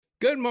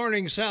Good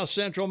morning, South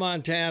Central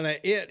Montana.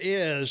 It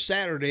is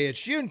Saturday.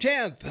 It's June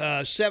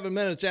 10th, 7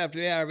 minutes after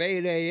the hour of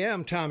 8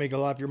 a.m. Tommy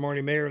Gallup, your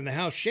morning mayor in the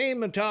house. Shane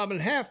Montalban,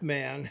 half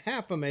man,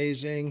 half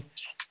amazing.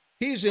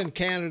 He's in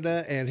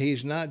Canada, and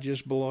he's not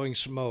just blowing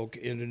smoke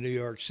into New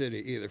York City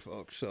either,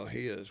 folks. So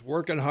he is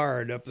working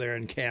hard up there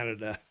in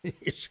Canada.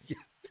 He's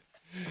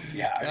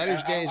got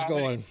his days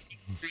going.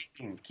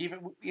 Keep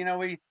it.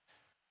 We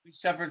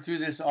suffered through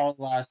this all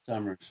last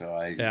summer, so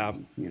Yeah.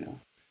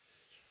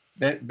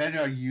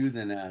 better you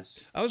than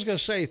us. I was going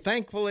to say,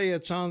 thankfully,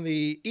 it's on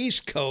the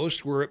East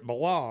Coast where it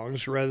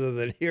belongs rather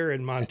than here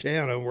in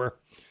Montana where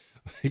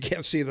you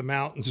can't see the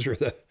mountains or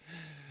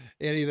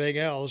anything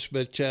else.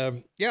 But yeah,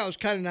 it was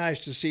kind of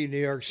nice to see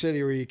New York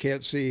City where you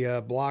can't see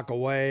a block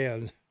away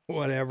and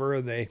whatever.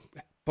 And they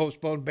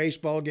postponed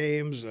baseball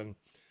games, and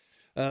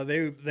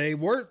they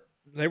were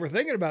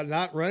thinking about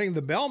not running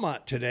the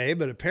Belmont today,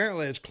 but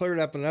apparently it's cleared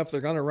up enough.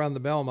 They're going to run the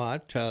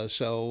Belmont,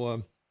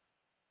 so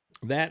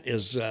that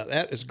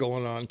is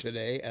going on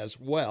today as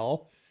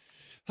well.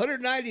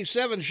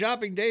 197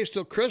 shopping days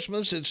till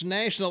Christmas. It's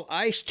National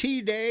Iced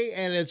Tea Day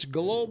and it's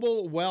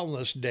Global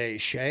Wellness Day,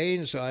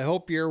 Shane. So I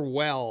hope you're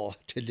well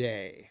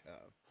today.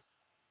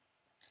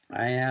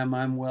 I am.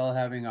 I'm well,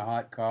 having a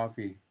hot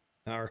coffee.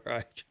 All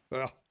right.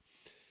 Well,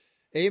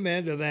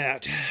 amen to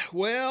that.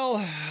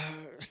 Well,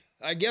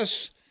 I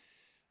guess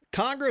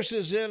Congress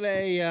is in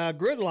a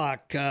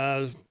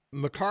gridlock.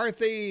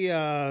 McCarthy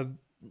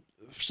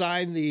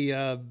signed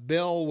the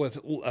bill with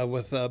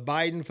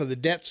Biden for the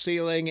debt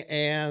ceiling,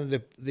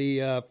 and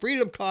the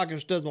Freedom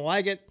Caucus doesn't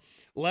like it.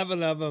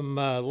 11 of them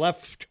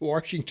left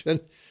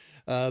Washington.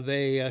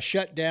 They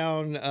shut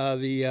down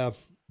the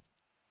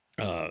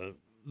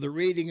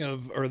reading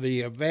of or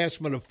the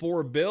advancement of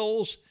 4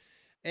 bills,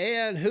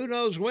 and who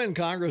knows when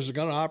Congress is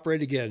going to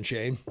operate again,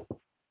 Shane.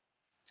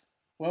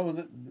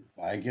 Well,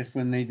 I guess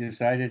when they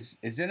decide it's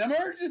an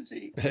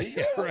emergency.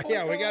 Yeah, right.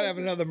 Yeah, we got to have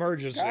another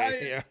emergency.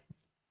 Yeah.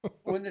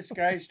 When the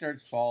sky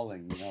starts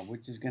falling,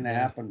 which is going to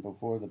happen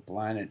before the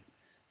planet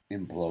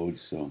implodes.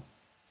 So,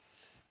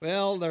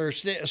 well, they're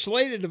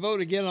slated to vote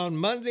again on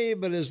Monday,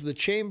 but as the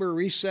chamber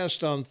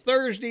recessed on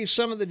Thursday,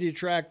 some of the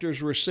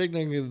detractors were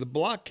signaling the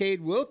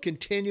blockade will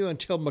continue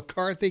until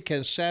McCarthy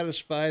can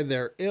satisfy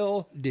their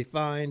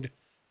ill-defined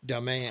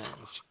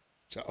demands.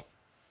 So,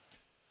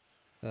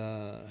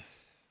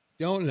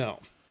 don't know.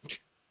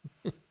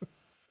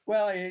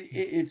 Well,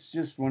 it's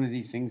just one of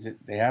these things that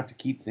they have to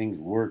keep things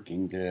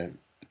working to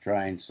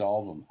try and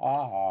solve them.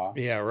 Ha ha.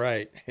 Yeah,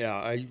 right.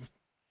 Yeah,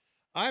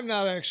 I'm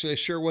not actually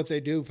sure what they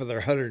do for their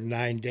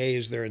 109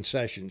 days they're in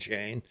session,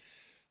 Shane.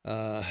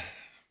 I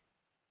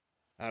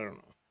don't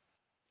know.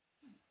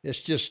 It's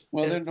just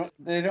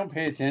they don't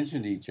pay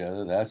attention to each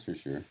other. That's for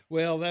sure.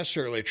 Well, that's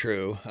certainly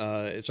true.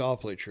 It's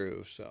awfully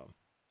true. So,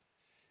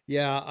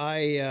 yeah,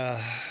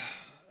 I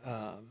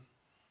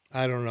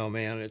don't know,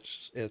 man.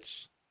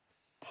 It's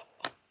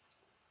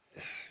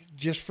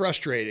just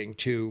frustrating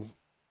to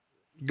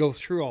go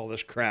through all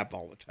this crap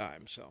all the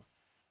time. So,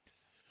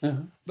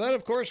 But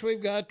of course,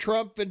 we've got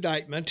Trump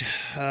indictment.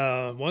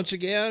 Once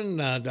again,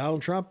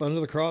 Donald Trump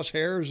under the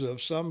crosshairs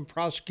of some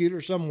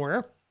prosecutor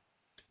somewhere.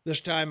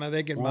 This time, I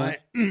think in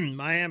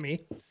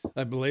Miami,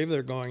 I believe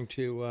they're going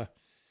to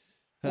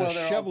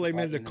shovel him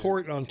into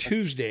court on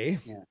Tuesday.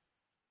 Yeah,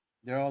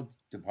 they're all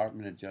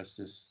Department of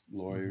Justice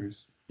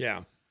lawyers.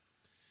 Yeah.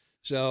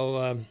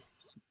 So,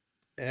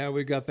 yeah,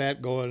 we've got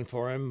that going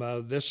for him.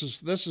 This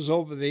is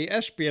over the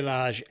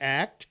Espionage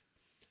Act,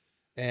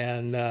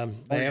 and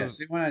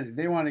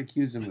they want to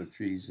accuse him of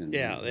treason.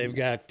 Yeah, they've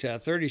got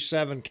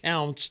 37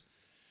 counts.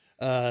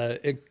 So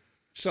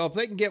if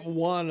they can get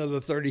one of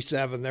the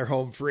 37, they're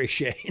home free,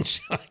 Shane.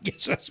 So I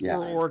guess that's what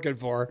we're working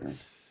for. Yeah.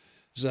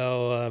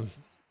 So,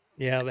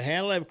 the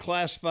handling of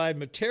classified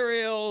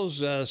materials,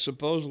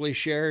 supposedly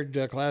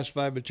shared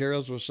classified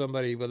materials with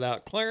somebody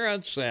without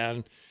clearance,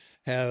 and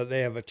they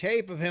have a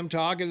tape of him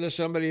talking to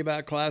somebody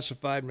about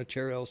classified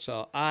materials.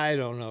 So I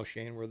don't know,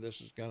 Shane, where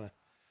this is going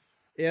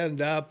to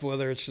end up,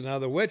 whether it's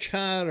another witch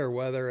hunt or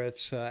whether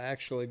it's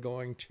actually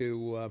going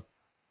to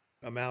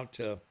amount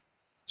to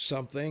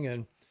something.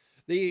 And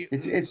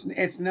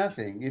it's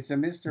nothing. It's a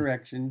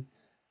misdirection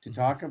to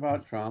talk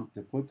about Trump,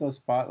 to put the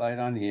spotlight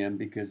on him,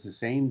 because the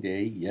same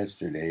day,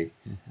 yesterday,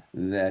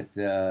 that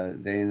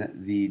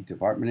the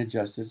Department of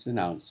Justice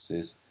announced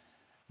this,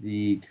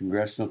 the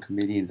Congressional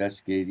Committee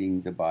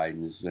investigating the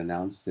Bidens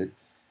announced that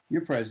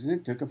your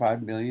president took a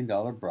 $5 million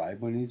bribe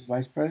when he was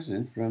vice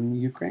president from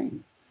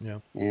Ukraine. Yeah.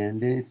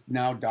 And it's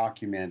now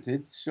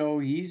documented. So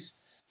he's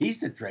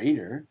the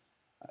traitor.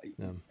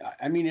 Yeah.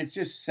 I mean, it's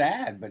just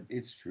sad, but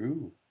it's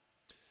true.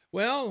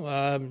 Well,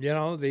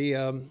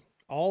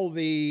 all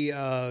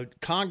the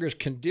Congress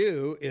can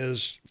do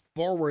is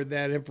forward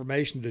that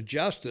information to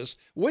justice,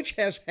 which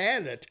has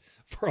had it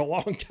for a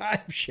long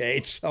time,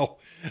 Shane. So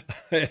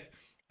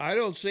I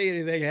don't see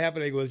anything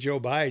happening with Joe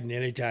Biden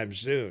anytime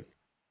soon.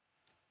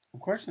 Of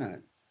course not.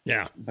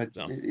 Yeah, but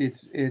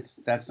it's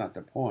that's not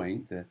the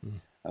point.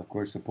 Of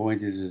course, the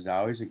point is I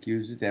always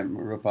accuse the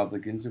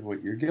Republicans of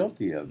what you're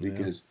guilty of,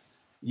 because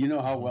You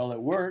know how well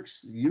it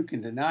works. You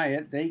can deny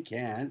it, they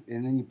can't,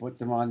 and then you put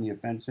them on the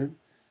offensive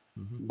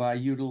by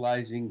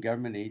utilizing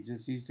government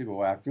agencies to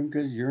go after them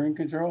because you're in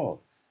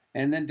control,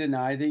 and then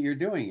deny that you're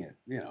doing it.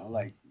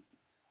 Like,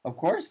 of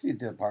course, the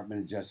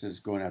Department of Justice is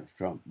going after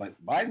Trump, but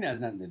Biden has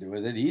nothing to do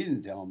with it. He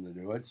didn't tell him to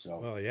do it. So,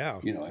 Well, yeah.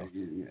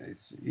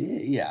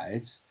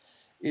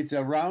 It's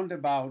a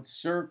roundabout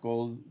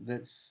circle.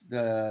 That's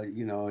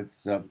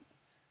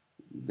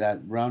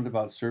that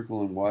roundabout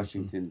circle in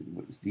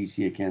Washington,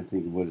 D.C. I can't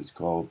think of what it's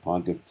called,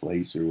 Pontiff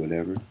Place or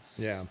whatever.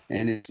 Yeah.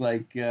 And it's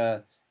like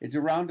it's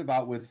a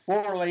roundabout with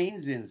 4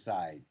 lanes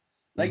inside.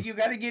 Like, you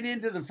got to get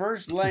into the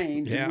first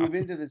lane to move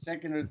into the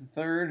second or the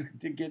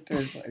third to get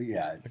to.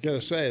 Yeah, I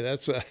gotta say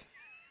that's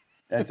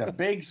a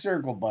big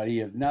circle, buddy,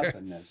 of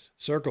nothingness.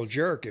 Circle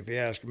jerk, if you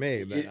ask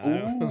me. But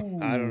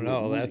I don't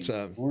know. That's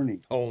a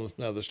whole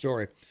other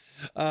story.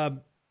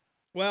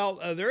 Well,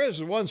 there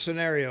is one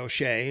scenario,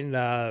 Shane.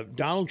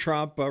 Donald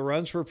Trump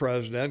runs for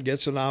president,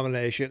 gets a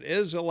nomination,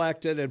 is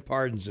elected, and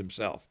pardons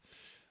himself.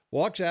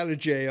 Walks out of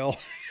jail,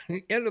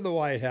 into the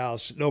White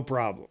House, no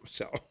problem.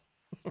 So,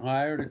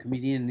 I heard a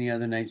comedian the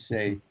other night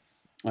say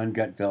on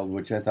Gutfeld,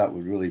 which I thought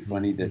was really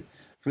funny, that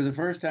for the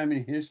first time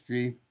in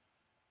history,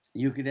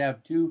 you could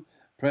have 2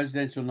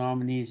 presidential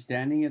nominees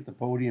standing at the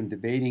podium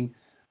debating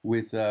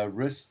with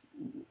wrist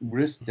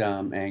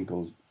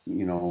ankles,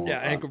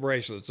 ankle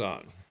bracelets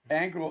on.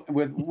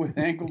 With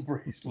ankle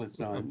bracelets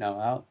on.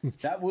 Now,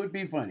 that would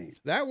be funny.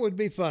 That would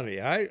be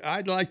funny.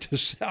 I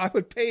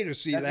would pay to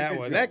see that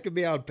one. Joke. That could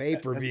be on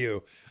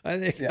pay-per-view. I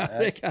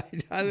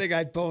think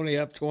I'd pony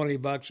up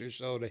 $20 or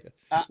so to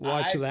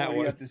watch that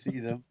one. I'd to see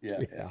them.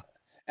 Yeah.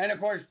 And of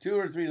course, 2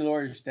 or 3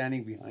 lawyers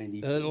standing behind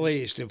each. At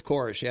least, of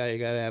course. Yeah, you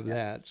got to have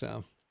that.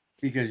 So,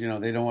 because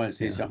they don't want to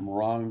say something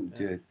wrong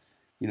to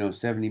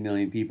 70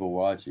 million people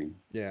watching.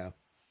 Yeah.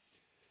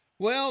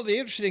 Well, the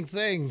interesting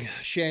thing,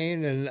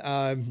 Shane,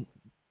 and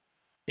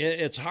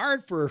it's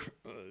hard for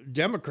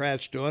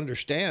Democrats to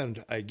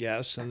understand, I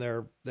guess, and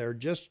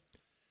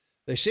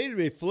they seem to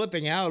be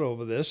flipping out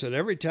over this. And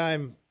every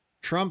time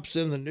Trump's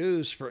in the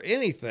news for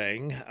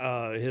anything,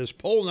 his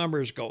poll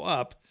numbers go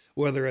up,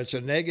 whether it's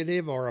a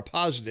negative or a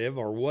positive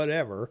or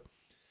whatever.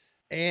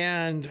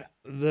 And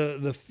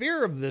the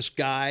fear of this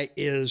guy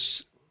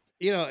is,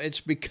 it's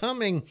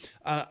becoming,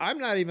 I'm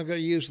not even going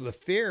to use the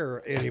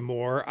fear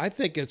anymore. I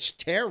think it's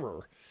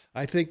terror.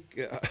 I think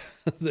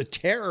the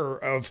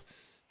terror of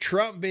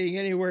Trump being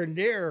anywhere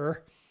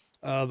near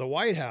the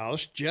White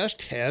House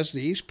just has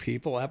these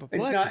people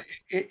apoplectic.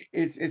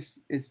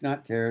 It's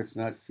not terror. It's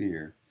not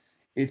fear.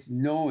 It's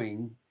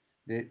knowing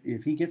that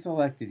if he gets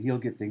elected, he'll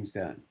get things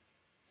done.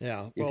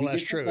 Yeah, well,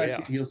 that's true.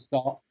 Elected, he'll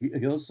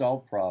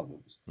solve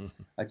problems.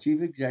 Mm-hmm. A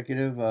chief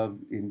executive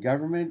in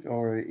government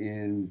or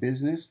in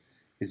business,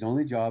 his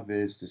only job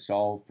is to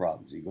solve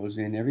problems. He goes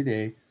in every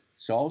day,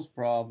 solves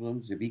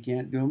problems. If he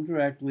can't do them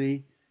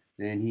directly,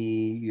 then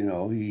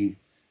he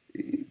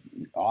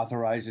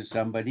authorizes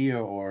somebody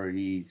or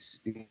he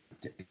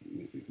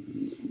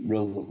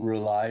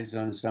relies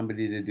on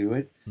somebody to do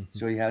it. Mm-hmm.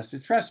 So he has to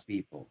trust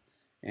people.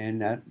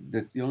 And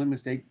the only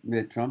mistake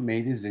that Trump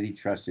made is that he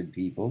trusted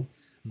people.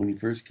 When he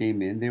first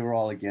came in, they were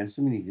all against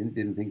him, and he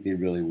didn't think they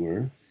really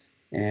were.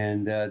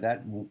 And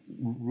that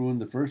ruined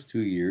the first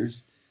 2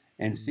 years.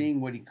 And seeing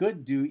what he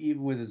could do,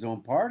 even with his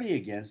own party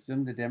against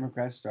him, the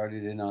Democrats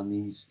started in on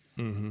these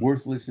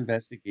worthless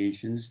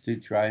investigations to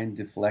try and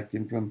deflect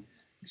him from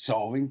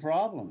solving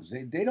problems.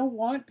 They don't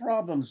want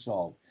problems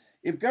solved.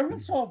 If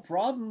government solved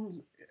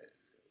problems,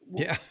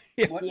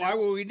 why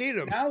would we need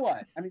them? Now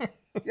what? I mean,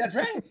 that's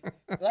right.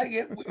 Like,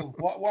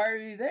 why are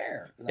you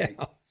there? Like,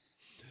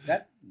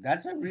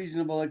 that's a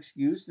reasonable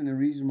excuse and a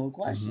reasonable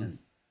question.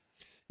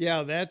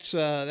 Yeah, that's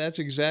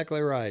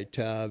exactly right.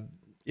 The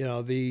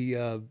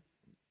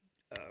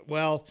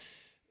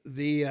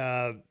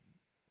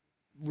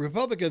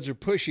Republicans are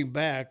pushing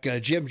back.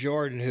 Jim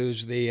Jordan,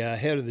 who's the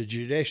head of the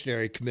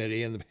Judiciary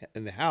Committee in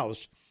the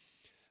House,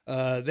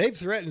 they've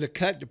threatened to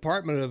cut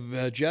Department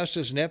of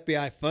Justice and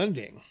FBI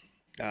funding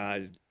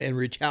in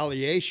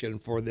retaliation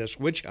for this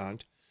witch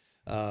hunt.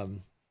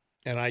 And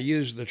I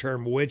use the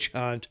term witch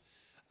hunt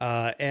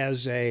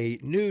as a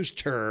news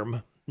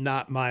term,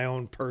 not my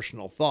own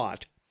personal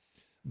thought.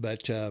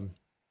 But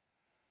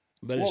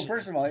well,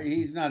 first of all,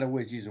 he's not a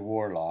witch; he's a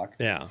warlock.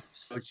 Yeah.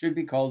 So it should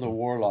be called a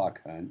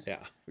warlock hunt.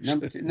 Yeah.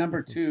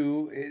 Number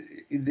two,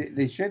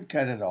 they should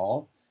cut it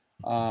all.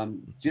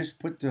 Just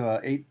put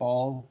the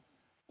 8-ball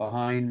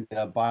behind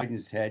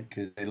Biden's head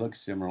because they look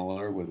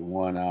similar with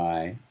one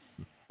eye,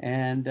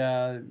 and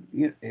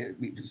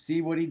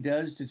see what he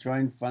does to try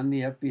and fund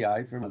the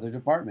FBI from other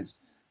departments.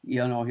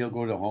 He'll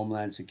go to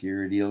Homeland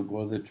Security, he'll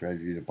go to the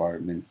Treasury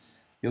Department,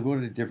 he'll go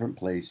to different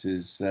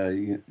places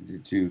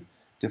to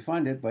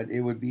fund it. But it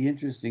would be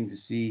interesting to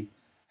see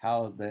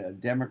how the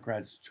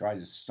Democrats try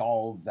to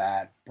solve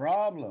that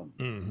problem.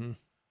 Mm-hmm.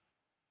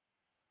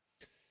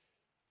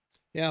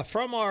 Yeah,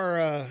 from our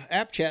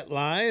app chat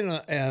line,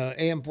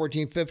 AM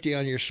 1450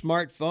 on your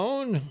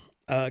smartphone,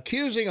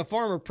 accusing a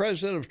former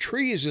president of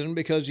treason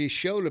because he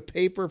showed a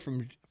paper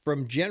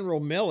from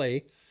General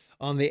Milley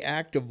on the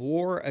act of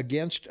war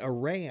against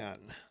Iran.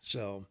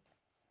 So,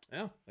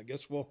 yeah, I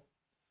guess we'll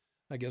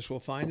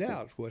find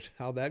out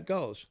how that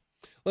goes.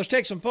 Let's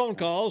take some phone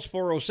calls.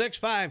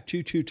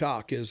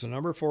 406-522-TALK is the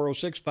number.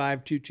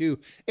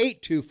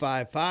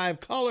 406-522-8255.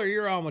 Caller,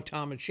 you're on with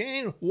Tom and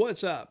Shane.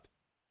 What's up?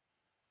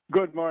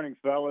 Good morning,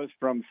 fellas,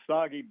 from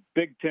soggy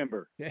Big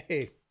Timber.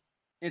 Hey.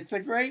 It's a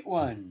great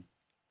one.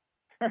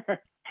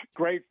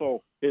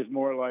 Grateful is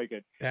more like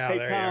it. Yeah, hey,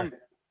 there Tom.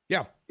 you are.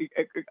 Yeah.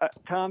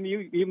 Tom,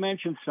 you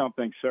mentioned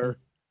something, sir.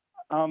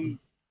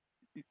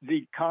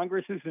 The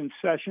Congress is in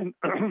session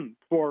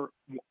for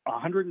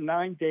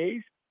 109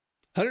 days.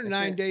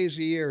 109 days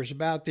a year is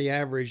about the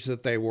average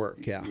that they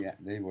work, yeah. Yeah,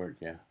 they work,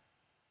 yeah.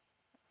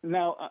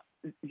 Now,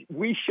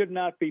 we should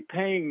not be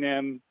paying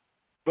them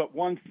but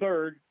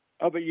 1/3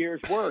 of a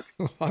year's work.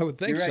 I would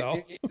think You're so.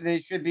 right. They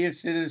should be a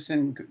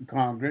citizen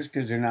Congress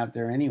because they're not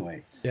there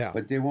anyway. Yeah.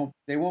 But they won't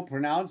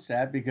pronounce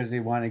that because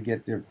they want to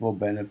get their full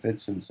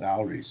benefits and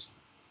salaries.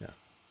 Yeah.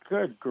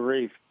 Good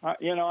grief.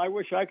 I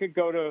wish I could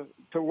go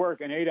to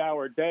work an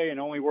 8-hour day and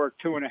only work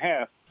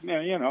 2.5.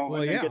 Well,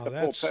 and yeah, get the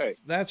full pay.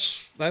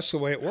 That's the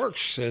way it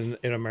works in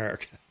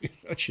America.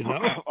 Don't you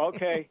know?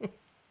 Okay.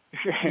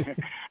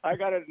 I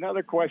got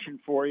another question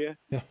for you.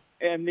 Yeah.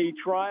 And the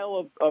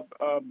trial of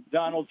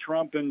Donald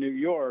Trump in New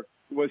York,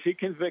 was he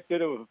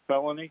convicted of a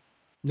felony?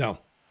 No.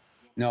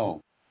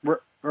 No.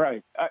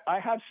 Right. I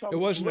have some. It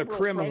wasn't a liberal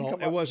criminal.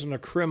 friend It wasn't a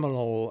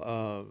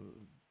criminal.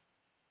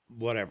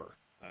 Whatever.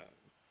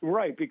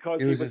 Right,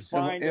 because It was he a was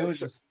civil. fined. It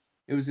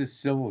was a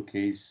civil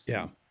case.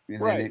 Yeah. And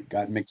Right. then it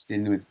got mixed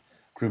in with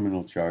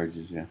criminal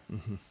charges. Yeah.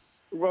 Mm-hmm.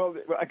 Well,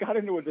 I got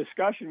into a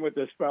discussion with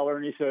this fella,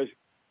 and he says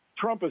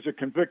Trump is a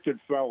convicted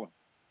felon.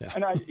 Yeah.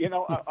 And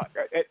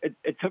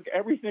it took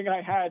everything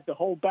I had to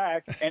hold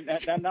back and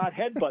not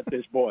headbutt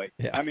this boy.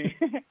 Yeah. I mean,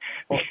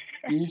 Well,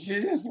 you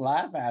should just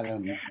laugh at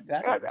him.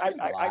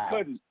 I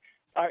couldn't.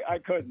 I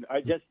couldn't.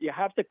 You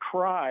have to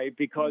cry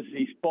because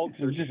these folks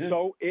are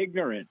so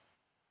ignorant.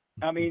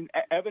 I mean,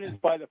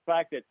 evidenced by the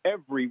fact that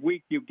every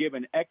week you give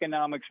an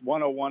economics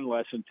 101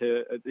 lesson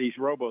to these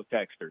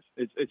robo-texters.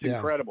 It's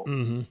incredible.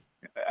 Mm-hmm.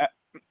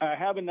 I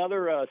have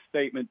another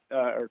statement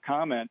or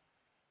comment.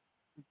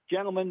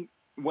 Gentlemen,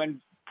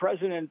 when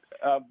President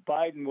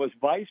Biden was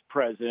vice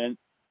president,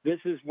 this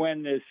is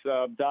when this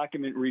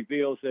document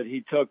reveals that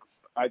he took,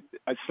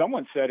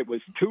 someone said it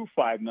was 2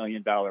 $5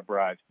 million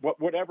bribes.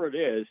 Whatever it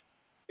is,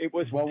 it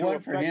was. Well,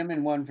 one for him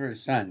and one for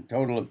his son,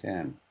 total of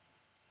 10.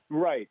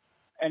 Right.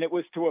 And it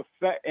was to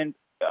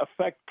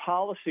affect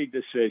policy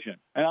decision.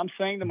 And I'm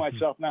saying to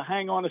myself, now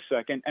hang on a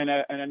second. And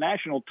a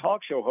national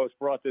talk show host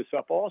brought this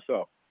up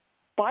also.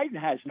 Biden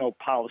has no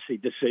policy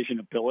decision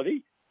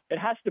ability. It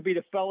has to be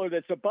the fellow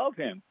that's above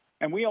him.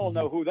 And we all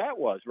know who that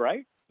was,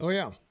 right? Oh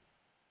yeah.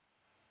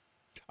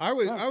 I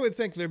would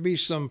think there'd be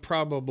some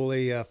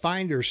probably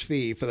finder's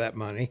fee for that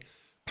money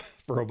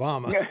for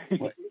Obama. Yeah.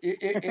 Well,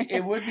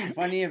 it would be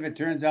funny if it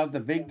turns out the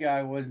big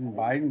guy wasn't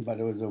Biden, but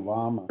it was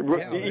Obama.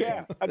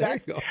 Yeah. There you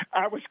go.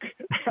 I was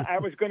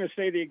going to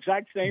say the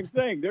exact same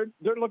thing.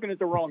 They're looking at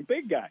the wrong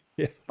big guy.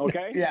 Yeah.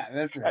 Okay. Yeah,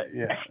 that's right.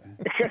 Yeah.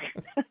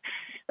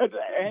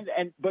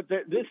 But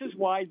this is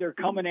why they're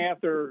coming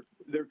after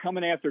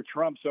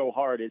Trump so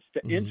hard. It's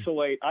to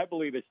insulate. I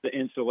believe it's to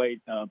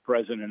insulate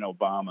President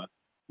Obama.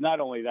 Not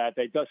only that,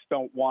 they just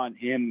don't want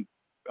him,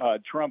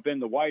 Trump, in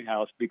the White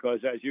House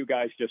because, as you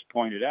guys just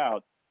pointed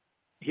out,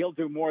 he'll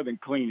do more than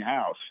clean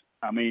house.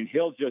 I mean,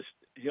 he'll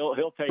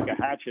take a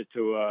hatchet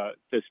to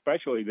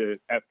especially the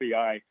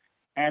FBI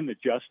and the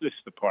Justice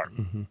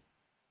Department. Mm-hmm.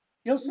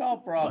 He'll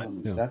solve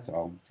problems. Yeah. That's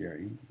all,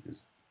 Jerry.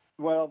 Just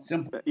Well,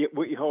 simple.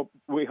 we hope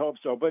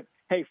so. But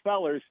hey,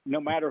 fellers, no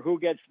matter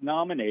who gets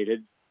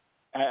nominated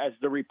as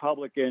the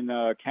Republican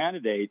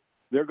candidate,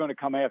 they're going to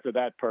come after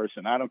that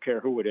person. I don't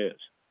care who it is.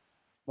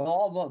 Well,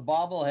 all the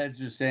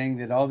bobbleheads are saying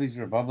that all these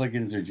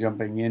Republicans are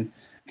jumping in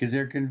because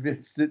they're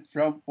convinced that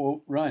Trump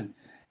won't run.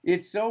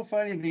 It's so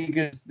funny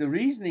because the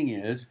reasoning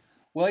is,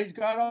 well, he's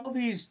got all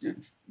these,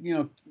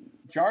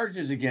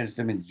 charges against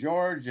him in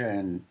Georgia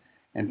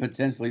and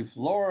potentially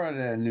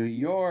Florida and New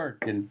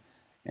York and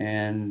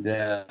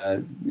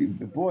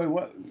boy,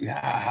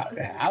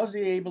 how's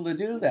he able to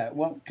do that?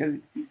 Well, because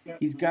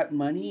he's got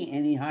money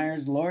and he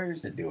hires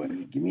lawyers to do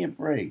it. Give me a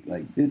break.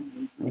 Like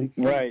this,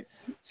 Right.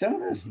 Some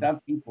of the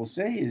stuff people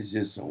say is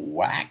just so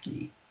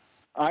wacky.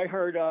 I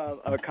heard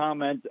a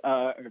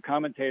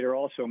commentator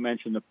also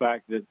mention the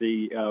fact that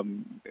the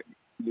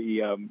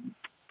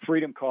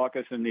Freedom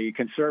Caucus and the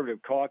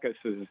Conservative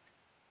caucuses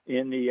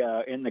in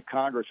the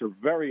Congress are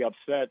very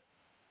upset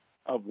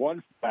of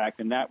one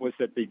fact, and that was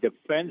that the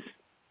defense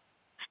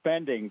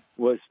spending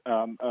was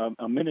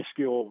a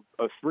minuscule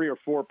 3 or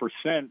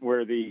 4%,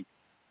 where the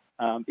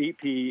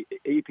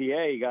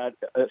EPA got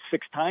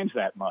 6 times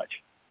that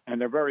much, and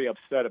they're very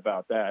upset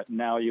about that.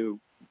 Now you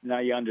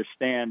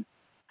understand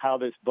how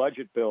this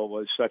budget bill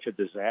was such a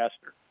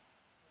disaster.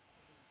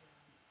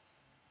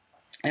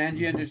 And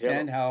you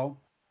understand how,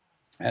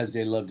 as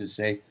they love to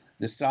say,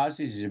 the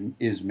sausage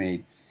is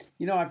made.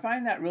 I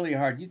find that really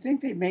hard. You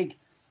think they make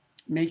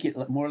make it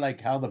more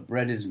like how the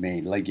bread is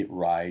made, like it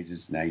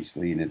rises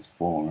nicely and it's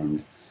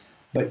formed.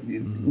 But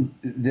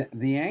the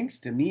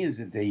angst to me is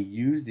that they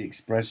use the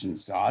expression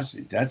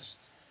sausage.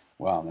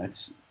 Wow,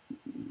 that's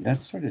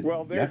sort of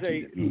Well,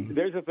 yucky to me.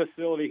 there's a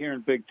facility here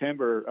in Big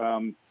Timber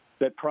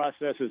that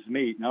processes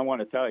meat, and I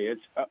want to tell you,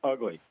 it's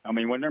ugly. I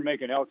mean, when they're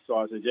making elk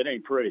sausage, it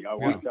ain't pretty. I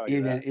want to tell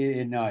you that.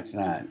 No, it's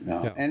not.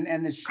 No, Yeah.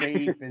 and the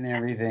shape and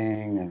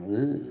everything.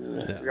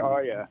 And, Oh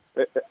yeah,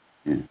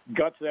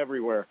 guts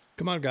everywhere.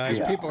 Come on, guys.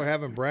 Yeah. People are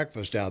having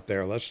breakfast out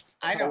there. Let's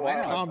I know.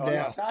 calm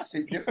down.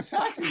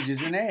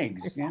 Sausages and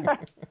eggs. Yeah.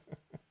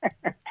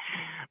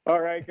 All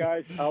right,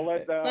 guys.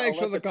 Thanks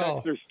for the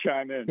call. Texters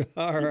chime in.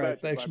 All You right.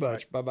 betcha. Thanks Bye-bye.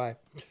 much. Bye-bye.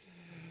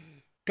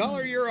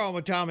 Caller, you're on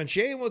with Tom and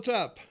Shane. What's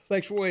up?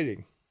 Thanks for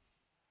waiting.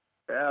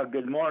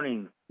 Good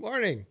morning.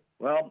 Morning.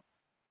 Well,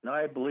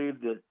 I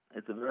believe that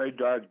it's a very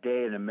dark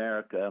day in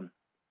America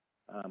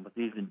with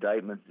these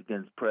indictments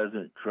against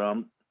President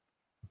Trump.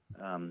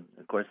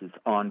 Of course, it's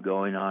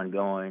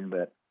ongoing,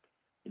 but,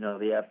 you know,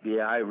 the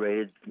FBI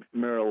raided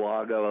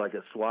Mar-a-Lago like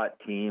a SWAT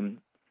team,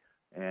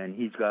 and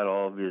he's got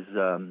all of his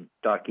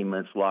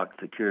documents locked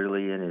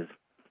securely in his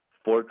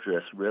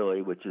fortress,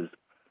 really, which is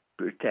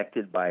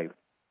protected by,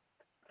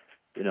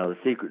 you know, the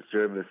Secret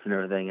Service and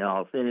everything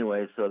else.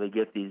 Anyway, so they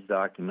get these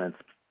documents.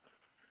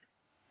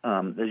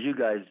 As you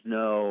guys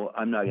know,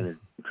 I'm not going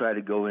to try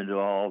to go into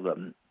all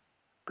the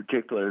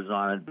particulars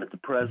on it, but the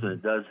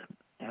president does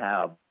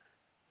have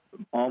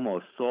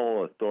almost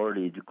sole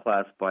authority to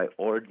classify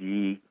or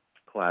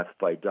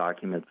declassify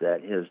documents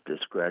at his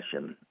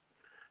discretion.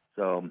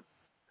 So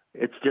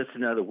it's just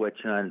another witch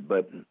hunt.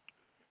 But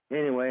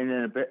anyway, and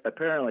then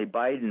apparently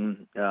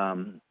Biden,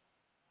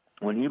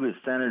 when he was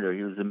senator,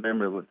 he was a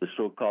member of the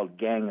so-called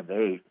Gang of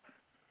Eight,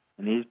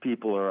 and these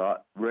people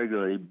are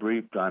regularly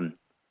briefed on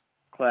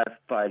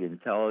classified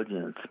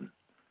intelligence.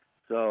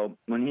 So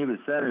when he was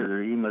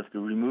senator, he must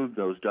have removed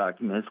those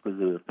documents because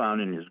they were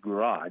found in his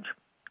garage,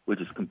 which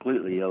is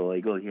completely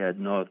illegal. He had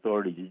no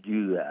authority to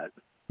do that.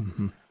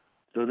 Mm-hmm.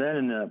 So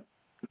then,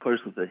 of course,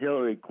 with the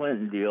Hillary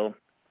Clinton deal,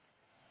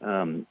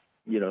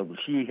 you know,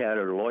 she had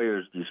her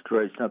lawyers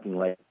destroy something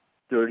like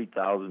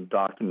 30,000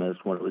 documents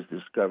when it was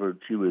discovered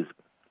she was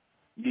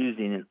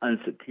using an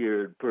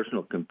unsecured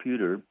personal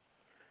computer.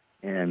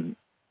 And,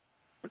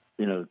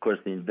 you know, of course,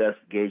 the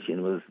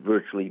investigation was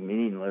virtually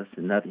meaningless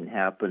and nothing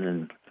happened.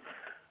 And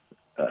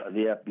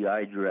the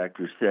FBI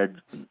director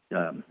said,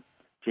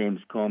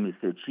 James Comey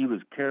said, she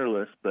was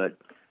careless, but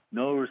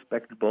no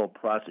respectable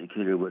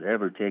prosecutor would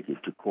ever take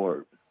it to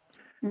court.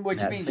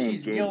 Which means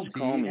she's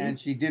guilty, and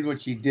she did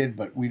what she did,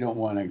 but we don't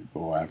want to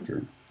go after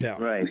her. Yeah.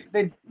 Right.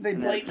 They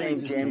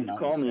blatantly just James came out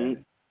Comey,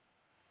 and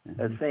said it.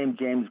 that same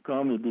James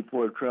Comey,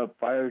 before Trump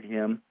fired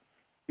him,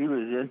 he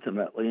was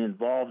intimately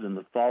involved in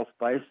the false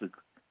FISA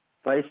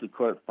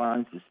court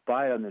findings to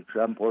spy on the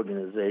Trump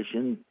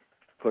organization,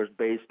 of course,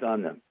 based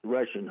on the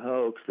Russian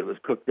hoax that was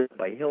cooked up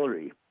by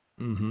Hillary.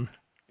 Mm-hmm.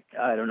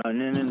 I don't know. And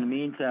then in the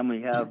meantime,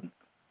 we have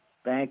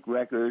bank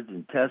records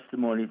and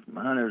testimony from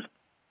Hunter's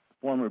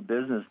former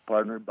business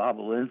partner, Bob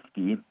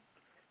Alinsky,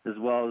 as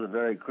well as a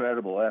very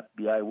credible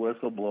FBI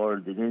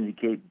whistleblower that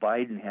indicate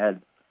Biden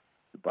had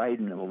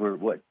over,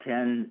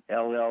 10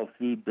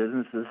 LLC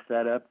businesses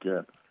set up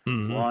to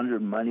launder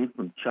money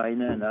from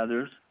China and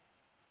others.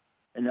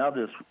 And now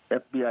this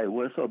FBI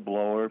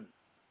whistleblower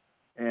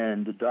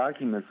and the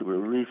documents that were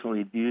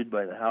recently viewed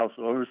by the House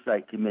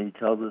Oversight Committee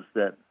tells us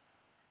that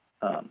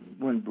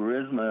when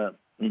Burisma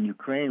in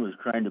Ukraine was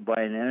trying to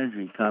buy an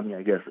energy company,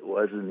 I guess it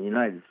was, in the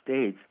United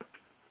States,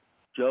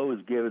 Joe was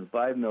given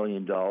 $5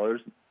 million,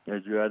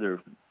 as your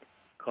other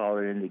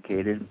caller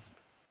indicated,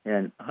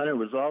 and Hunter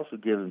was also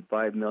given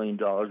 $5 million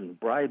in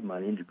bribe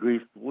money to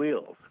grease the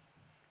wheels.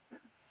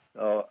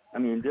 So, I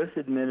mean, this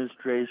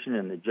administration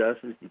and the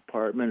Justice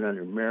Department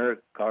under Merrick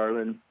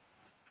Garland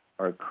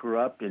are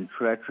corrupt and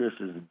treacherous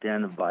as a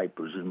den of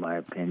vipers, in my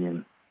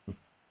opinion.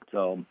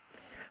 So,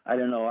 I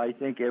don't know. I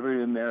think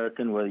every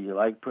American, whether you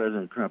like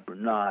President Trump or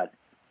not,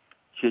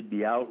 should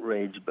be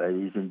outraged by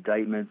these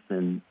indictments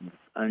and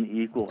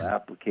unequal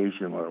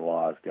application of our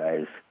laws,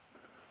 guys.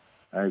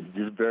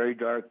 Just very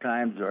dark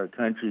times. Our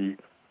country,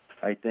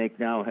 I think,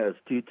 now has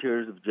two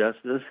tiers of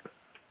justice,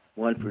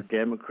 one for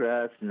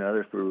Democrats and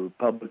another for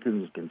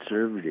Republicans and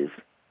conservatives.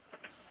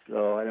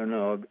 So I don't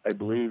know. I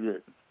believe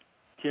that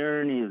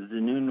tyranny is the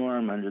new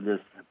norm under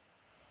this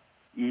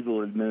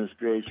evil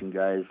administration,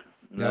 guys.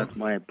 And that's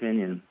my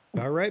opinion.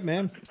 All right,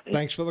 man.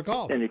 Thanks for the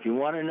call. And if you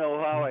want to know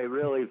how I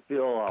really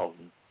feel,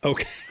 I'll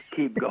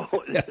keep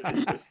going.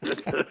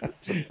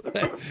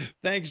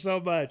 Thanks so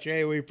much.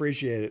 Hey, we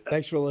appreciate it.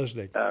 Thanks for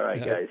listening. All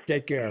right, guys.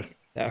 Take care.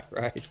 All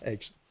right,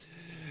 thanks.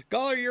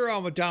 Caller, you're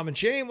on with Tom and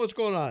Shane. What's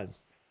going on?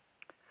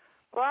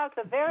 Well, it's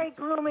a very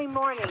gloomy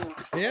morning.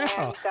 Yeah.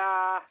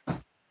 And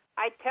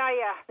I tell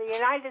you, the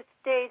United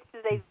States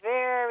is a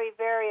very,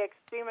 very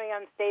extremely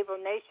unstable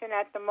nation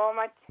at the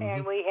moment,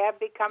 and we have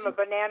become a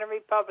banana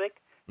republic.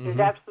 There's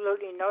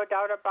absolutely no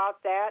doubt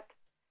about that.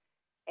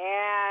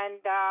 And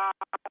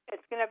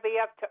it's going to be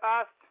up to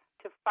us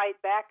to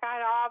fight back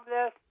on all of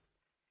this.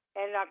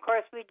 And of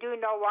course, we do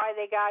know why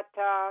they got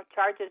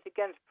charges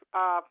against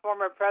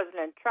former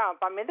President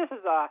Trump. I mean, this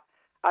is a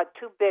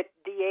two-bit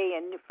DA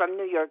from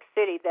New York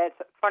City that's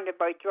funded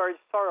by George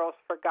Soros,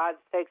 for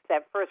God's sakes,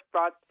 that first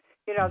brought,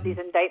 these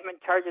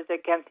indictment charges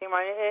against him.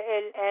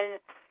 And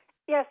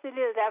yes, it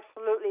is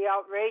absolutely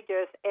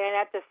outrageous. And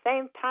at the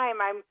same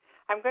time,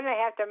 I'm going to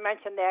have to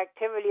mention the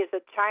activities of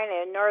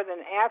China and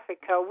Northern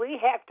Africa. We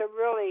have to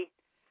really,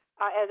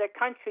 as a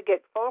country,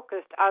 get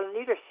focused on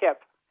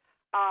leadership.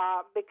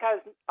 Because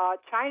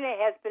China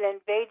has been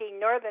invading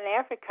Northern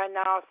Africa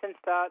now since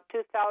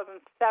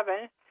 2007,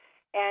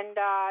 and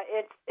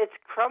it's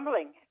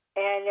crumbling.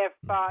 And if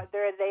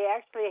they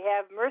actually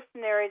have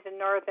mercenaries in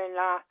Northern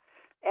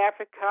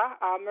Africa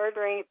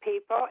murdering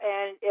people,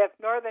 and if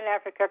Northern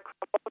Africa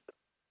crumbles,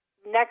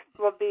 next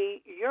will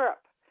be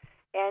Europe.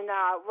 And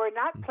we're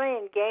not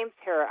playing games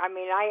here. I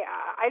mean,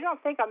 I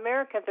don't think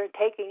Americans are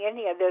taking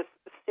any of this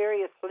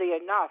seriously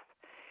enough.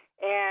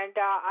 And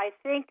I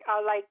think,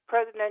 like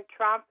President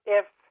Trump,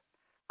 if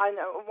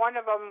one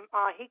of them,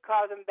 he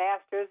calls them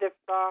bastards,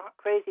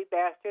 crazy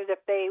bastards,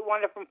 if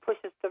one of them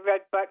pushes the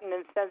red button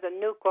and sends a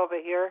nuke over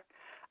here,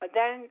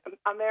 then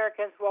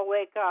Americans will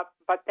wake up,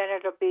 but then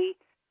it'll be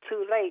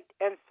too late.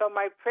 And so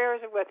my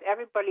prayers are with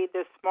everybody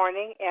this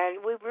morning,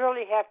 and we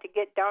really have to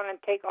get down and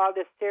take all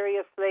this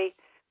seriously,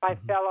 my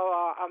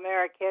fellow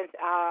Americans.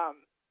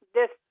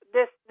 This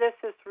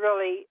is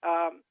really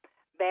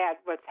bad,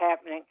 what's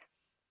happening.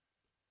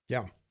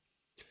 Yeah.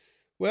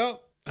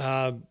 Well,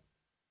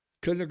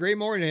 couldn't agree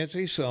more,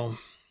 Nancy. So.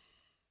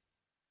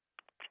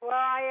 Well,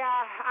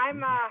 I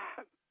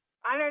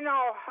don't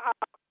know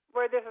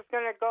where this is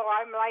going to go.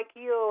 I'm like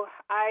you.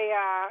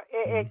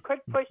 It could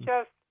push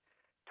us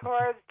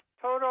towards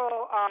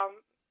total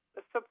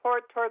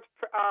support towards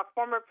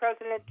former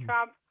President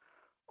Trump,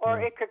 or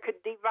it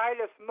could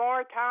divide us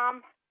more,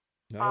 Tom.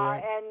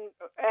 Right.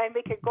 And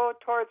we could go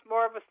towards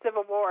more of a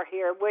civil war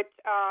here, which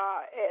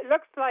it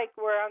looks like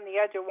we're on the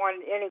edge of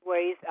one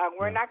anyways.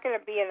 We're not going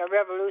to be in a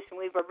revolution.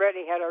 We've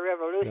already had a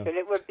revolution. Yeah.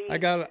 It would be. I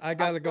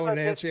got to go,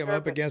 Nancy. I'm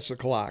up against the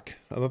clock.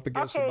 I'm up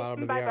against the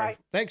bottom of the hour.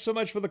 Thanks so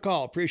much for the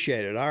call.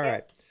 Appreciate it. All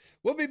right.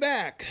 We'll be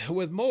back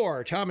with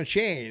more Tom and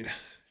Shane.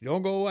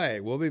 Don't go away.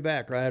 We'll be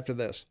back right after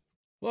this.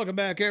 Welcome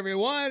back,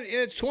 everyone.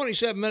 It's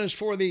 27 minutes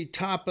for the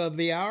top of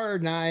the hour,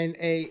 9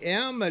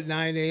 a.m. At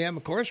 9 a.m.,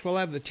 of course, we'll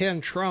have the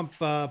 10 Trump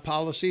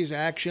policies,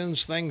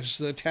 actions, things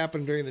that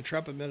happened during the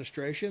Trump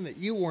administration that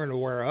you weren't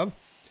aware of.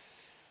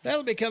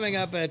 That'll be coming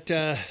up at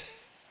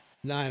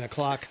 9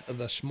 o'clock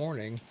this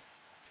morning.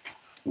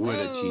 What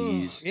a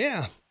tease.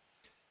 Yeah.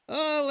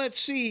 Let's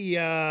see.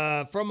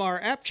 From our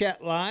app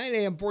chat line,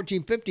 AM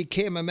 1450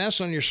 KMMS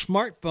on your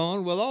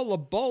smartphone. With all the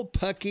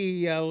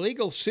bullpucky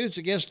legal suits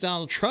against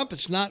Donald Trump,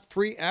 it's not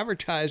free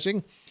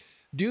advertising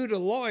due to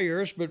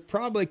lawyers, but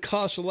probably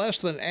costs less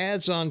than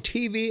ads on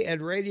TV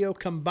and radio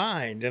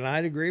combined. And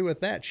I'd agree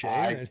with that,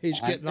 Shane. He's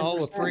getting all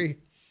the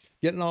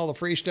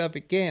free stuff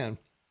he can.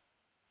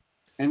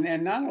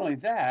 And not only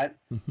that,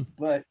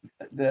 but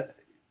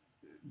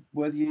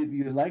whether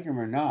you like him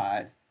or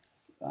not,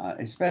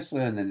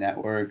 especially on the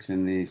networks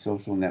and the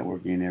social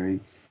networking and everything,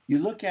 you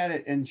look at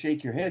it and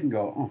shake your head and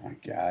go, "Oh my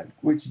God!"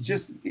 Which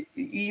just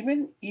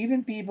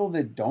even people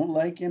that don't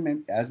like him,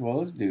 and as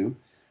well as do,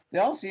 they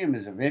all see him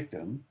as a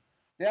victim.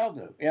 They all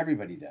do.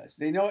 Everybody does.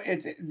 They know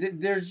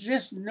there's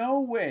just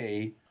no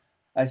way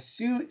a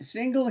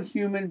single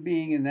human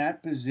being in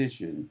that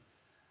position,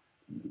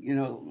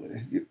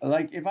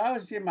 like if I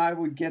was him, I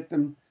would get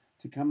them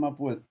to come up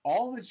with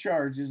all the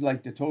charges,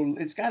 like the total.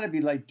 It's got to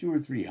be like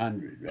 200 or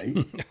 300, right?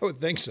 I would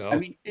think so. I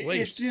mean,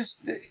 it's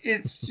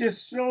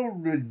just so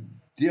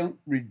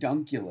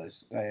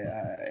redunculous.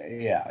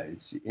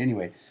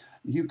 Anyway.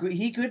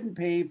 He couldn't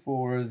pay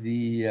for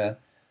the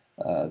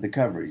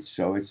coverage,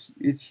 so it's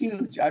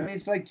huge. I mean,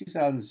 it's like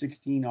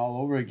 2016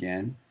 all over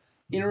again,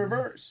 in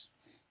reverse.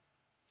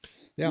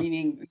 Yeah.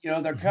 Meaning,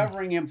 they're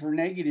covering him for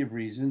negative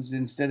reasons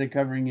instead of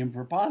covering him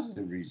for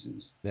positive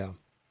reasons. Yeah.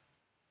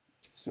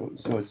 So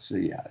it's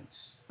the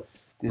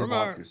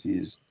hypocrisy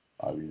is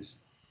obvious.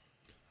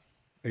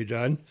 Are you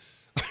done?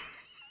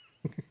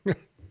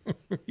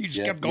 You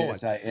just kept going.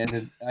 Yes, I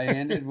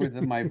ended with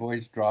my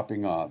voice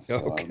dropping off. So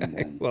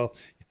okay. Well,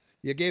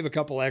 you gave a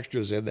couple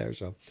extras in there.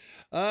 So,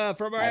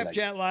 from our app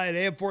chat line,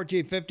 AM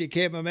 1450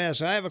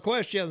 KMMS, I have a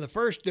question. The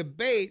first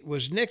debate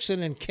was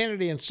Nixon and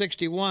Kennedy in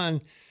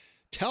 1961.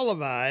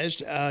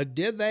 Televised.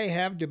 Did they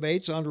have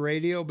debates on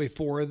radio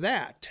before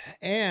that?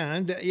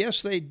 And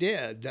yes, they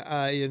did.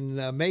 In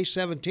May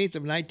 17th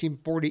of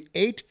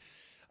 1948,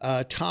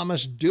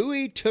 Thomas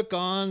Dewey took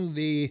on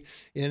the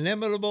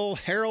inimitable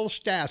Harold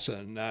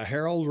Stassen.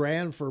 Harold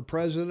ran for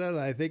president,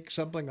 I think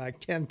something like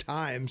 10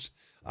 times.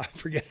 I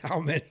forget how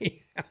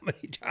many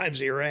times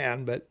he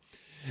ran, but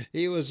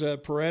he was a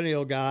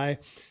perennial guy.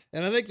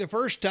 And I think the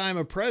first time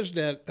a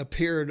president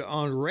appeared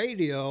on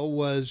radio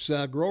was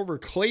Grover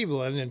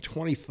Cleveland in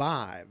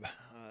 25.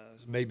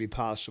 Maybe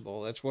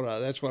possible. That's what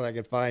I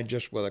could find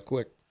just with a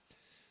quick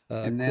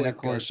And then, of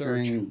course, search.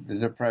 during the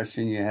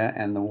Depression,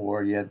 and the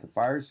war, you had the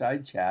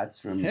fireside chats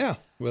from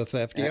with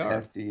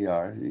FDR.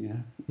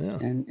 FDR, Yeah.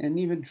 And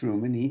even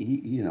Truman.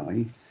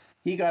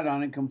 He got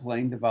on and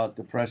complained about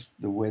the press,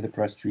 the way the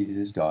press treated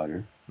his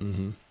daughter,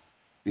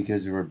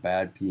 because of her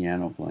bad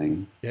piano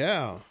playing.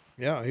 Yeah,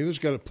 he was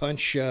going to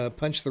punch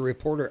the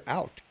reporter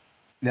out.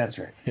 That's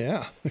right.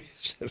 Yeah,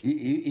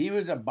 he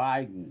was a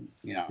Biden,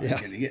 Yeah.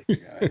 Gonna get the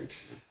guy.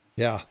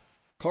 Yeah,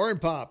 corn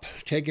pop,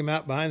 take him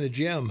out behind the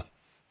gym.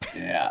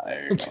 Yeah,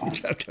 there you go.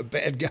 That's a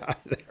bad guy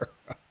there.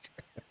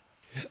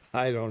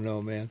 I don't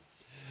know, man.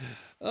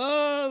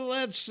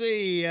 Let's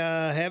see.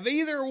 Have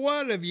either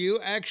one of you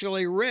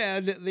actually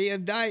read the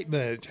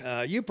indictment?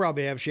 You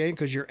probably have, Shane,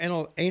 because you're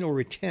anal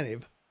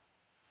retentive.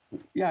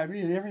 Yeah, I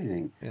read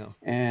everything. Yeah.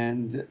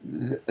 And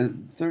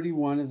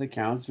 31 of the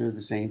counts are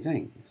the same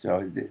thing.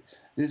 So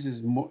this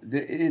is more.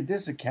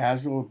 This is a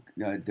casual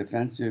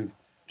defensive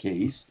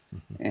case,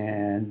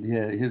 and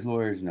his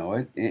lawyers know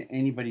it.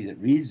 Anybody that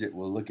reads it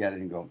will look at it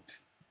and go,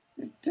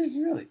 "There's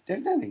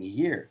nothing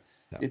here.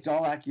 No. It's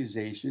all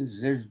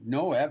accusations. There's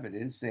no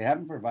evidence. They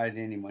haven't provided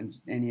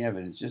any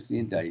evidence, just the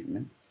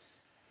indictment."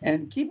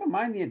 And keep in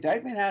mind, the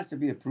indictment has to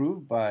be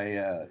approved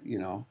by,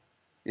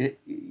 Got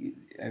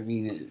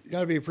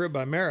to be approved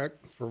by Merrick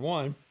for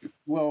one.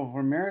 Well,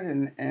 for merit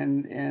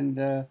and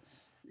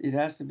it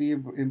has to be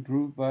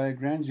approved by a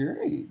grand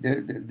jury.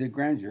 The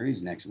grand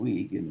jury's next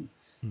week, and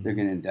they're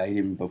going to indict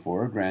him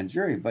before a grand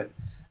jury. But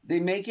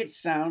they make it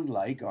sound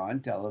like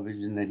on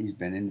television that he's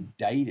been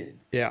indicted.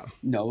 Yeah.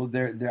 No,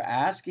 they're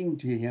asking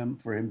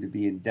for him to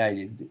be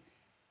indicted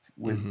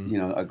with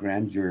a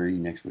grand jury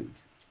next week.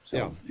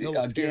 So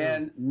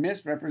again,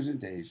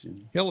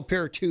 misrepresentation. He'll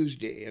appear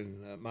Tuesday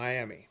in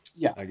Miami.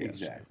 Yeah, I guess.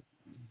 exactly.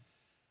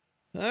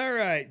 All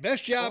right,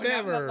 best job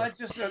ever. Let's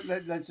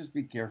just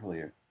be careful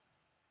here.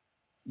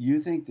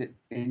 You think that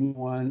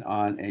anyone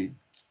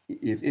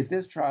if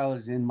this trial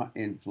is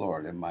in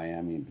Florida,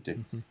 Miami in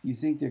particular, you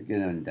think they're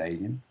going to indict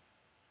him?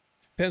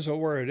 Depends on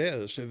where it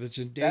is. If it's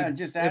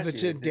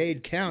in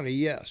Dade County,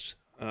 yes.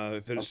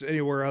 If it's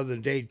anywhere other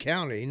than Dade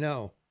County,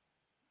 no.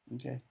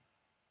 Okay.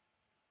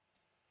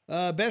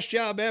 Best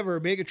job ever.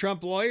 Being a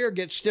Trump lawyer,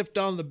 get stiffed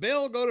on the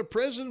bill, go to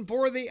prison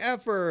for the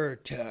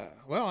effort.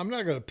 Well, I'm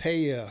not going to pay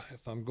you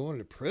if I'm going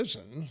to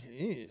prison.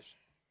 Jeez,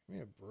 give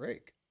me a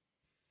break.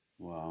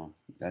 Wow,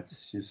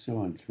 that's just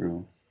so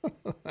untrue.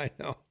 I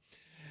know.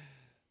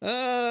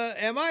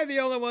 Am I the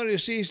only one who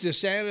sees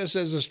DeSantis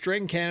as a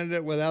string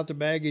candidate without the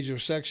baggage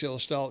of sexual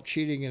assault,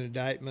 cheating, and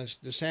indictments?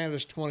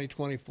 DeSantis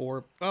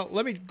 2024. Well,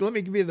 let me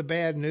give you the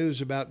bad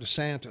news about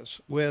DeSantis.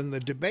 When the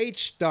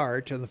debates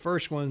start, and the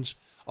first one's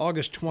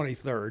August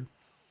 23rd,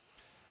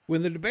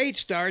 when the debate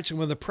starts and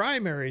when the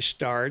primary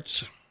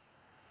starts,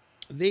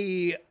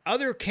 the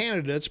other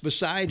candidates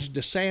besides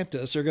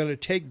DeSantis are going to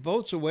take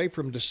votes away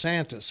from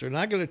DeSantis. They're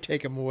not going to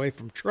take them away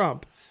from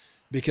Trump,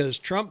 because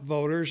Trump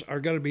voters are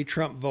going to be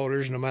Trump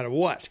voters no matter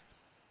what.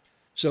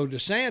 So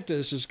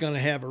DeSantis is going to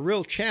have a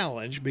real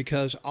challenge,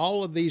 because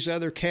all of these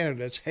other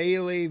candidates,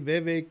 Haley,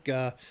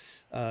 Vivek,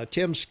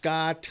 Tim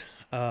Scott,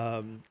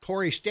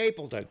 Corey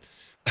Stapleton,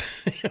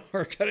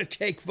 are going to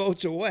take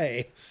votes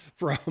away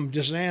from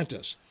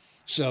DeSantis.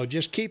 So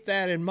just keep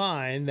that in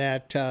mind,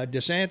 that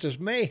DeSantis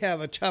may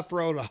have a tough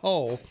road to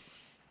hoe.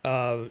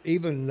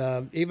 Even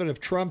if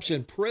Trump's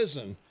in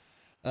prison,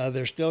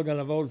 they're still going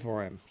to vote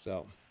for him.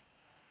 So,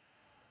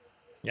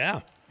 yeah,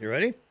 you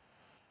ready?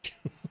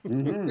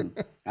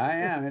 I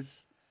am.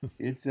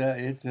 It's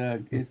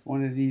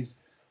one of these.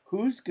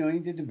 Who's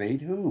going to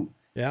debate whom?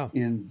 Yeah.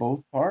 In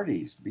both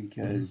parties,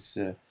 because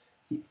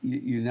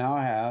you now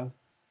have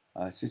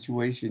a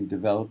situation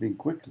developing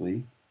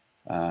quickly.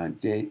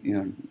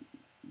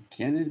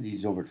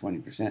 Kennedy's over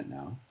 20%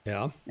 now.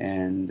 Yeah.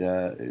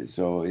 And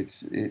so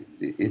it's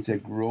a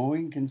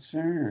growing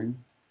concern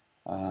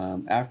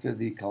after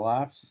the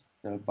collapse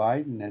of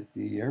Biden at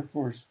the Air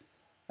Force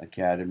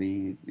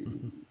Academy.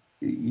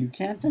 You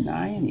can't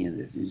deny any of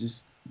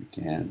this. You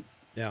can't.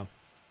 Yeah.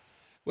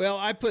 Well,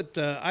 I put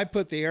the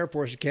Air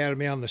Force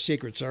Academy on the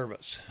Secret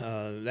Service.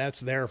 That's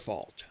their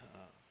fault.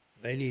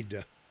 They need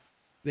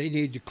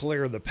to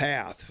clear the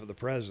path for the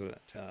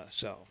president.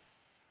 So,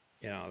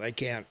 they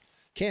can't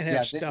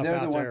have stuff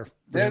out there.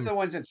 They're the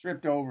ones that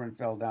tripped over and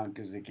fell down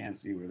because they can't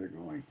see where they're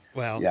going.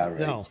 Well, yeah,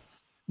 right.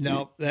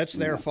 No, that's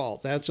their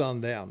fault. That's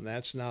on them.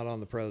 That's not on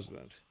the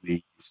president.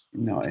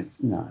 No,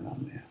 it's not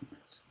on them.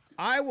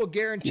 I will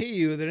guarantee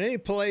you that any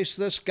place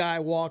this guy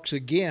walks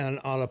again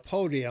on a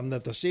podium,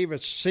 that the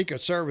Secret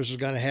Service is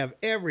going to have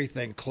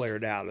everything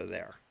cleared out of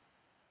there.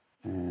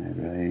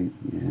 Right,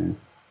 yeah.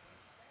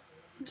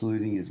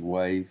 Including his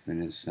wife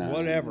and his son.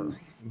 Whatever.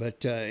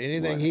 But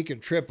anything he can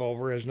trip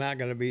over is not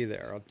going to be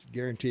there. I'll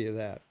guarantee you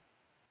that.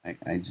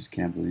 I just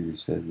can't believe you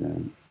said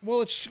that.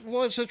 Well,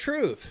 it's the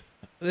truth.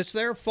 It's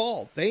their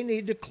fault. They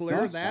need to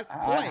clear that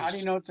place. How do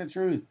you know it's the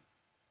truth?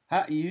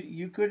 How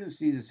you couldn't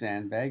see the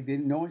sandbag?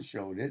 No one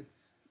showed it.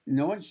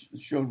 No one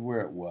showed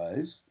where it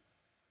was.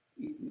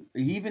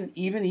 Even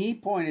he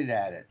pointed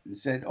at it and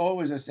said, "Oh, it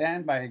was a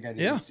sandbag I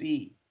didn't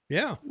see."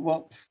 Yeah.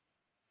 Well,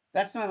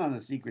 That's not on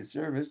the Secret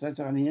Service. That's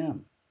on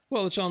him.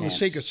 Well, it's on the Can't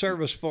Secret see.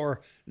 Service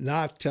for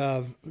not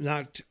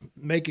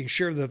making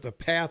sure that the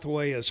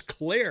pathway is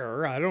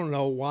clear. I don't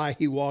know why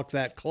he walked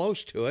that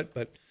close to it,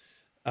 but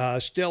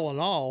still in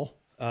all,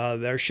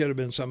 there should have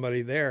been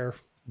somebody there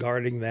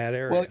guarding that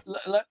area. Well,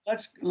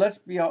 let's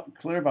be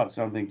clear about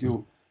something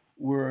too.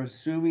 We're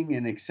assuming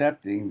and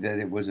accepting that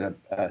it was a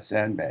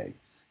sandbag.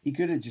 He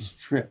could have just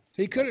tripped.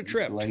 He could have He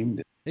tripped.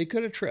 blamed it. He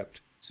could have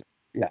tripped.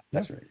 Yeah,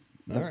 that's right.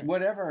 All right.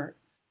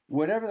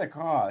 Whatever the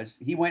cause,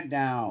 he went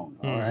down.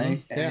 All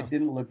right, and Yeah. it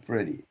didn't look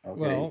pretty. Okay.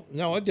 Well,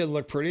 no, it didn't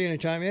look pretty.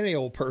 Anytime any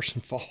old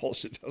person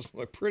falls, it doesn't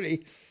look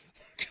pretty.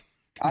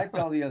 I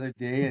fell the other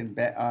day and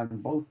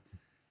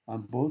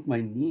on both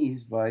my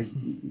knees by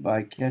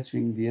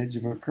catching the edge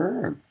of a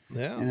curb,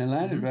 Yeah. and I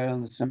landed right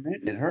on the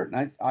cement. It hurt,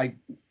 and I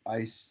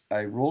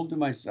rolled to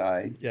my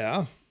side,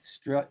 Yeah.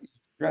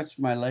 stretched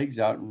my legs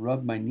out, and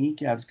rubbed my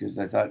kneecaps because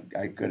I thought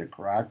I could have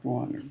cracked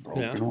one or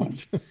broken Yeah. one.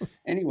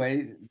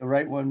 Anyway, the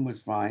right one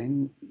was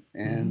fine,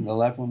 and the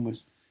left one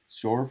was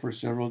sore for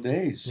several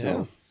days.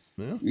 So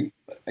Yeah.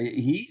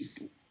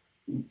 he's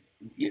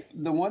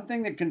the one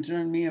thing that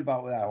concerned me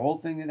about that whole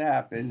thing that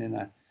happened,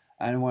 and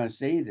I don't want to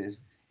say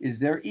this, is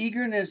their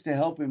eagerness to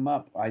help him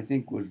up, I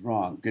think, was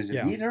wrong. Because if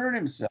Yeah. he'd hurt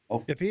himself,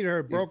 If he'd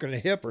have broken a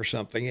hip or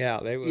something, yeah,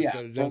 they would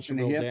have done some broken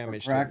a real hip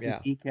damage or to him. cracked Yeah.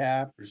 a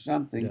kneecap or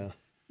something, Yeah.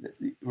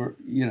 or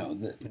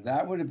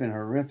that would have been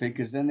horrific.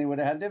 Because then they would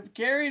have had to have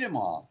carried him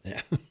off.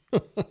 Yeah.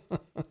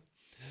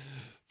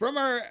 From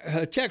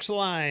our text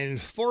line,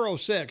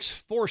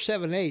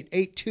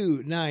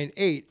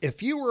 406-478-8298,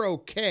 if you were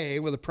okay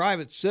with a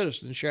private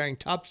citizen sharing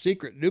top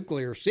secret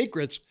nuclear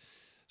secrets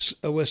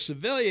with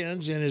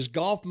civilians in his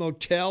Gulf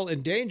motel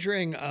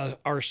endangering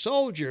our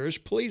soldiers,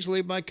 please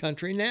leave my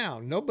country now.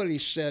 Nobody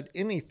said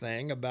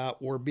anything about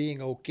we're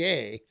being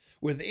okay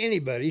with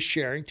anybody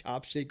sharing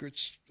top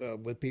secrets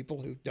with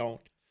people who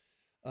don't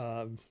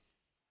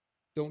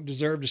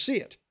deserve to see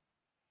it.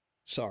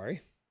 Sorry.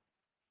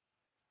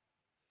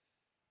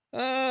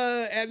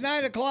 At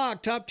 9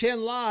 o'clock, top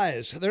 10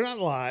 lies. They're not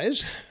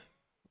lies.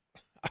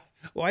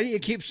 Why do you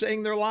keep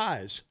saying they're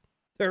lies?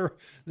 They're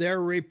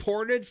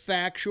reported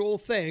factual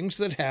things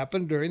that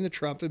happened during the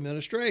Trump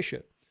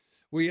administration.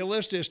 Will you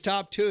list his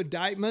top 2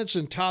 indictments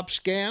and top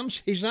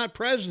scams? He's not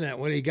president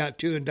when he got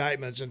 2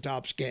 indictments and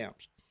top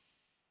scams.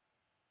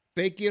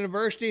 Fake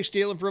university,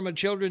 stealing from a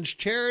children's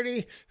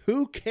charity.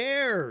 Who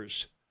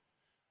cares?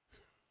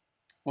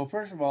 Well,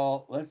 first of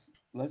all, let's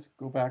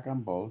go back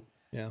on both.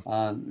 Yeah.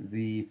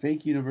 The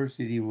fake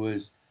university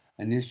was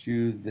an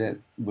issue that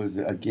was,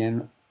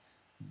 again,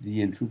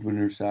 the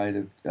entrepreneur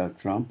side of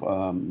Trump.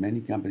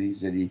 Many companies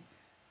that he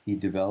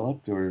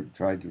developed or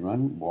tried to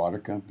run, water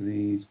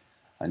companies,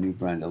 a new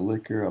brand of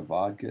liquor, a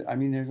vodka. I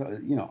mean, there's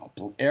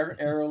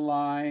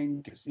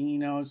airline,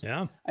 casinos.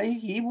 Yeah.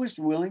 He was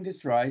willing to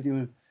try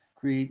to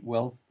create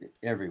wealth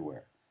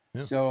everywhere.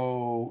 Yeah.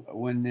 So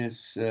when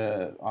this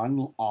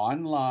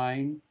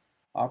online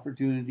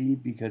opportunity,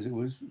 because it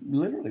was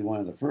literally one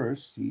of the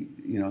first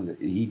that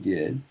he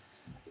did,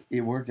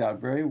 it worked out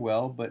very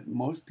well, but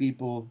most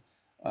people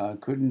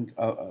couldn't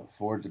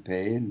afford to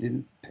pay and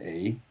didn't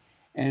pay.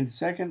 And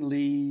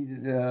secondly,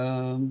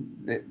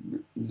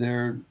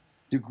 their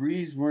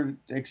degrees weren't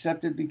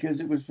accepted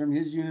because it was from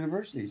his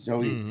university,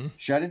 so he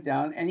shut it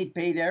down, and he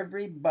paid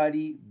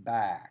everybody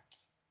back.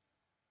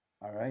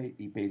 All right,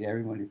 he paid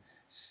everybody.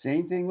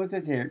 Same thing with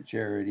the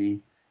charity.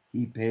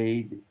 He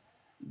paid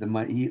the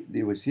money.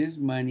 It was his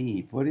money.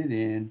 He put it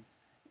in,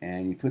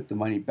 and he put the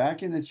money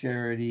back in the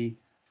charity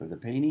for the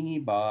painting he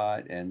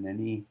bought, and then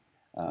he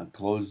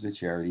closed the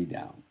charity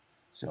down.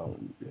 So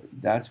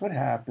that's what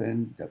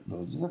happened.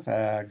 Those are the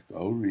facts.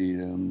 Go read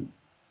them.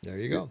 There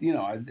you go.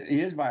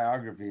 His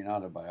biography and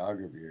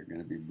autobiography are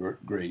going to be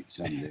great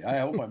someday. I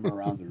hope I'm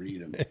around to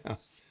read them. Yeah.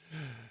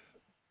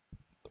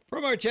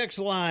 From our text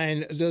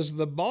line, does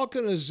the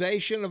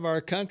balkanization of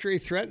our country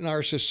threaten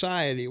our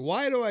society?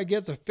 Why do I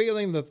get the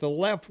feeling that the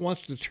left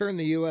wants to turn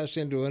the U.S.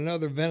 into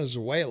another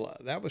Venezuela?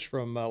 That was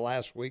from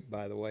last week,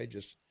 by the way,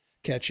 just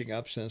catching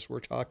up since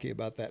we're talking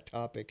about that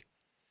topic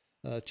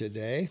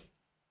today.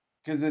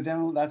 Because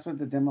that's what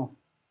the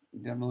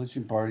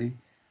Demolition Party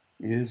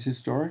is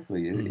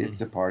historically.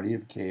 It's a party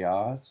of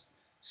chaos,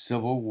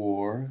 civil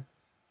war,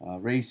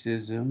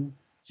 racism,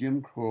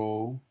 Jim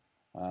Crow,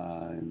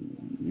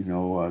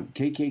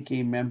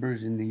 KKK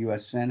members in the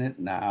U.S. Senate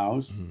and the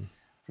House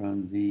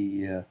from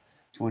the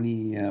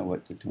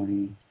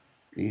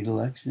 28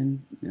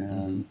 election.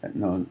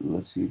 No,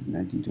 let's see,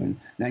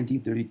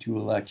 1932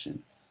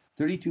 election.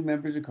 32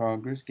 members of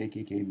Congress,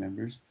 KKK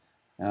members,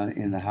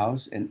 in the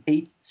House, and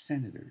 8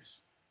 senators.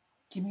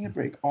 Give me a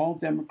break. All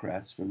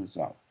Democrats from the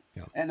South.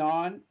 Yeah. And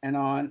on and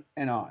on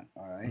and on.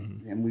 All right.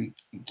 And we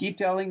keep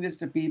telling this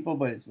to people,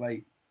 but it's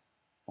like,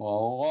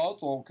 well,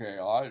 that's okay.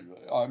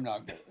 I'm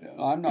not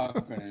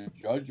going to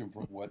judge them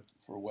for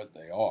what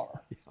they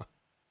are. Yeah.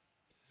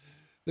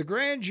 The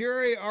grand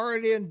jury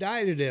already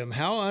indicted him.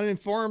 How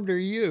uninformed are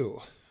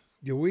you?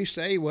 Do we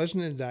say he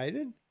wasn't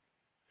indicted?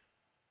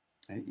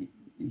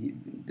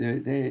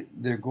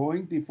 they're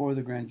going before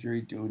the grand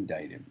jury to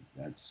indict him.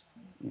 That's,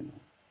 you know.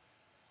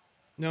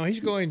 No, he's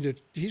going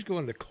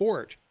to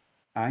court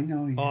I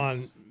know he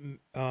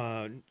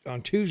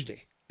on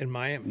Tuesday in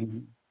Miami.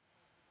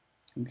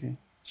 Mm-hmm. Okay.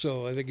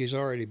 So I think he's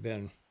already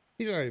been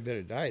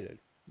indicted.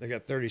 They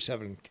got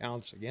 37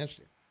 counts against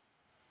him.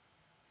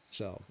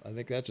 So I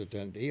think that's a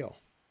done deal.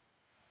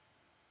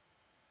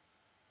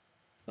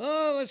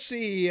 Oh, let's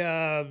see.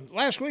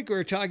 Last week we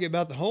were talking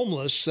about the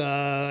homeless.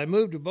 I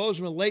moved to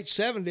Bozeman in the late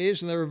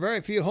 70s, and there were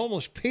very few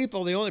homeless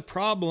people. The only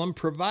problem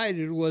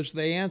provided was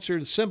they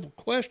answered a simple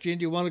question: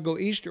 do you want to go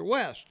east or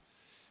west?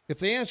 If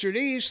they answered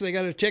east, they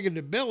got a ticket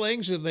to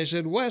Billings. If they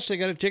said west, they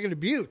got a ticket to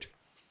Butte.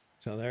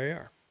 So there you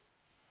are.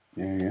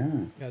 There you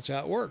are. That's how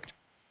it worked.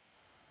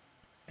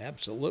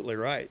 Absolutely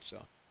right.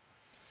 So,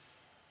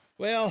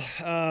 well,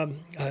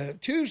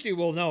 Tuesday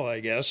we'll know, I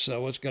guess,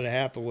 what's going to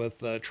happen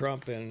with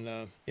Trump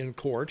in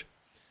court.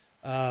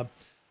 I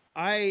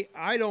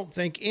don't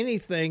think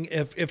anything.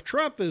 If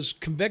Trump is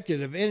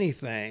convicted of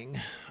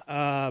anything,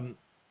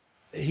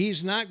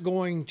 he's not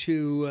going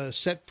to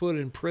set foot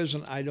in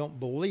prison, I don't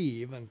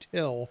believe,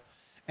 until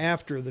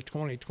after the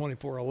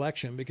 2024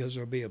 election, because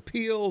there'll be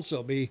appeals,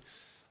 there'll be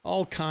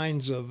all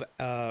kinds of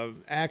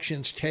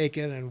actions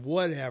taken and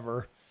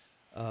whatever,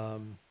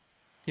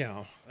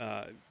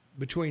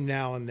 between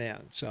now and then.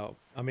 So,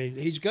 I mean,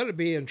 he's going to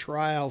be in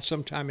trial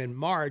sometime in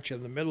March,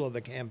 in the middle of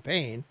the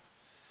campaign,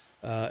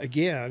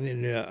 again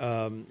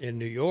in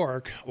New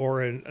York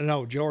or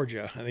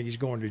Georgia. I think he's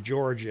going to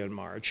Georgia in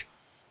March.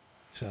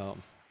 So,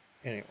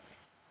 anyway.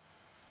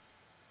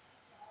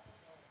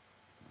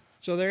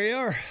 So there you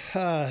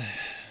are.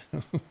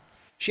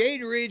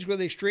 Shane reads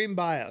with extreme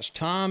bias.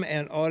 Tom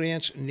and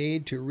audience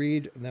need to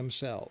read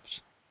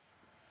themselves.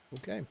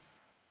 Okay.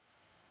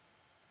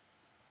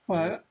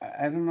 Well,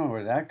 I don't know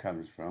where that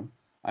comes from.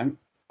 I'm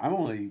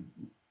only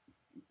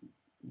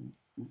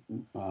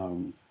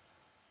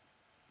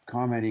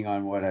commenting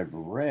on what I've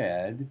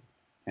read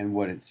and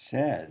what it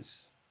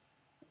says,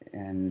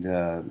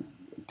 and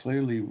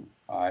clearly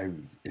I've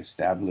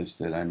established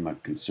that I'm a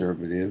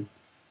conservative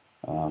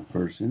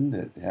person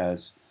that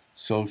has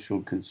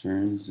social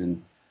concerns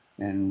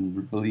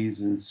and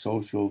believes in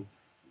social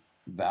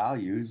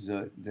values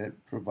that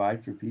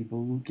provide for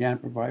people who can't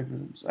provide for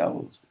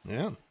themselves.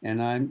 Yeah.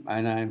 And I'm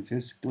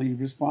fiscally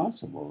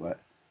responsible.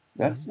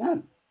 That's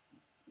not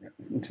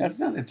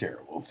a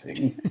terrible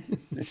thing.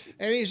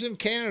 And he's in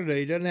Canada.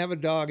 He doesn't have a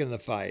dog in the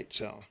fight.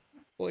 So,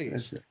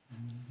 please.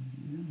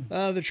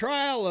 The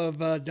trial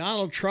of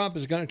Donald Trump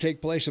is going to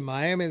take place in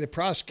Miami. The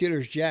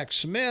prosecutor's Jack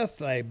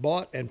Smith, a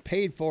bought and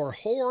paid for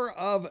whore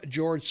of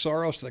George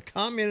Soros, the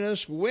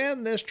communist.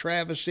 When this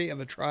travesty of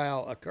a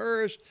trial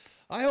occurs,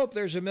 I hope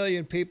there's 1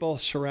 million people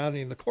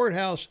surrounding the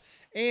courthouse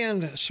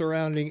and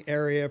surrounding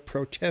area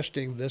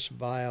protesting this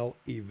vile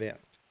event.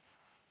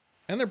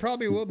 And there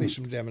probably will be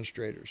some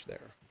demonstrators there,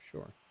 I'm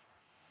sure.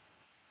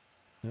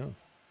 Yeah.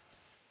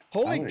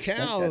 Holy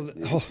cow.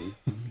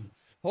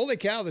 Holy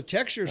cow, the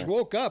Texers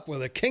woke up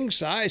with a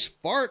king-size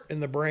fart in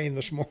the brain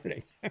this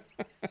morning.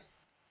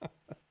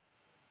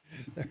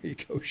 There you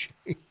go,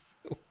 Shane.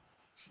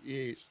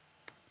 Jeez.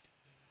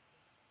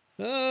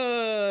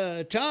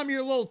 Tom,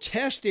 you're a little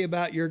testy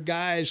about your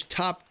guy's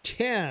top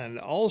 10.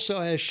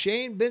 Also, has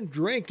Shane been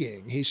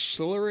drinking? He's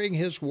slurring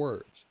his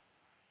words.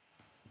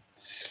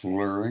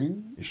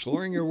 Slurring? You're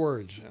slurring your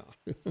words now.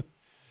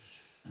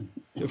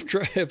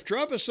 If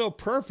Trump is so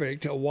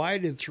perfect, why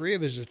did 3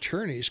 of his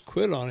attorneys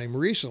quit on him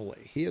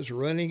recently? He is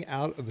running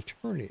out of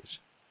attorneys.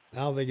 I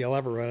don't think he'll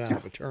ever run out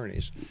of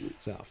attorneys.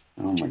 So.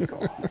 Oh, my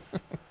God.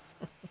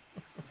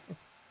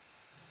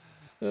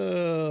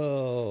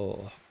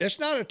 Oh, it's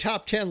not a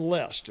top 10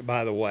 list,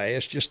 by the way.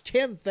 It's just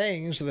 10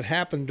 things that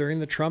happened during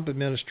the Trump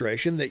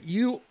administration that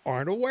you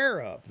aren't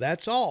aware of.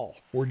 That's all.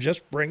 We're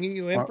just bringing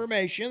you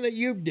information that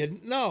you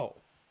didn't know.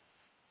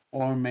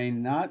 Or may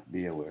not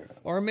be aware of.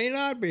 Or may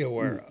not be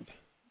aware of.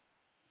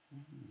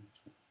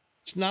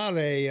 It's not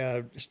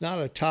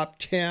a top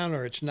 10,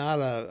 or it's not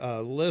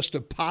a list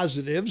of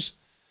positives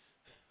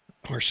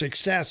or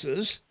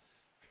successes.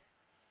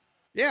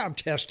 Yeah, I'm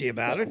testy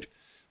about it.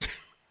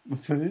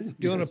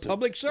 Doing a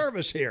public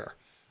service here.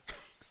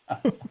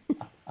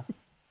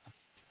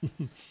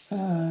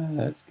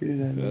 That's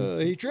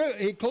good.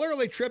 He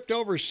clearly tripped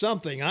over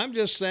something. I'm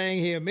just saying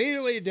he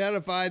immediately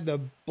identified the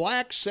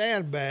black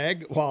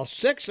sandbag while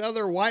 6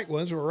 other white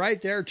ones were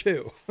right there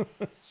too.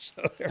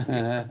 So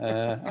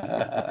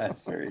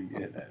That's very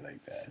good. I like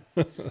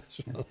that. So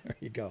there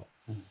you go.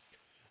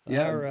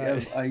 Yeah, all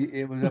right.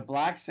 It was a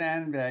black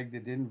sandbag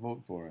that didn't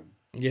vote for him.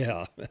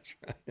 Yeah, that's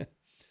right.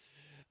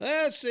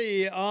 Let's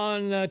see.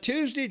 On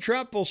Tuesday,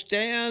 Trump will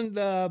stand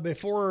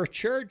before a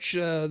church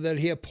that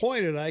he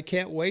appointed. I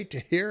can't wait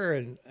to hear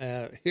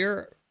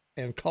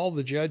and call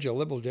the judge a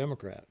liberal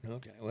Democrat.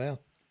 Okay, well,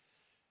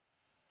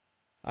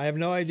 I have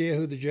no idea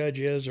who the judge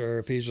is or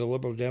if he's a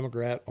liberal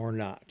Democrat or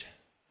not.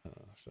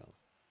 So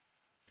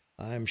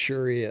I'm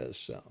sure he is.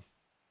 So.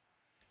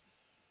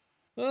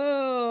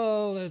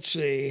 Oh, let's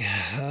see.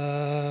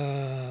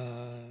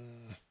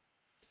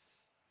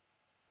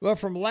 Well,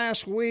 from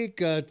last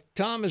week,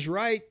 Tom is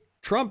right.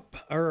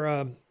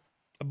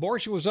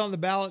 Abortion was on the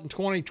ballot in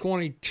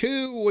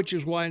 2022, which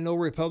is why no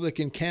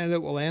Republican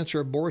candidate will answer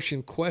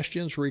abortion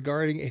questions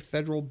regarding a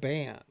federal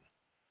ban.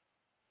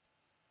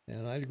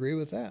 And I'd agree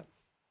with that.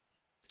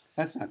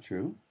 That's not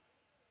true.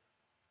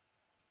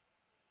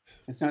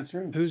 It's not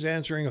true. Who's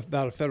answering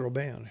about a federal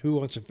ban? Who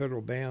wants a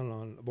federal ban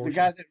on abortion? The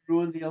guy that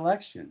ruined the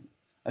election,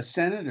 a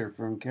senator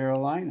from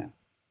Carolina.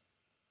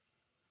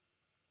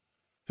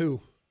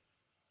 Who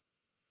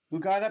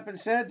got up and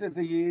said that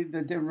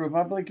the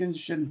Republicans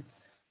should,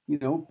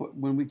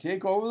 when we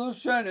take over the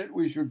Senate,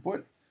 we should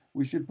put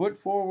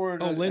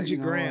forward. Lindsey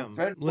Graham.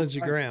 Lindsey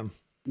Graham.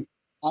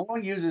 I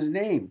won't use his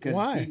name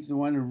because he's the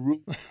one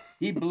who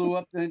he blew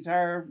up the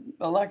entire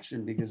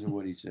election because of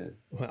what he said.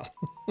 Well,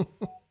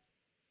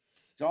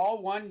 it's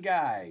all one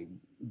guy,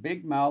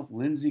 big mouth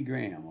Lindsey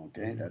Graham.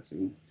 Okay,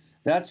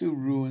 that's who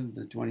ruined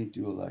the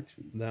 22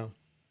 election. No.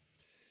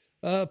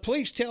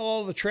 Please tell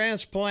all the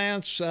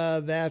transplants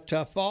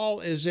that fall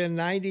is in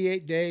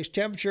 98 days.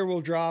 Temperature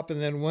will drop and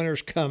then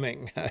winter's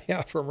coming.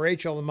 Yeah, from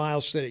Rachel in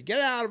Miles City.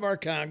 Get out of our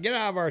county. Get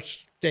out of our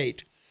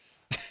state.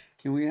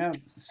 Can we have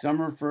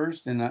summer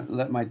first and not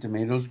let my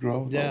tomatoes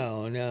grow?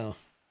 No.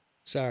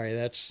 Sorry,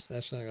 that's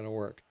not going to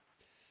work.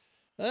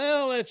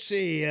 Well, let's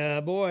see.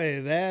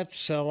 Boy,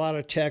 that's a lot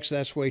of text.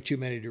 That's way too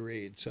many to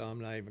read. So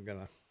I'm not even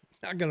gonna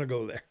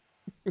go there.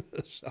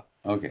 So,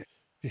 okay.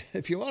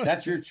 If you want,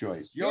 that's your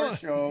choice. Your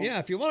show. Yeah.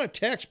 If you want to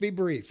text, be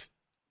brief.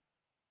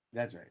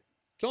 That's right.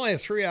 It's only a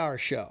 3-hour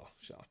show,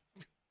 so.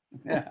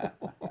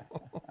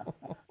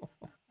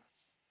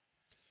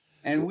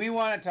 And we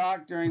want to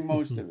talk during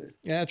most of it.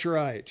 That's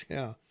right.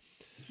 Yeah.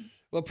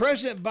 Well,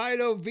 President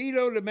Biden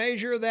vetoed a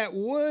measure that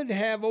would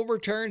have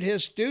overturned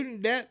his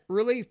student debt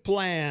relief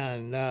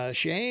plan,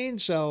 Shane.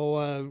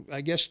 So I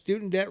guess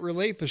student debt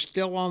relief is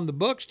still on the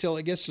books till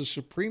it gets to the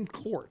Supreme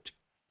Court.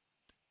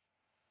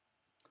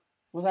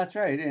 Well, that's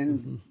right.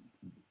 And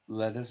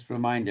let us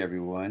remind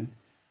everyone,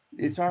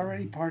 it's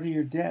already part of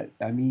your debt.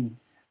 I mean,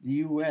 the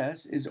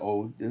U.S. is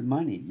owed the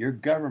money. Your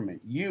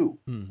government,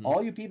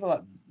 all you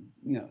people,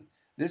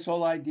 this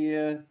whole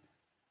idea,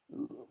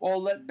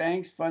 let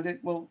banks fund it.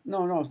 Well,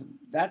 no.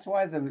 That's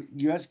why the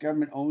U.S.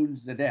 government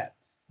owns the debt.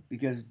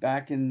 Because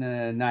back in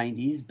the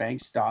 90s,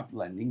 banks stopped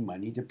lending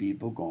money to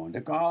people going to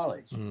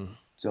college.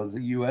 So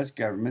the U.S.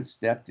 government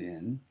stepped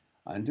in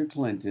under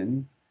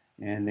Clinton,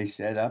 and they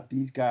set up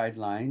these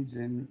guidelines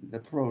and the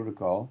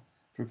protocol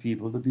for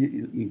people to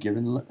be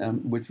given,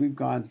 which we've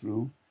gone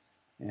through.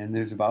 And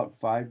there's about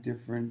 5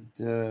 different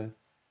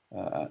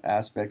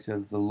aspects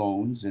of the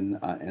loans and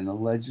the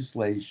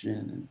legislation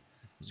and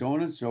so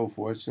on and so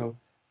forth. So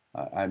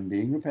I'm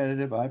being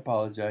repetitive. I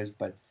apologize,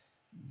 but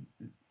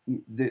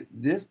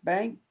this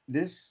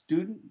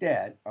student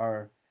debt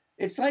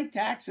it's like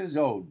taxes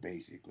owed,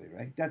 basically,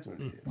 right? That's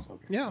what it is.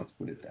 Okay, yeah, let's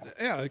put it that way.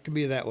 Yeah, it can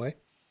be that way.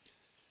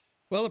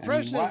 Well, the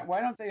president. Why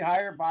don't they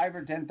hire 5,000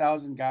 or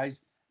 10,000 guys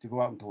to go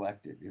out and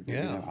collect it if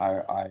they're going to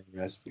hire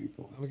IRS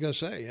people? I was going to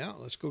say,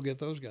 let's go get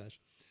those guys.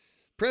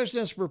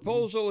 President's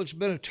proposal, it's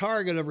been a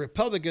target of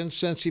Republicans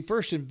since he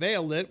first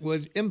unveiled it,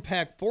 would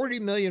impact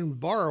 40 million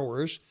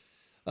borrowers,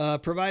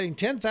 providing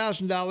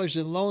 $10,000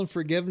 in loan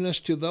forgiveness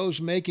to those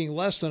making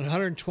less than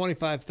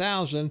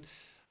 $125,000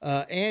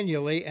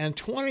 annually, and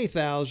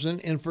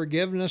 $20,000 in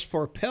forgiveness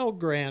for Pell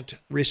Grant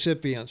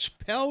recipients.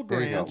 Pell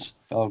Grants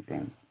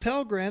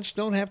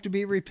don't have to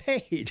be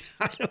repaid.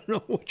 I don't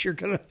know what you're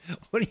gonna.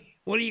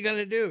 What are you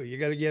gonna do? You're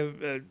gonna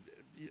give?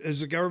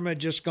 Is the government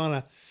just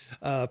gonna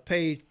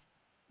pay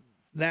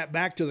that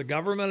back to the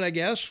government? I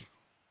guess.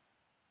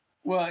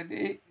 Well,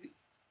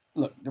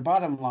 look. The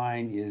bottom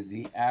line is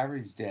the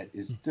average debt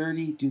is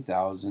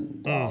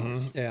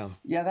 $32,000.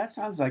 Yeah, that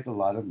sounds like a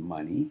lot of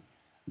money,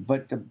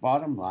 but the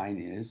bottom line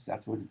is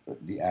that's what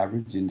the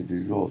average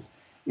individual.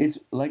 It's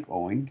like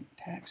owing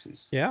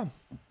taxes. Yeah,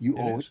 you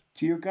owe it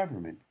to your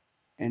government.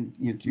 And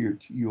you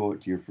owe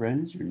it to your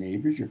friends, your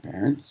neighbors, your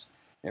parents,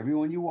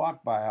 everyone you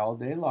walk by all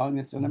day long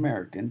that's an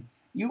American.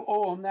 You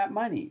owe them that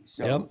money.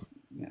 So,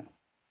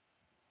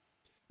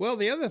 Well,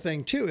 the other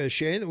thing, too, is,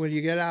 Shane, that when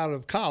you get out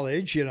of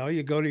college,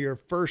 you go to your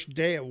first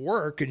day at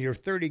work and you're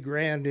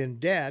 $30,000 in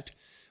debt,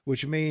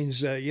 which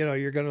means,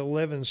 you're going to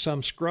live in some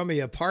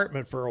scrummy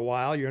apartment for a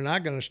while. You're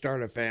not going to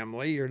start a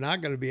family. You're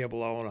not going to be able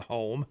to own a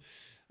home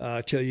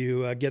till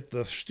you get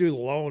the student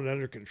loan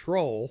under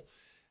control.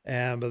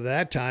 And by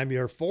that time,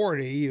 you're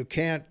 40, you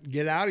can't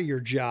get out of your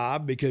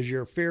job because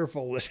you're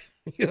fearful that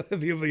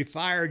if you'll be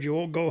fired, you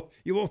won't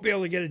be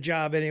able to get a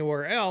job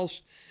anywhere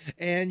else,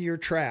 and you're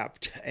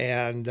trapped.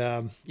 And,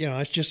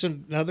 it's just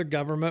another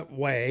government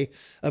way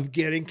of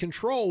getting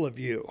control of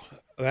you.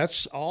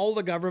 That's all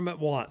the government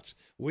wants.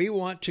 We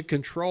want to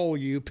control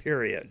you,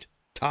 period.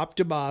 Top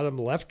to bottom,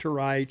 left to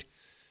right,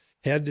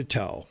 head to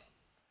toe.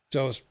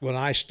 So when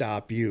I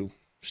stop, you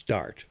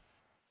start.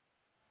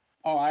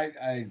 Oh, it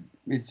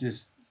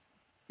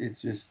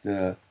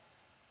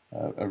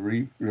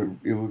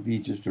would be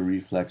just a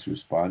reflex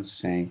response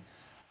saying,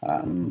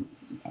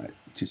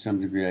 to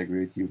some degree, I agree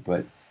with you,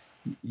 but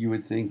you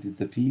would think that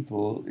the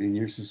people in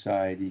your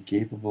society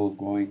capable of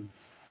going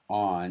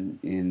on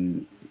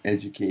in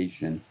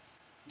education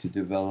to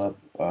develop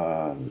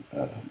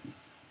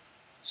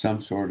some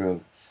sort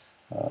of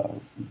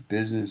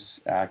business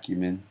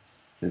acumen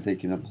that they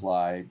can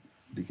apply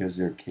because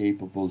they're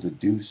capable to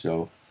do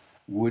so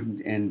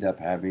wouldn't end up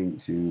having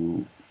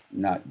to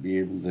not be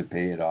able to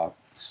pay it off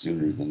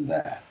sooner than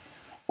that,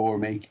 or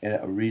make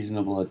a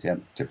reasonable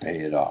attempt to pay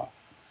it off.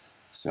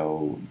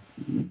 So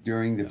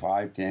during the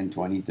 5, 10,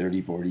 20,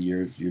 30, 40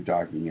 years you're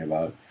talking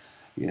about,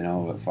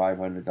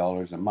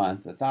 $500 a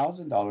month,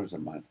 $1,000 a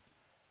month.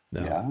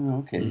 No. Yeah,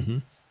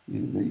 okay.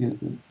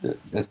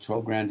 That's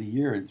 $12,000 a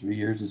year. In 3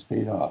 years, it's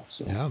paid off.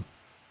 So. Yeah.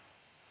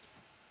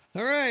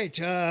 All right.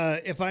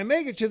 If I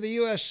make it to the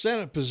U.S.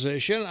 Senate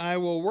position, I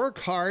will work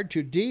hard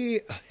to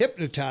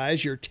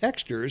de-hypnotize your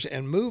texters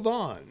and move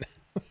on.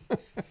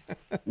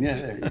 Yeah,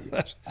 there you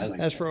go.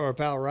 That's from our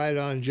pal Right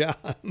On John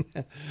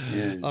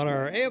on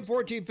our AM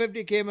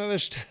 1450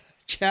 KMS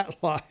chat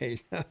line.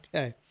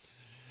 Okay.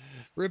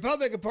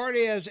 Republican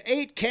Party has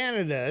 8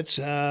 candidates.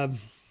 Okay,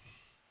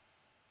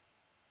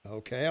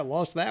 I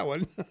lost that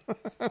one.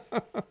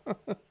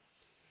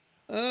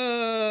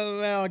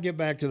 Well, I'll get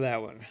back to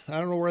that one. I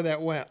don't know where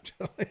that went.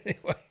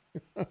 Anyway.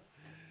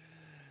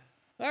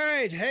 All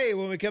right. Hey,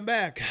 when we come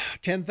back,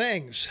 10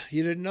 things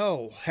you didn't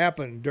know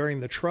happened during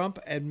the Trump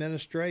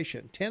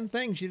administration. 10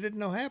 things you didn't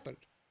know happened.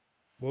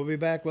 We'll be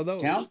back with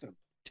those. Count them.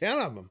 10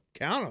 of them.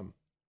 Count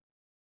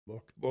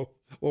them.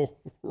 We'll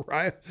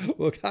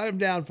cut them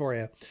down for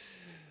you.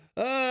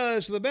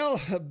 It's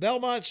the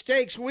Belmont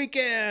Stakes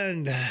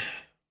weekend.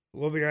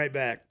 We'll be right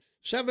back.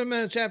 7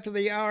 minutes after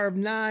the hour of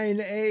 9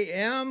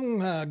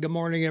 a.m. Good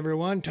morning,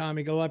 everyone.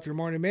 Tommy Gillespie, your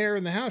morning mayor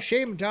in the house.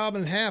 Shaman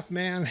Taubman, half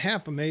man,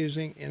 half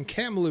amazing in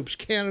Kamloops,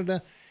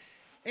 Canada.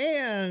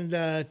 And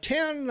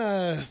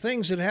 10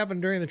 things that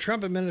happened during the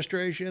Trump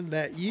administration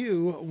that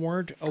you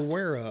weren't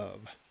aware of.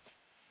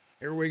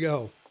 Here we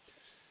go.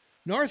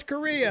 North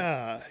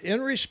Korea.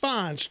 In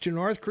response to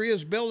North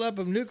Korea's buildup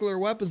of nuclear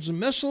weapons and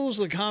missiles,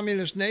 the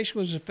communist nation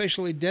was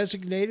officially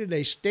designated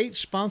a state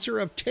sponsor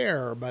of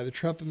terror by the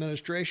Trump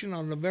administration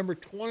on November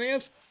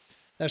 20th.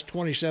 That's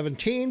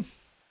 2017.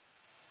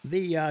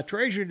 The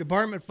Treasury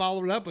Department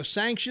followed up with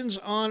sanctions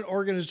on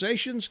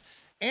organizations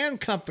and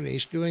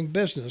companies doing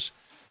business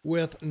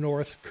with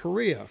North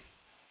Korea.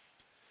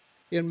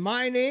 In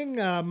mining,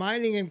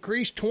 mining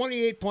increased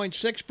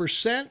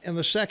 28.6% in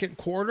the second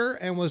quarter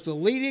and was the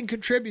leading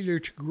contributor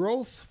to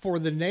growth for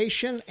the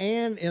nation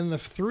and in the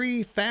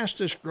 3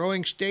 fastest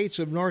growing states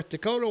of North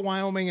Dakota,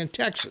 Wyoming, and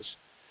Texas,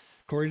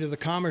 according to the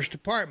Commerce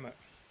Department.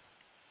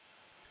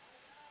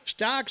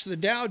 Stocks, the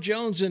Dow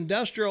Jones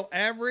Industrial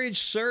Average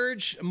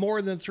surged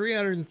more than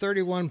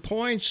 331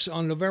 points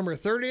on November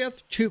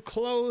 30th to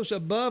close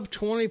above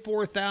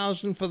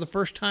 24,000 for the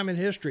first time in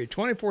history.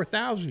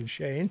 24,000,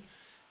 Shane.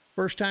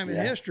 First time in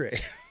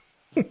history.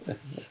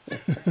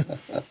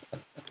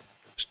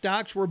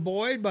 Stocks were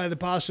buoyed by the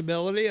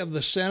possibility of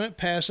the Senate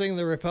passing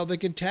the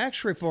Republican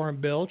tax reform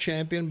bill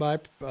championed by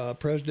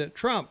President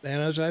Trump.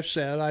 And as I've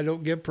said, I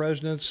don't give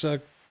presidents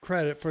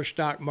credit for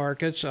stock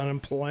markets,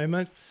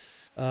 unemployment,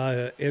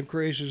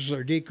 increases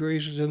or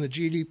decreases in the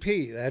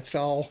GDP. That's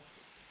all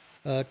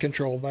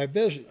controlled by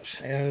business.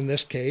 And in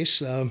this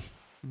case,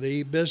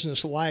 the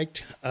business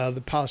liked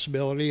the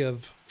possibility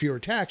of fewer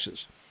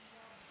taxes.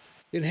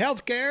 In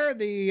healthcare,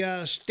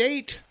 the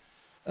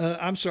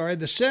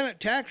Senate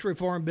tax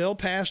reform bill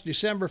passed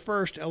December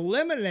 1st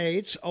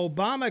eliminates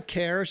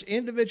Obamacare's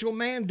individual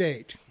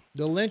mandate,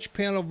 the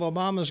linchpin of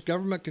Obama's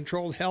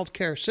government-controlled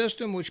healthcare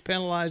system, which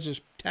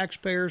penalizes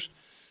taxpayers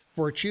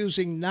for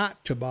choosing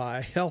not to buy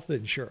health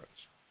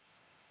insurance.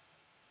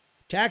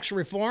 Tax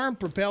reform,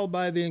 propelled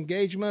by the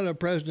engagement of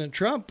President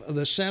Trump,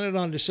 the Senate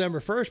on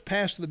December 1st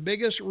passed the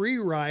biggest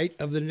rewrite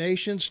of the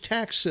nation's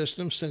tax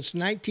system since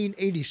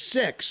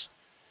 1986.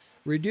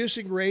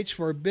 Reducing rates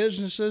for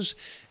businesses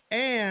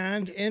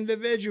and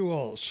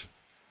individuals.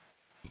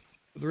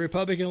 The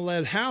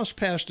Republican-led House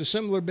passed a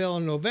similar bill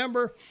in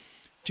November.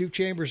 2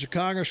 chambers of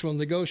Congress will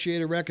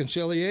negotiate a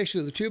reconciliation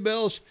of the 2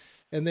 bills,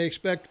 and they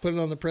expect to put it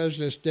on the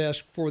president's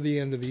desk before the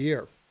end of the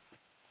year.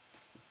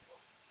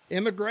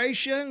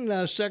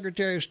 Immigration,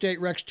 Secretary of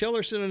State Rex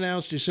Tillerson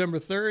announced December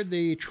 3rd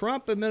the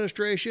Trump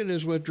administration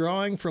is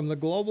withdrawing from the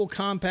Global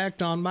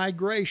Compact on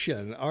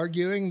Migration,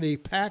 arguing the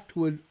pact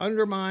would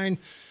undermine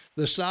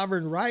the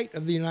sovereign right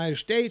of the United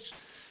States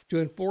to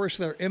enforce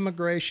their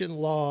immigration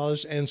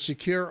laws and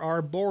secure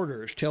our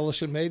borders.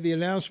 Tillerson made the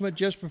announcement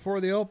just before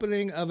the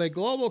opening of a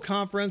global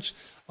conference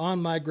on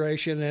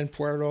migration in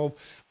Puerto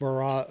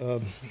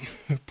Vallarta.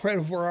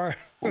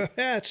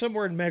 It's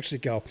somewhere in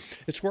Mexico.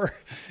 It's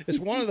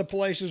one of the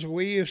places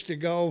we used to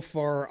go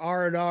for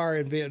R&R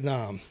in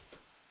Vietnam.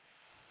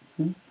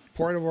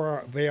 Puerto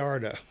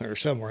Vallarta or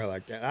somewhere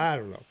like that. I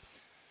don't know.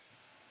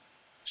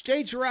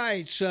 States'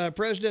 rights.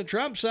 President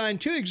Trump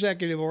signed 2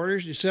 executive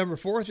orders December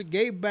 4th that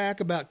gave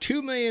back about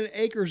 2 million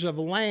acres of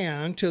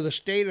land to the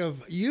state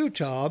of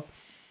Utah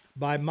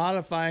by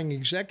modifying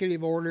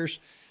executive orders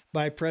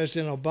by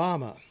President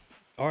Obama.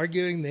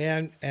 arguing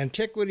the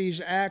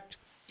Antiquities Act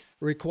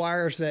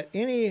requires that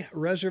any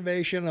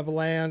reservation of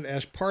land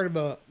as part of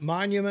a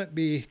monument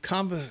be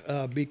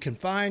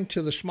confined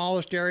to the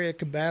smallest area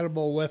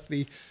compatible with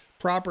the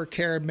proper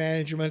care and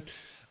management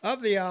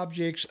of the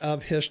objects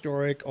of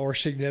historic or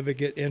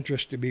significant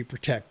interest to be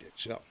protected.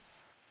 So,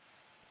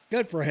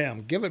 good for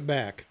him. Give it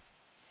back.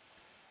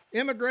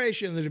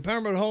 Immigration. The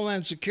Department of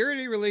Homeland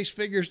Security released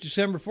figures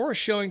December 4th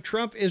showing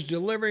Trump is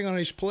delivering on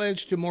his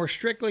pledge to more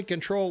strictly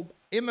control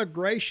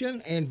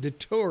immigration and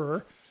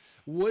deter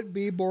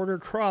would-be border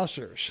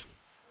crossers.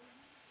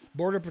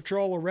 Border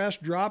Patrol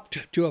arrests dropped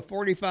to a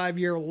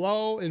 45-year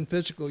low in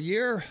fiscal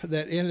year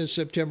that ended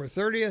September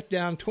 30th,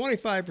 down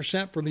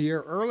 25% from the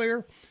year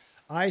earlier.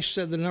 ICE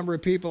said the number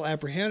of people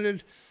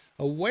apprehended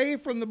away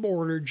from the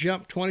border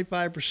jumped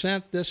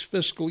 25% this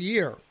fiscal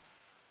year.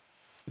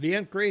 The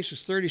increase is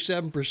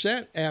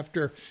 37%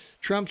 after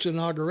Trump's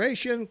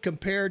inauguration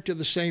compared to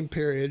the same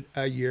period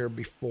a year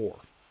before.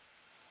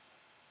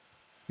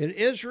 In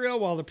Israel,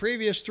 while the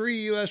previous 3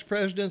 U.S.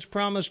 presidents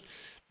promised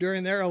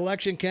during their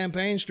election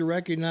campaigns to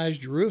recognize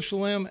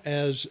Jerusalem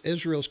as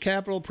Israel's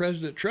capital,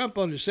 President Trump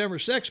on December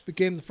 6th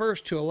became the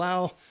first to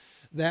allow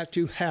that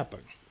to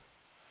happen.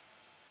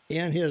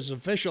 In his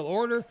official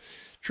order,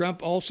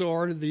 Trump also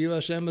ordered the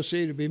U.S.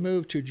 Embassy to be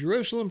moved to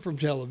Jerusalem from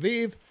Tel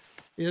Aviv.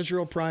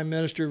 Israel Prime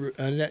Minister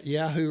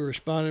Netanyahu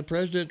responded,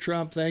 President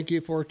Trump, thank you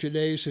for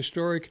today's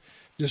historic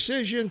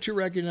decision to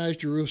recognize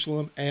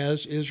Jerusalem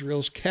as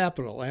Israel's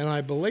capital. And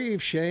I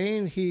believe,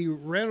 Shane, he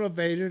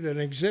renovated an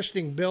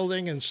existing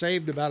building and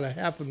saved about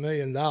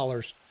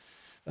 $500,000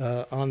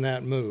 on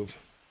that move.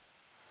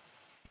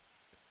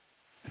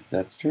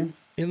 That's true.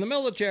 In the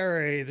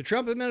military, the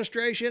Trump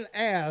administration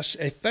asked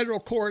a federal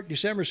court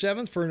December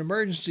 7th for an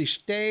emergency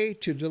stay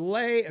to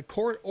delay a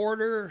court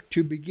order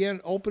to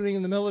begin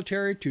opening the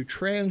military to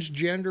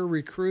transgender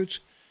recruits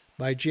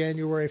by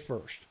January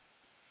 1st.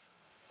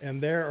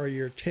 And there are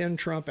your 10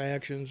 Trump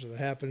actions that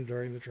happened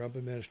during the Trump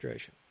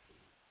administration.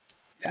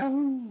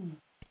 Yahoo!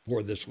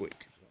 For this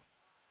week.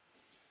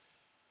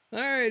 All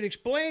right,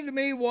 explain to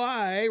me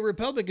why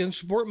Republicans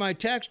support my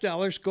tax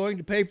dollars going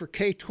to pay for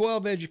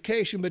K-12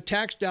 education, but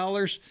tax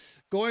dollars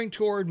going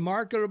toward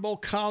marketable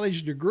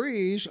college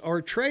degrees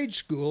or trade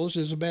schools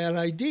is a bad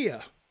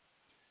idea.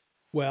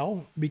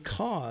 Well,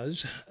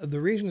 because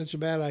the reason it's a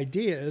bad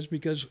idea is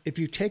because if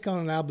you take on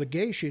an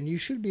obligation, you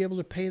should be able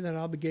to pay that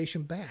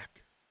obligation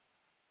back.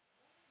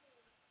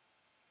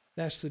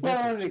 That's the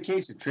difference. Well, in the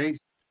case of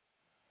trades,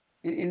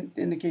 in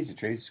the case of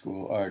trade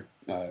school or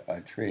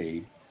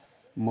trade,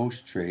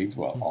 most trades,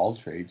 well, all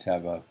trades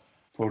have a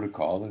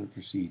protocol and a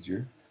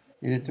procedure,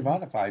 and it's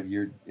about a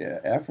 5-year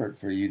effort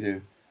for you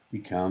to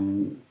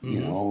become,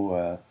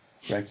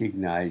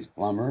 recognized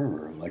plumber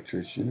or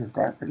electrician or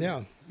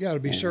carpenter. Yeah, to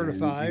be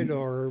certified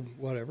or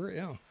whatever.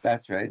 Yeah,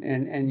 that's right.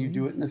 And you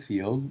do it in the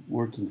field,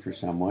 working for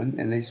someone,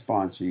 and they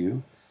sponsor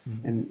you,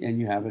 and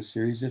you have a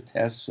series of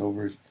tests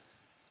over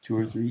 2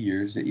 or 3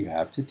 years that you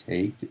have to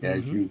take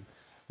as you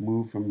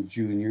move from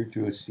junior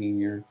to a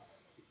senior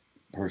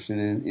person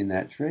in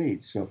that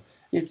trade. So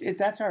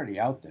that's already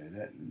out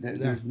there.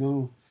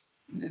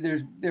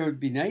 There would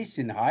be nice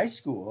in high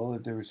school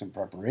if there was some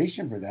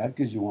preparation for that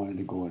because you wanted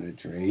to go in a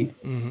trade.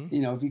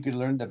 If you could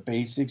learn the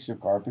basics of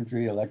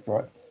carpentry, I don't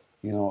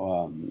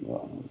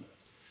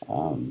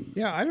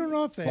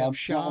know if they have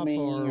shop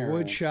or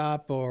wood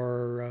shop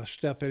or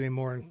stuff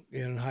anymore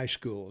in high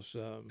schools.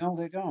 No,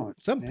 they don't.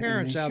 Some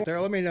parents out there,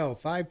 let me know.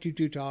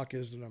 522-TALK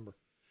is the number.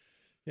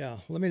 Yeah,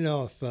 let me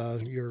know if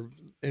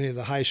any of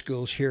the high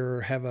schools here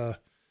have a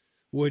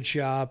wood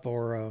shop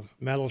or a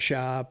metal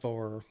shop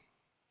or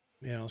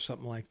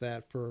something like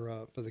that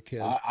for the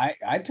kids.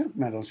 I took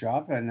metal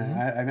shop and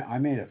I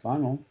made a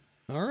funnel.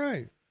 All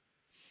right.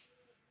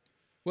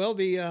 Well,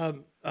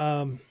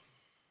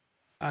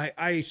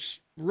 I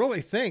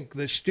really think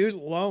the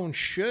student loan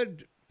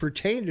should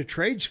pertain to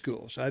trade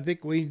schools. I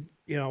think we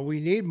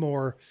need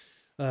more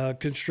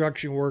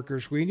construction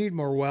workers. We need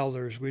more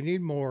welders. We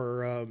need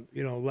more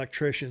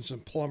electricians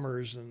and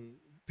plumbers and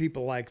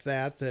people like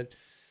that.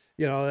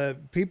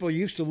 People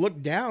used to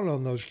look down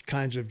on those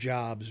kinds of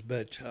jobs,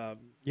 but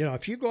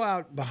if you go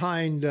out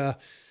behind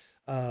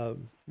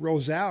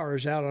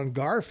Rosauers out on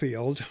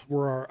Garfield,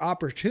 where our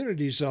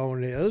opportunity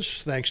zone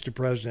is, thanks to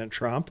President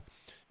Trump,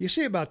 you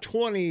see about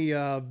 20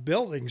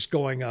 buildings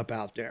going up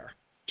out there.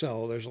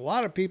 So there's a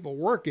lot of people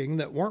working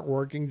that weren't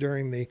working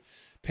during the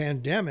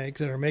pandemic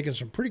that are making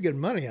some pretty good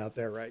money out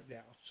there right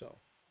now. So,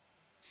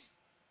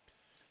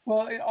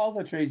 well, all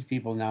the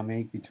tradespeople now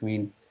make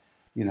between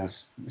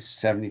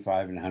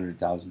 $75,000 and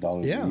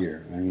 $100,000 a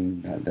year. I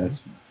mean,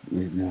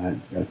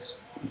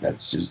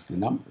 that's just the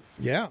number.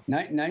 Yeah.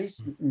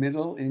 Nice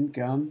middle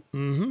income,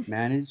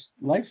 managed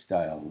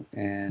lifestyle.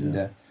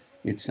 And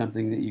it's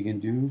something that you can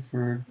do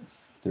for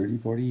 30,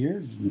 40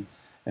 years. And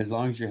as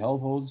long as your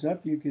health holds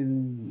up, you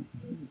can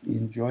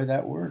enjoy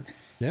that work.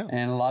 Yeah.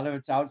 And a lot of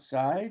it's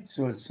outside.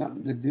 So it's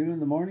something to do in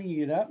the morning.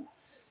 You get up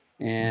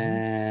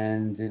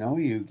and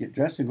you get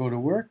dressed and go to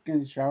work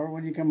and shower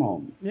when you come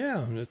home.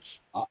 Yeah, it's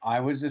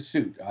I was a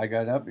suit. I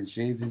got up and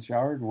shaved and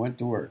showered and went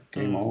to work.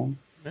 Came home.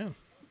 yeah. Changed-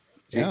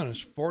 Yeah, and it's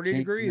 40 changed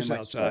degrees into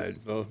my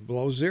outside,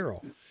 below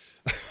zero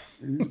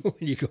when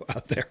you go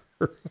out there.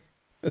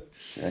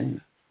 Right.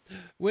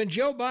 When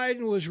Joe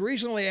Biden was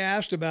recently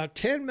asked about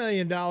 $10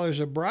 million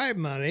of bribe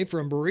money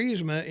from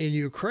Burisma in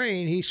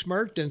Ukraine, he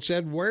smirked and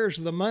said, "Where's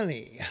the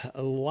money?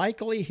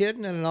 Likely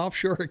hidden in an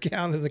offshore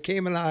account in the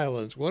Cayman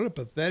Islands. What a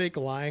pathetic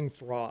lying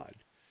fraud."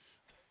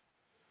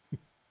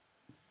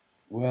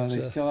 Well,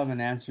 they still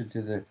haven't answered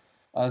to the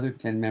other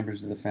 10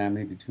 members of the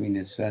family between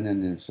his son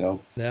and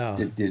himself Yeah.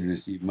 that did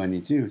receive money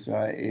too. So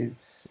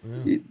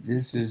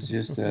this is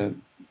just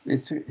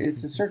it's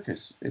a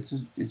circus. It's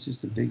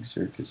just a big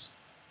circus.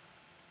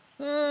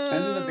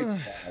 Under the big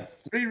sky.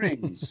 3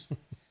 rings.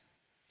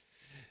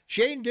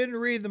 Shane didn't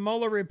read the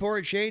Mueller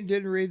report. Shane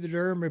didn't read the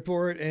Durham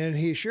report, and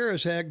he sure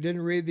as heck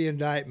didn't read the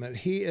indictment.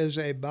 He's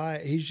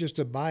just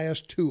a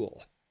biased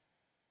tool.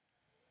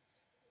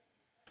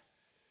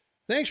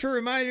 Thanks for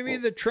reminding me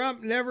that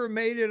Trump never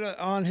made it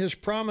on his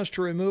promise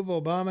to remove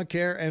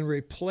Obamacare and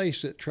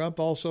replace it. Trump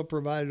also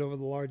provided over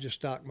the largest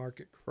stock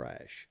market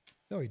crash.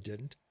 No, he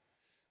didn't.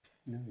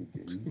 No, he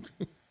didn't.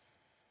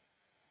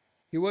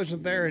 He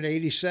wasn't there in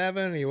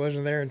 87. He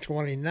wasn't there in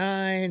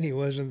 29. He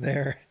wasn't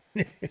there.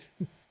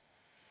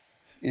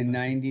 In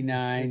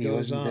 99, he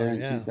wasn't there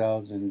in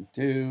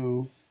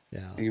 2002.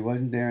 Yeah. He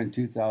wasn't there in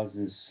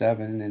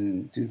 2007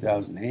 and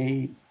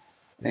 2008.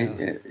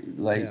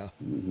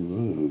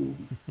 Ooh.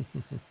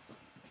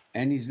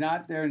 And he's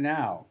not there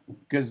now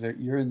because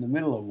you're in the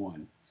middle of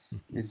one.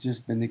 It's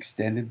just been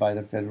extended by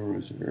the Federal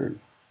Reserve.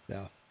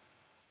 Yeah.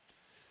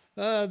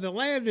 The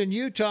land in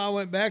Utah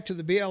went back to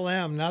the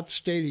BLM, not the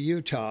state of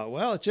Utah.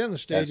 Well, it's in the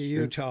state of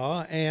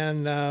Utah,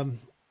 and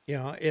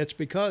it's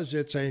because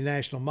it's a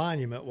national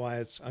monument why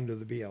it's under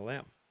the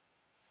BLM.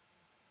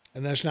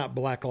 And that's not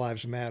Black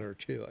Lives Matter,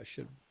 too. I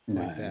should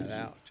point that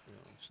out.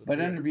 But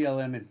under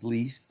BLM, it's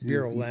leased.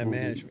 Bureau of Land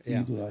Management, yeah.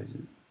 Utilize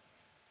it.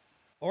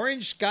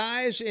 Orange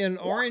skies in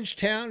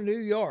Orangetown, New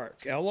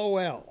York.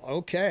 LOL.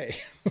 Okay.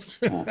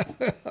 I'll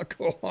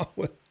go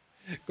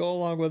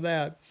along with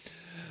that.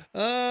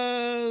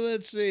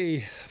 Let's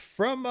see.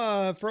 From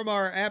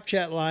our app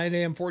chat line,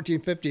 AM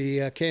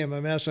 1450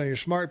 KMMS on your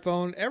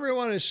smartphone,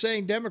 everyone is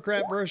saying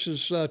Democrat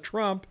versus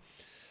Trump.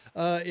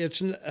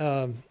 It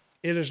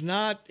is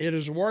not. It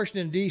is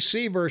Washington,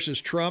 D.C.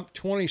 versus Trump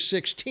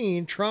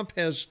 2016. Trump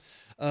has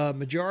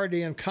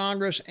majority in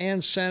Congress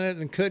and Senate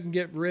and couldn't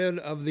get rid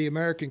of the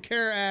American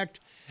Care Act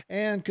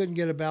and couldn't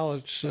get a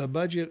balanced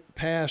budget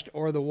passed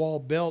or the wall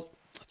built.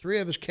 3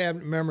 of his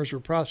cabinet members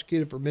were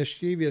prosecuted for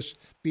mischievous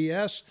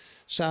BS.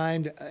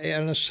 Signed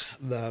Ennis,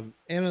 the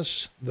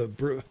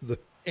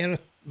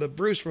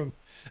Bruce from.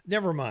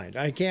 Never mind.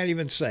 I can't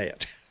even say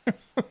it.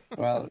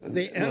 Well,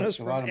 the Ennis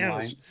from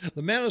Ennis.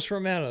 The menace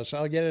from Ennis.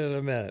 I'll get it in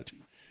a minute.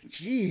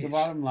 Jeez. The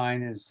bottom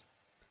line is,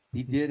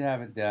 he did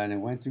have it done. It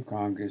went through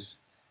Congress,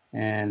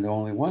 and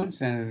only one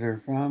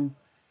senator from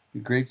the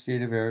great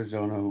state of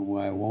Arizona, who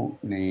I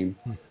won't name,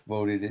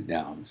 voted it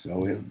down.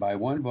 So by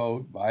one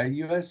vote, by a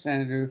U.S.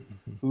 senator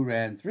who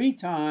ran 3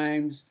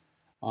 times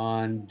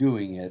on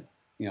doing it,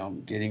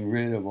 getting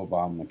rid of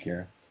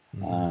Obamacare,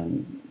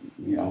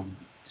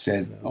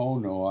 said, "Oh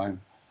no,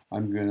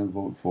 I'm going to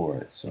vote for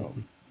it." So.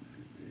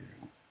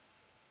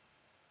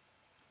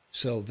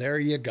 So there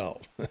you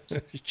go.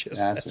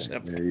 That's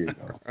it. There you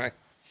go.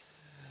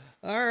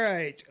 All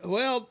right.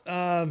 Well,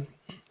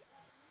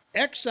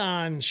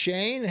 Exxon,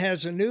 Shane,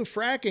 has a new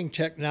fracking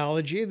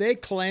technology they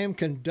claim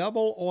can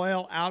double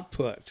oil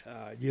output.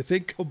 Do you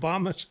think do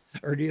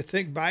you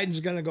think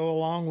Biden's going to go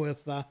along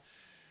with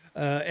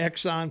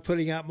Exxon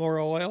putting out more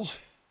oil?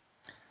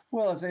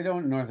 Well, if they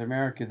don't in North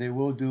America, they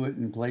will do it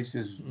in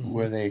places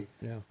where they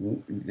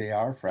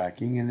are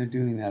fracking, and they're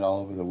doing that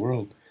all over the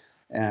world.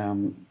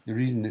 The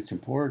reason it's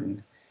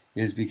important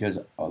is because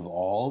of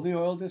all the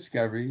oil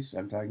discoveries,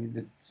 I'm talking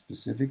the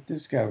specific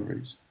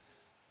discoveries,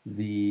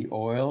 the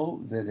oil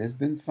that has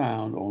been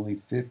found, only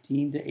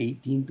 15 to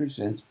 18%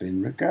 has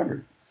been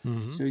recovered.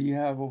 Mm-hmm. So you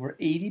have over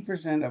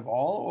 80% of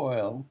all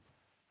oil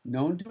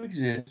known to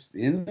exist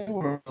in the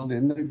world,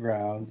 in the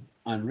ground,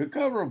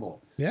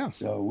 unrecoverable. Yeah.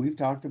 So we've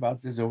talked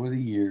about this over the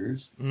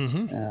years,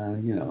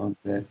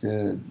 that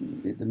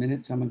the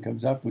minute someone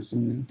comes up with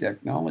some new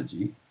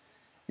technology,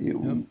 it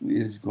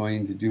is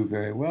going to do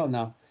very well.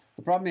 Now,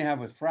 the problem you have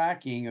with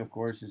fracking, of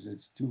course, is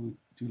it's too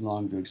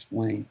long to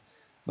explain.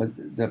 But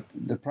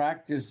the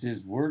practice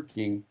is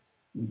working,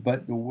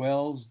 but the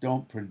wells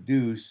don't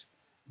produce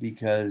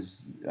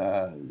because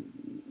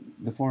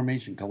the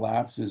formation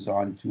collapses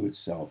onto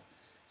itself.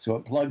 So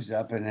it plugs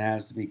up and it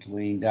has to be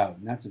cleaned out.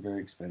 And that's a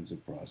very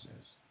expensive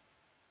process.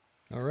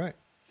 All right.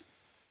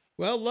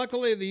 Well,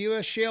 luckily, the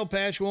U.S. shale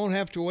patch won't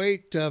have to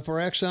wait for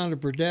Exxon to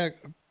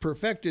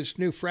perfect its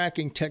new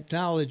fracking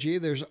technology.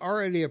 There's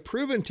already a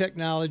proven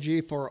technology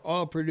for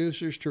oil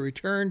producers to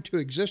return to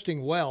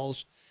existing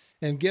wells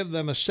and give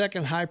them a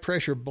second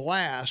high-pressure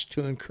blast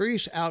to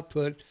increase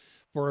output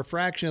for a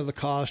fraction of the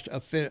cost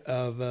of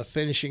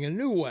finishing a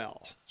new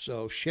well.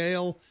 So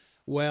shale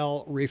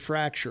well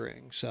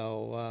refracturing.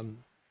 So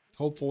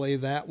hopefully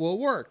that will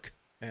work.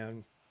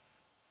 And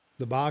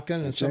the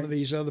Bakken and some of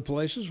these other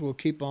places will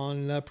keep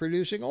on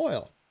producing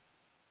oil.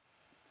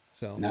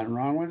 So nothing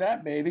wrong with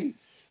that, baby.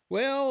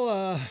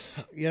 Well,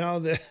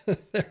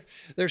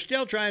 they're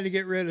still trying to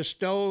get rid of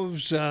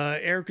stoves,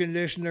 air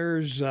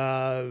conditioners,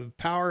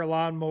 power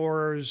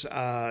lawnmowers,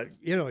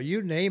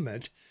 you name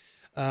it.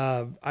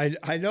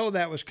 I know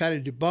that was kind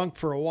of debunked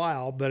for a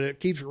while, but it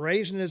keeps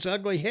raising its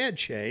ugly head,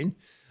 Shane.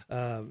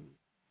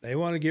 They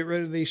want to get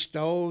rid of these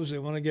stoves. They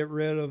want to get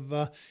rid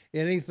of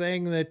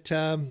anything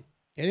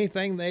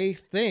they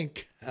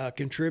think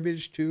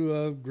contributes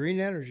to green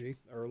energy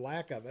or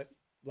lack of it,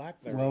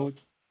 lack thereof. Well,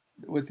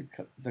 with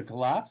the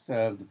collapse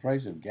of the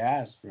price of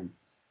gas from,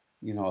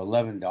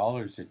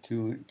 $11 to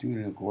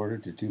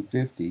 $2.25 to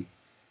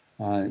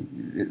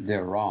 $2.50,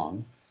 they're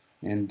wrong.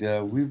 And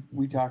we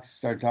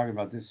started talking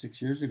about this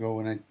 6 years ago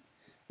when I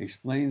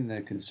explained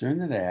the concern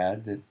that I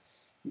had that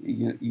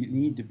you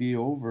need to be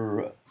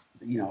over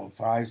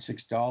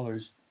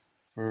 $5-6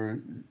 for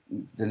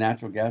the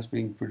natural gas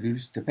being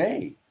produced to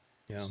pay.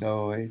 Yeah.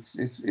 So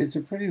it's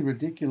a pretty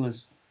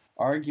ridiculous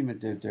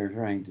argument that they're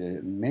trying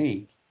to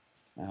make,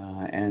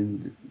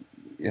 and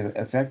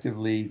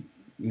effectively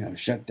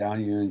shut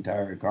down your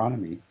entire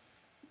economy,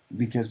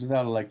 because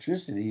without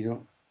electricity you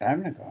don't have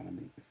an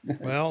economy.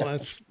 Well,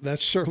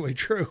 that's certainly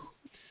true.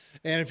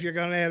 And if you're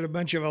going to add a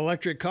bunch of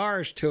electric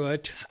cars to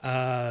it,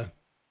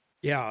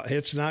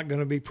 it's not going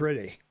to be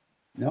pretty.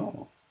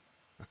 No,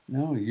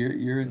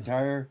 your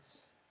entire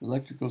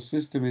electrical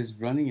system is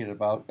running at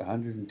about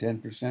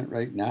 110%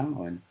 right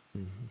now,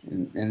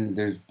 and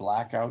there's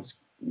blackouts,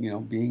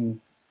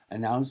 being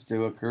announced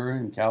to occur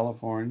in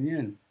California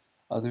and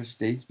other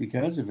states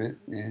because of it,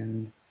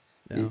 and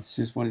it's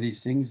just one of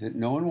these things that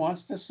no one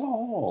wants to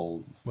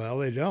solve. Well,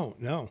 they don't.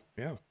 No,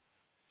 yeah,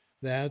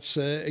 that's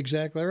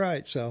exactly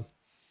right. So.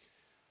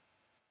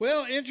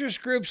 Well,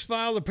 interest groups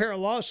filed a pair of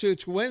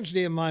lawsuits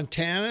Wednesday in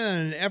Montana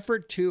in an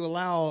effort to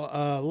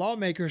allow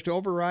lawmakers to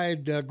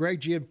override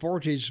Greg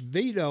Gianforte's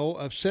veto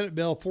of Senate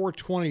Bill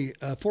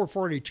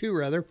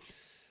 442.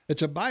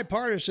 It's a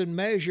bipartisan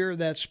measure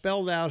that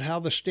spelled out how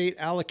the state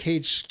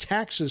allocates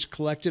taxes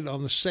collected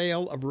on the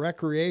sale of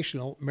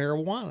recreational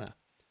marijuana.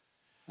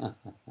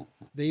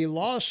 The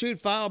lawsuit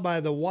filed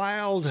by the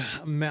Wild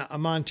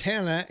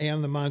Montana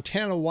and the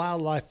Montana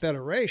Wildlife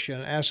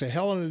Federation asked a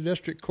Helena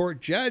District Court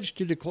judge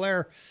to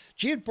declare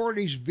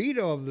Gianforte's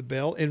veto of the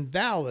bill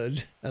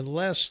invalid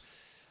unless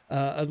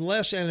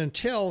and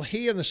until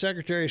he and the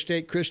Secretary of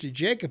State, Christy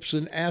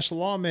Jacobson, ask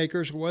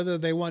lawmakers whether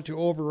they want to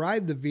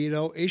override the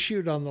veto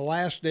issued on the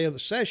last day of the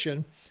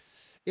session.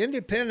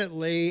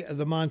 Independently,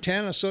 the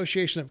Montana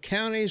Association of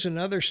Counties and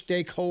other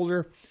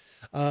stakeholders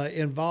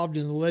involved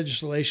in the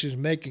legislation is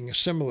making a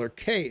similar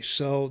case.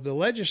 So the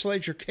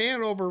legislature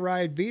can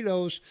override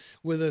vetoes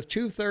with a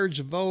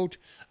 2/3 vote,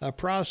 a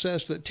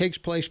process that takes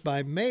place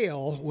by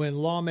mail when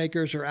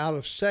lawmakers are out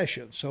of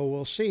session. So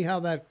we'll see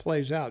how that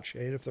plays out,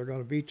 Shane, if they're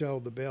going to veto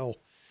the bill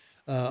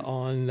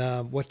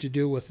on what to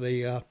do with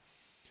the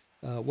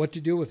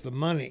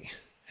money.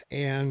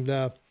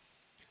 And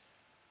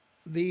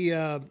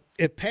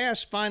it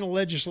passed final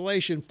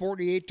legislation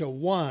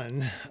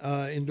 48-1,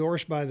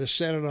 endorsed by the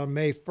Senate on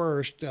May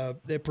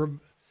 1st.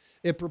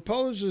 It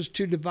proposes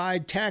to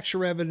divide tax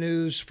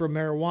revenues from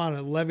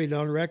marijuana levied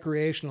on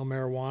recreational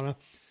marijuana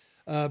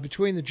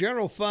between the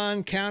general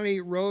fund,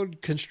 county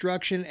road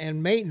construction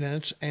and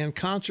maintenance, and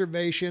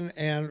conservation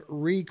and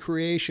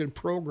recreation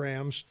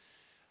programs,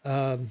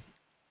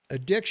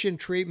 addiction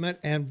treatment,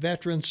 and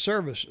veteran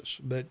services.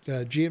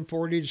 But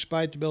Gianforte,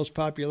 despite the bill's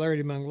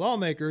popularity among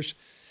lawmakers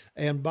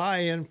and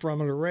buy-in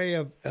from an array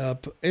of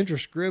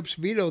interest groups,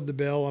 vetoed the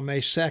bill on May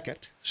 2nd.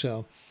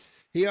 So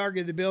he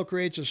argued the bill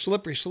creates a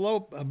slippery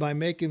slope by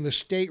making the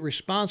state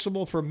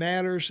responsible for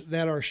matters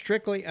that are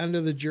strictly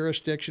under the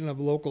jurisdiction of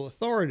local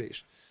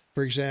authorities.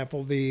 For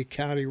example, the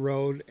county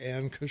road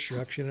and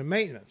construction and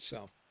maintenance.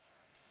 So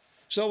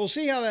we'll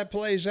see how that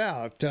plays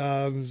out.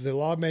 The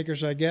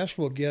lawmakers, I guess,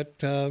 will get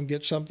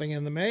something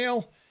in the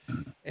mail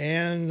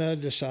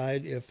and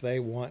decide if they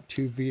want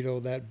to veto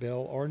that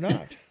bill or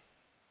not.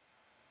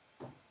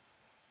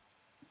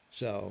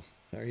 So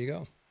there you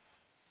go.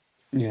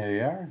 Yeah,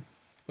 you are.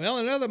 Well,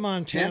 in other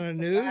Montana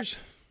news,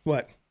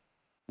 what?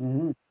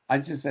 Mm-hmm. I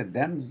just said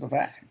them's the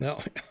facts. No.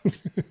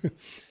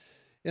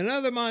 In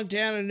other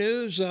Montana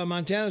news,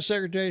 Montana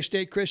Secretary of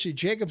State Christy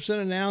Jacobson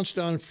announced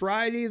on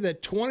Friday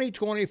that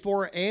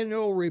 2024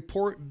 annual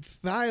report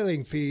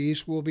filing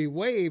fees will be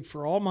waived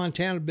for all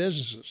Montana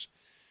businesses.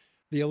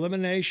 The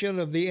elimination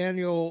of the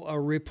annual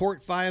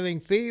report filing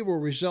fee will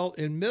result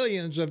in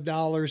millions of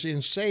dollars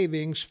in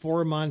savings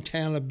for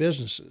Montana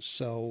businesses.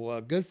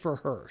 So good for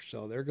her.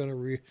 So they're going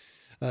to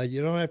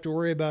you don't have to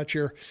worry about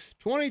your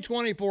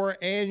 2024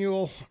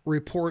 annual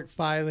report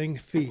filing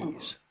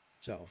fees.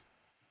 So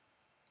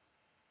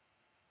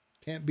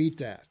can't beat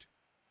that.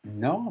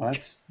 No,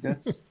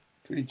 that's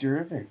pretty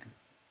terrific.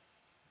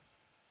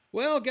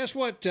 Well, guess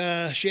what,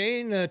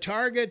 Shane?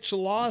 Target's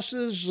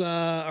losses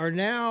are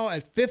now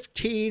at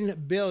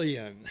 $15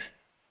 billion.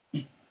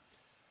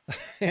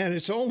 And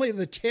it's only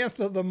the 10th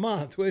of the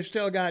month. We've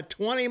still got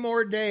 20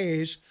 more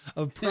days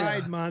of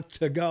Pride Month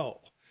to go.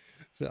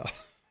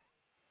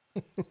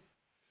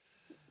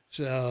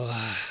 So,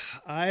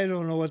 I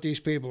don't know what these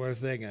people are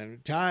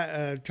thinking.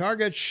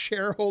 Target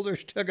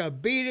shareholders took a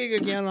beating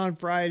again on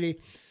Friday.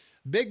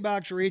 Big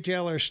box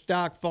retailer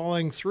stock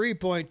falling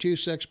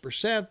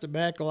 3.26%. The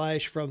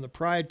backlash from the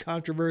Pride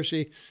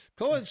controversy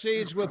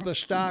coincides with the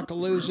stock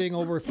losing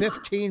over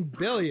 $15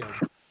 billion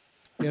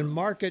in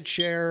market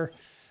share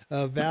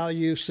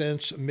value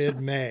since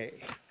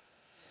mid-May.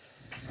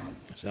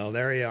 So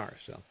there you are.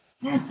 So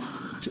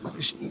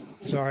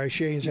sorry,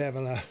 Shane's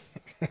having a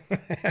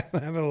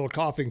having a little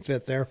coughing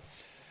fit there.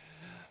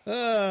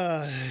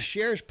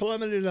 Shares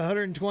plummeted to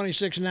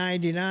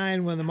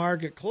 $126.99 when the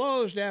market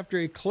closed after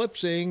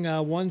eclipsing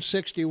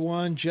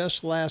 161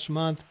 just last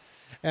month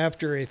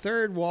after a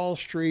third Wall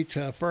Street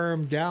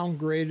firm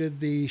downgraded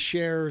the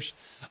shares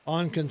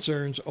on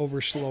concerns over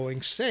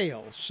slowing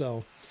sales.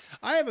 So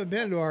I haven't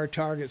been to our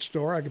Target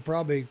store. I could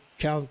probably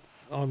count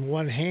on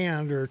one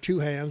hand or two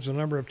hands the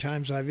number of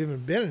times I've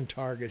even been in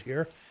Target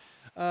here.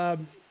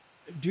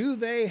 Do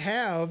they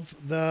have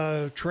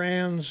the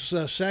trans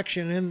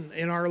section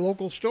in our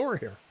local store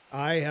here?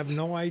 I have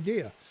no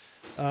idea.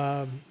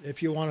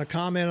 If you want to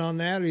comment on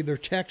that, either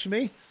text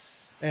me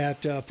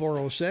at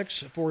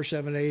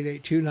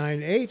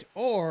 406-478-8298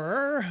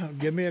 or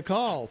give me a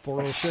call,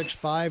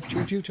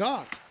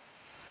 406-522-TALK,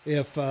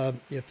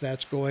 if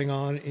that's going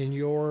on in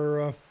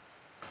your,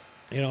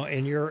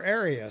 in your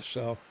area.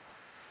 So,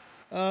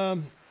 what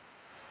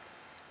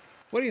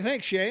do you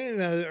think, Shane?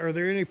 Are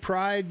there any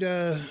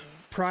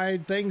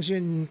Pride things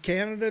in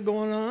Canada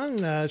going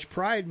on? It's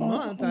Pride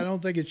Month. I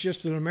don't think it's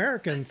just an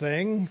American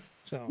thing.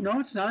 So No,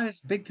 it's not. It's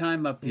big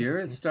time up here.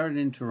 It started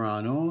in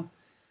Toronto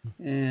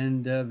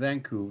and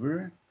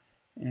Vancouver,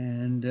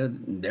 and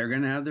they're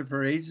going to have their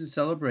parades and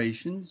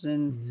celebrations.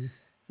 And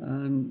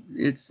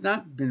it's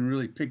not been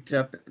really picked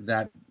up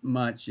that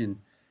much in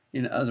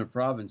other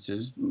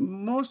provinces,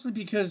 mostly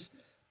because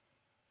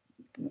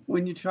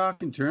when you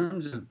talk in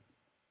terms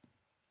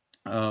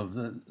of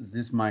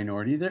this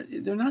minority,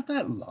 they're not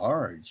that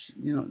large.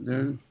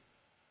 They're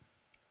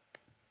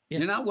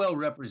not well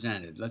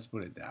represented. Let's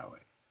put it that way.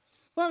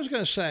 Well, I was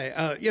going to say,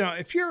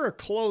 if you're a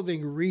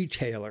clothing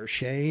retailer,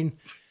 Shane,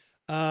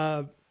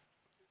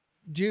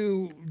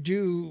 do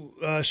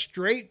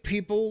straight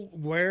people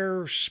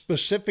wear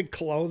specific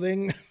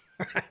clothing?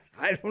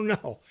 I don't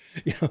know.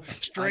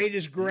 Straight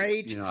is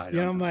great.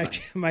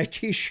 My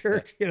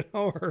T-shirt.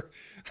 Or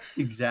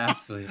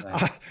exactly.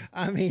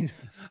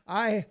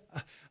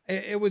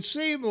 It would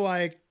seem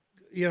like,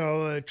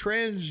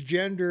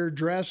 transgender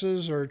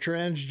dresses or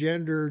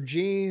transgender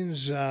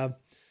jeans,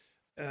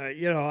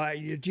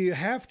 do you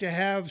have to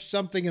have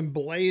something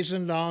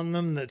emblazoned on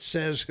them that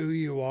says who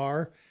you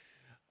are?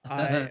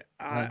 I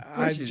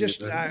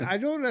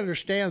don't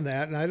understand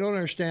that. And I don't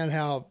understand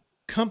how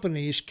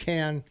companies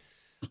can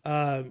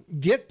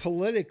get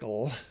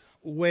political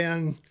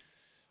when,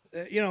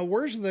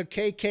 where's the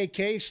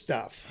KKK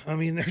stuff? I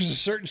mean, there's a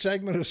certain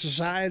segment of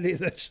society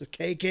that's the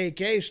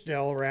KKK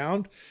still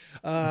around.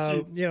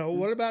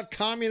 What about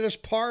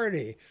Communist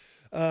Party?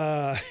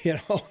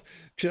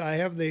 Should I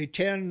have the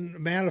 10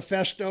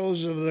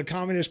 manifestos of the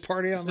Communist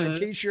Party on my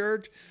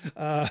T-shirt?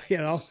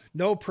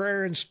 No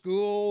prayer in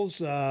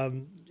schools,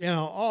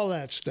 all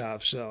that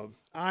stuff. So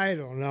I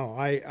don't know.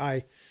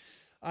 I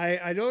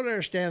don't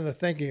understand the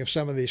thinking of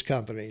some of these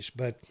companies.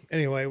 But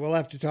anyway, we'll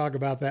have to talk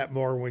about that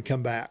more when we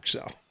come back.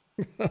 So.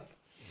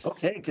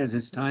 Okay, because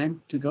it's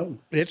time to go.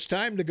 It's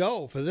time to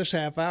go for this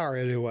half hour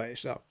anyway.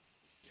 So,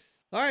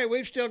 all right,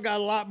 we've still got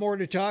a lot more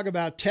to talk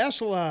about.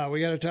 Tesla, we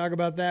got to talk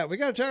about that. We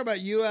got to talk about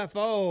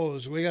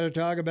UFOs. We got to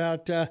talk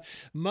about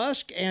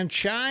Musk and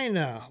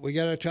China. We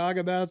got to talk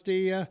about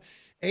the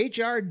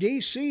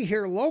HRDC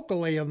here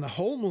locally and the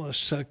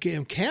homeless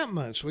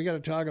encampments. We got to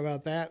talk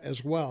about that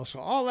as well. So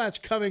all that's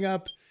coming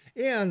up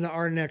in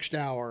our next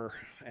hour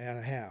and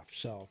a half.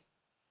 So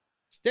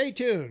stay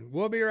tuned.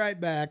 We'll be right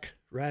back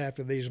right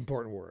after these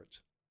important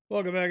words.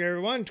 Welcome back,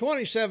 everyone.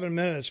 27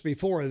 minutes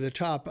before the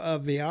top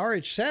of the hour.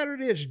 It's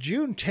Saturday. It's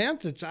June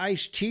 10th. It's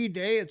Iced Tea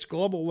Day. It's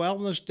Global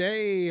Wellness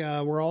Day.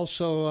 We're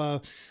also,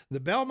 the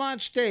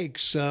Belmont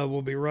Stakes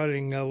will be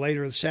running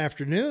later this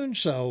afternoon.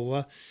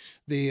 So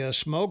the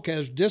smoke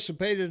has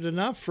dissipated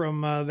enough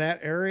from that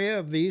area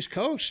of the East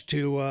Coast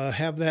to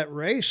have that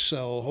race.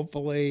 So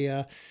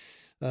hopefully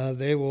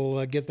they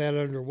will get that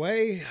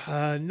underway.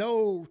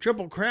 No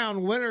Triple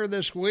Crown winner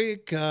this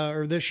week,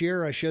 or this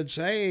year, I should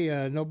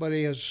say.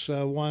 Nobody has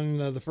won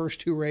the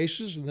first two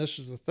races, and this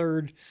is the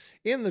third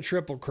in the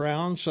Triple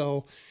Crown.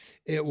 So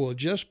it will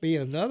just be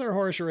another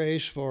horse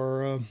race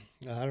for,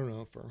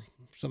 for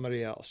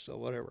somebody else. So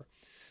whatever.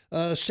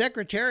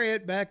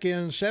 Secretariat back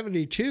in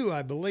 72,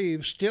 I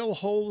believe, still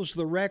holds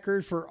the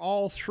record for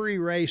all three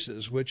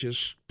races, which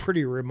is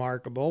pretty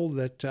remarkable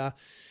that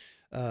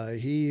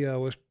he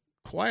was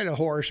quite a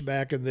horse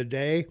back in the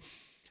day.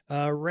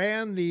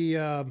 ran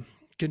the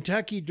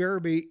Kentucky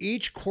Derby.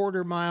 Each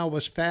quarter mile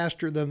was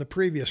faster than the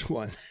previous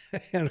one.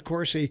 And of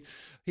course, he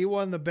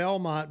won the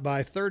Belmont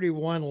by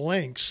 31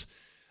 lengths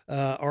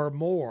or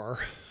more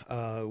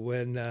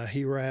when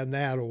he ran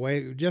that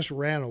away, just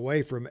ran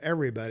away from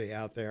everybody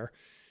out there.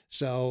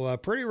 So a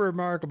pretty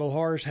remarkable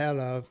horse, had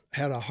a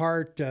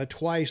heart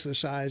twice the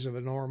size of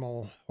a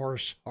normal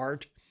horse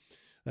heart,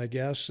 I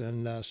guess,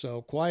 and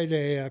so quite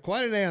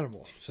an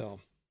animal. So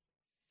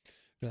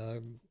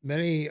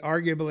many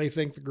arguably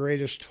think the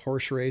greatest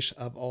horse race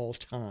of all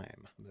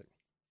time. But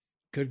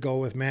could go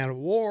with Man of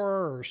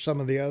War or some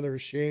of the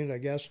others, Shane, I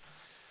guess.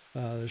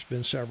 There's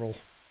been several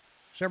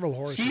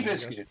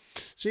horses.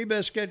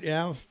 Seabiscuit,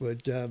 yeah,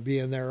 would be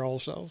in there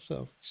also.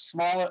 So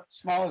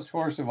smallest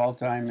horse of all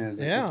time is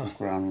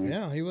Crown.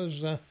 Yeah, he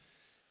was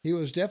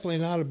definitely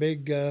not a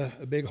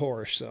big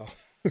horse. So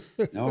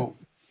no.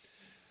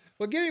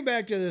 Well, getting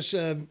back to this,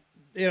 the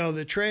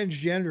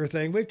transgender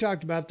thing, we've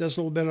talked about this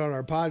a little bit on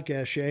our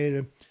podcast, Shane.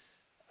 And,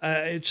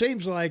 it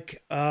seems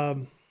like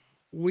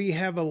we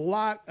have a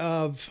lot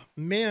of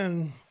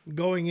men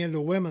going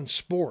into women's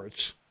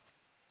sports,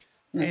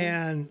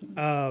 and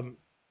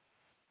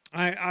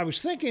I was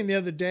thinking the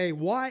other day,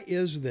 why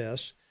is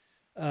this?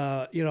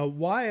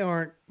 Why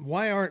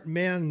aren't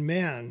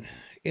men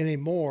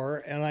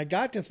anymore? And I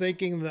got to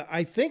thinking that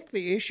I think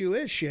the issue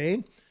is,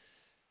 Shane,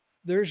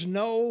 there's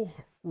no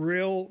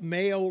real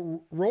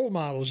male role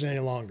models any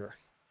longer.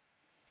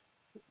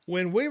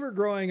 When we were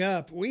growing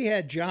up, we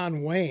had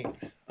John Wayne.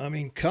 I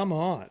mean, come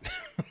on.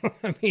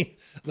 I mean,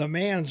 the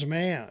man's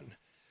man.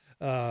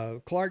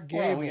 Clark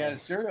Gable. Well, we had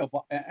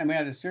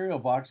a cereal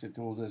box that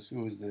told us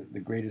who was the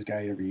greatest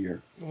guy every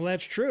year. Well,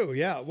 that's true.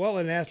 Yeah. Well,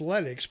 in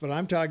athletics, but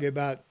I'm talking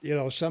about,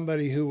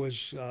 somebody who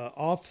was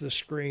off the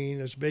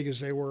screen as big as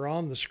they were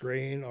on the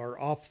screen,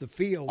 or off the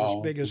field as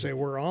big as they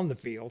were on the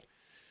field.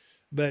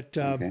 But,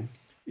 okay.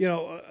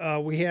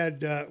 We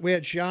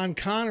had Sean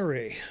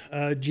Connery.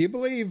 Do you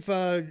believe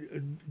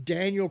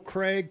Daniel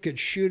Craig could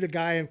shoot a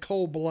guy in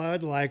cold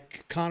blood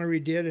like Connery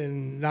did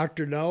in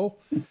Dr. No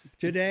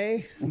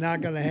today?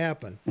 Not going to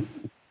happen.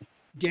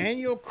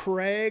 Daniel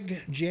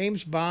Craig,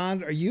 James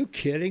Bond. Are you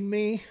kidding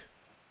me?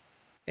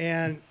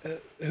 And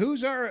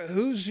who's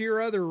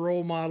your other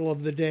role model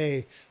of the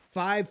day?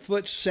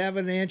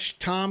 5'7"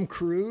 Tom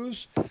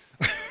Cruise.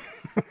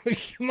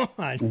 Come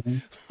on. Mm-hmm.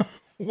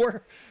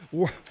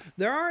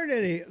 There aren't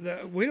any.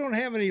 We don't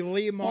have any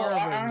Lee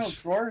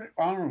Marvins.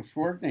 Arnold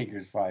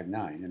Schwarzenegger's 5'9".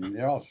 I mean,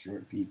 they're all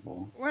short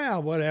people.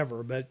 Well,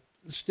 whatever, but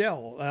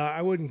still,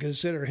 I wouldn't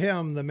consider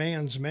him the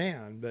man's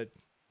man. But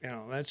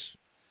that's.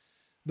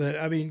 But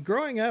I mean,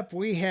 growing up,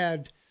 we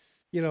had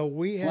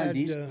Clint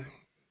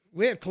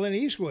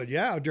Eastwood.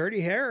 Yeah,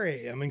 Dirty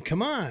Harry. I mean,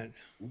 come on.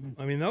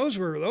 I mean, those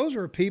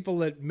were people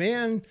that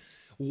men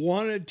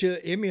wanted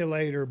to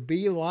emulate or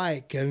be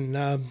like, and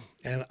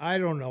I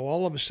don't know.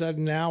 All of a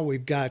sudden now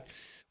we've got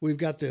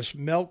this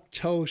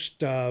milquetoast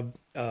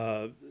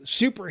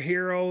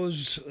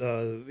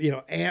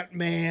superheroes,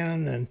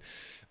 Ant-Man and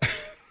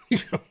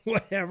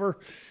whatever,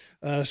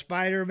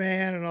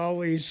 Spider-Man, and all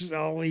these.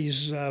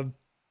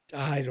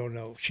 I don't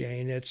know,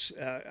 Shane. It's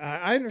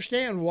I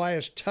understand why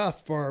it's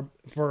tough for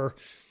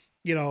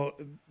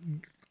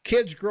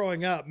kids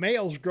growing up,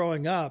 males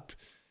growing up,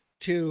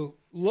 to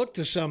look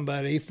to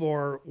somebody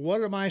for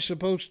what am I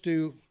supposed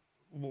to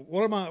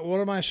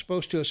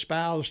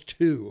espouse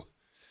to,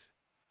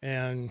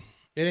 and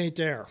it ain't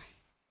there.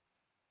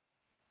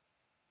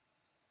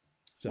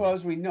 So. Well,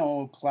 as we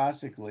know,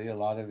 classically, a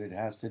lot of it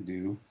has to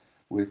do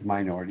with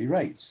minority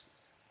rights.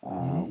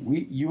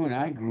 You and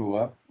I grew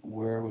up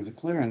where it was a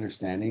clear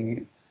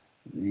understanding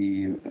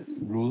the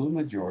rule of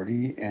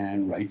majority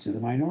and rights of the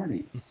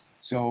minority.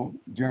 So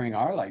during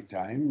our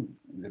lifetime,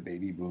 the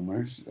baby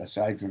boomers,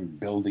 aside from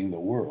building the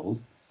world,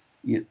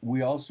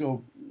 we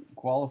also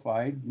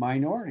qualified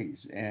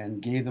minorities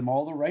and gave them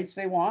all the rights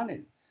they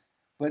wanted.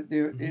 But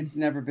it's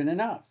never been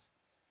enough.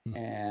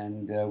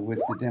 And with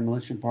the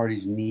Demolition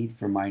Party's need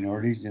for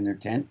minorities in their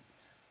tent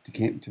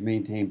to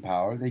maintain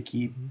power, they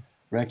keep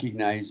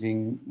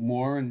recognizing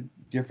more and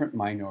different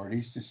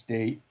minorities to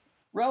stay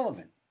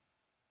relevant,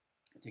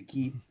 to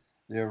keep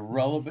their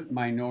relevant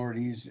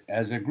minorities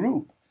as a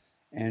group,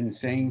 and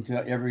saying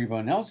to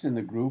everyone else in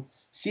the group,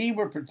 see,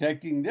 we're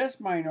protecting this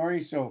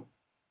minority, so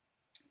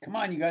come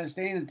on, you got to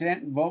stay in the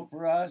tent and vote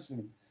for us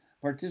and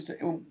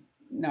participate.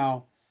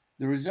 Now,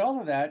 the result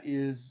of that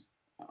is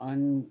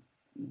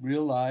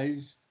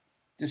unrealized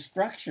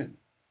destruction.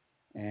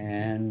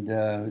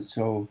 And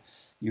so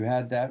you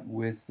had that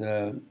with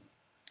the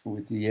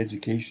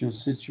educational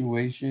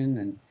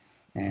situation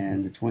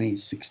and the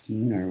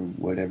 2016 or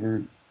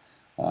whatever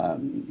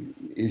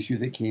issue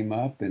that came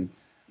up, and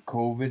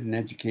COVID and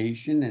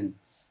education, and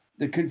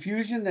the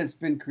confusion that's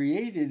been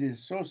created is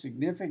so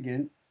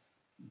significant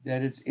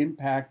that it's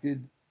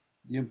impacted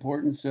the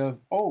importance of,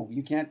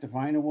 you can't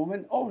define a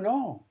woman? Oh,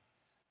 no.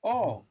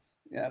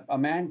 A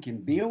man can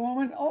be a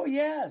woman? Oh,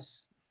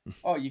 yes.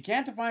 You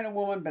can't define a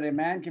woman, but a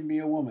man can be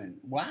a woman.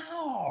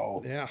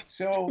 Wow. Yeah.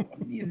 So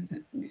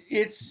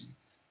it's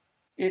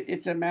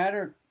a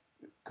matter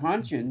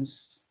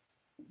conscience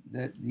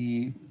that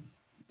the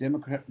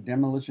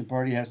Demolition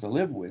Party has to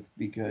live with,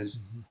 because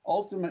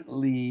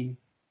ultimately,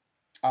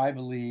 I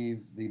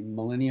believe the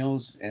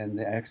millennials and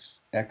the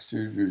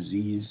Xers or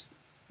Zs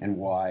and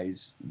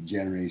Ys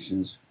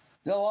generations,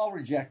 they'll all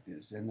reject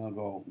this and they'll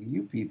go,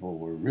 "You people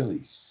were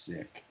really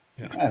sick."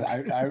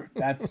 Yeah.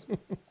 That's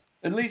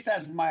at least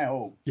that's my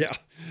hope. Yeah,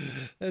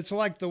 it's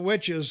like the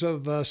witches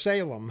of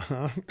Salem,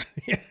 huh?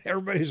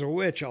 Everybody's a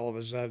witch all of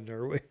a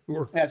sudden,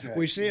 or That's right.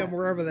 we see them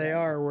wherever they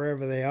are,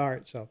 wherever they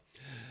aren't. So,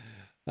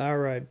 all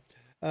right.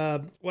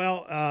 I've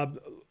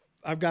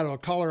got a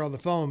caller on the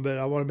phone, but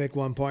I want to make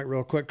one point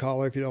real quick,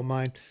 caller, if you don't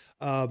mind.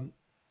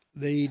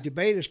 The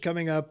debate is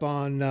coming up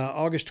on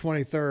August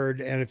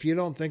 23rd, and if you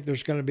don't think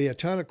there's going to be a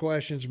ton of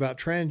questions about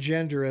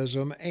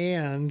transgenderism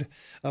and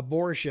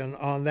abortion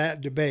on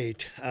that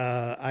debate,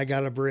 I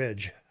got a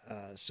bridge.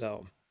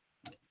 So,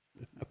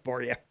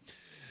 for you.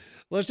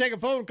 Let's take a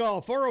phone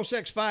call.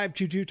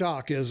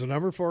 406-522-TALK is the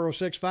number.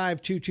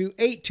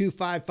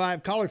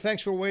 406-522-8255. Caller,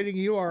 thanks for waiting.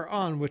 You are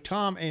on with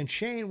Tom and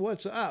Shane.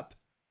 What's up?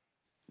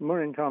 Good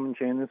morning, Tom and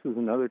Shane. This is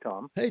another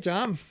Tom. Hey,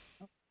 Tom.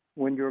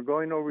 When you were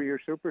going over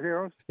your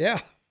superheroes, Yeah.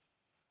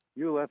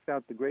 you left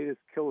out the greatest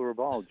killer of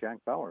all, Jack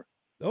Bauer.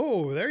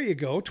 Oh, there you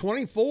go.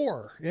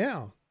 24.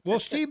 Yeah. Well,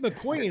 Steve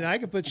McQueen, I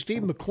could put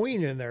Steve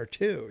McQueen in there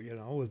too,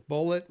 with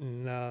Bullet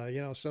and,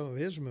 some of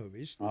his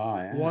movies. Oh,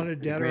 yeah.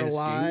 Wanted, Dead or Great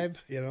Alive,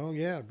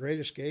 Escape.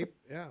 Great Escape.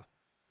 Yeah.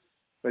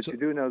 But you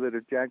do know that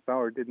if Jack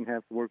Bauer didn't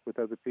have to work with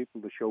other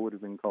people, the show would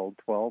have been called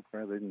 12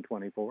 rather than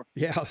 24.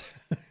 Yeah.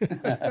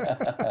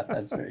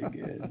 That's very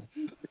good.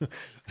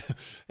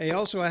 He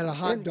also had a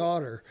hot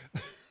daughter.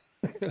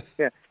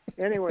 Yeah.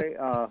 Anyway,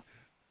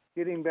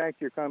 getting back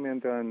to your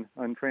comment on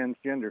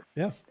transgender.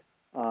 Yeah.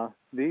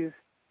 These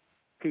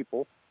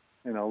people,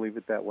 and I'll leave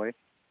it that way,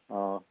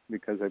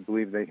 because I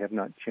believe they have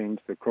not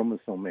changed their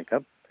chromosome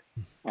makeup.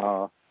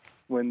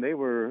 When they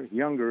were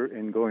younger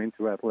and going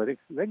through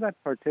athletics, they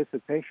got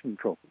participation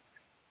trophies.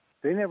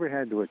 They never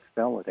had to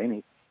excel at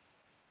anything.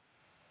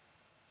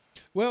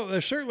 Well,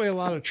 there's certainly a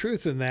lot of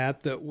truth in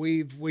that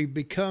we've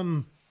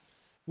become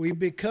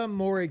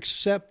more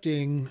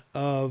accepting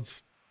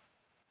of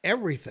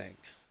everything.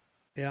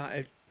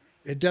 Yeah,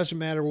 it doesn't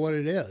matter what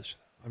it is.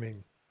 I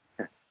mean,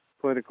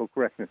 Political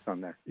correctness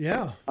on there.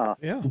 yeah,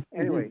 yeah.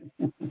 Anyway,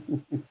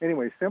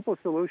 simple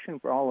solution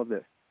for all of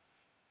this,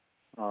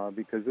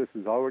 because this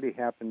has already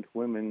happened to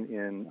women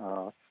in,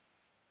 I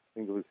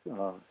think it was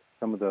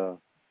some of the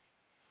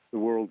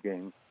World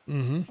Games,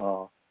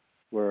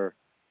 where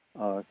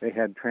they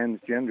had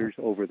transgenders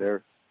over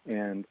there,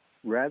 and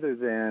rather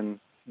than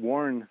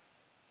warn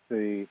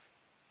the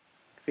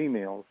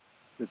females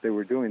that they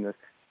were doing this,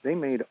 they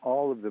made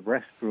all of the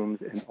restrooms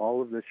and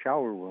all of the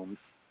shower rooms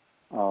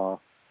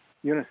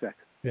unisex.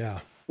 Yeah.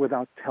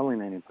 Without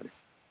telling anybody.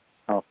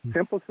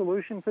 Simple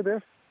solution for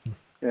this,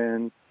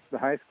 and the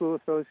high school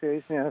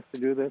association has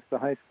to do this, the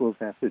high schools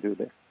have to do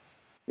this,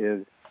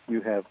 is you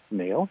have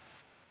male,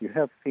 you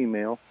have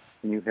female,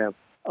 and you have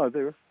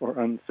other or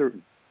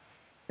uncertain.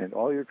 And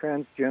all your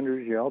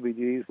transgenders, your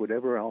LBGs,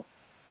 whatever else,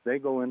 they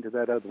go into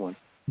that other one.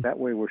 That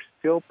way we're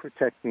still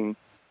protecting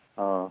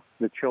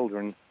the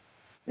children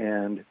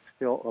and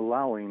still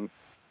allowing,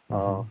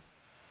 for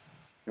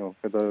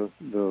those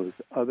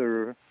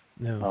other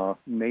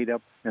made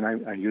up, and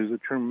I use the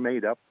term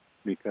made up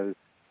because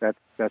that's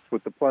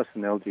what the plus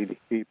in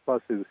LGBT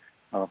plus is.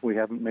 We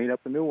haven't made up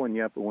a new one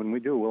yet, but when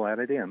we do, we'll add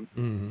it in.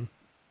 Mm-hmm.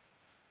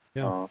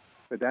 Yeah.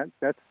 But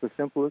that's the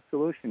simplest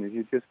solution, is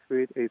you just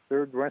create a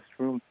third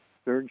restroom,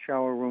 third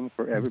shower room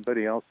for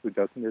everybody else who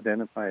doesn't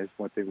identify as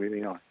what they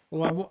really are.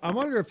 Well, I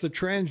wonder if the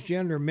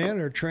transgender men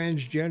or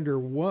transgender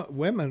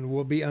women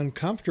will be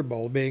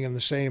uncomfortable being in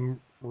the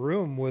same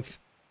room with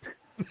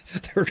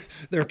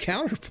their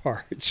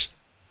counterparts.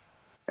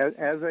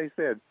 As I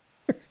said,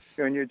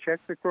 when you check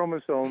the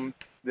chromosomes,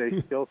 they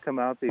still come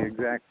out the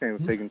exact same.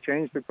 If they can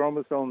change the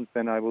chromosomes,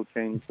 then I will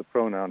change the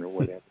pronoun or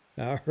whatever.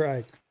 All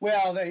right.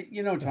 Well,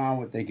 Tom,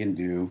 what they can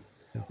do,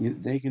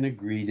 they can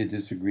agree to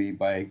disagree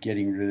by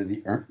getting rid of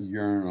the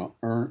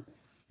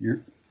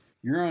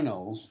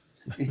urinals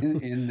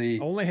in the.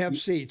 Only have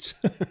seats.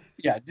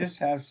 Yeah, just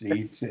have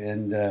seats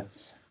and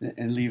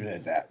leave it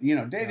at that.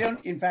 They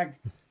don't. In fact,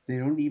 they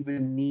don't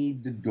even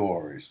need the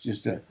doors.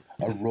 Just a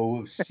row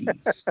of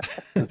seats.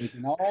 So they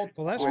can all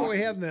well, that's what we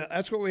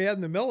had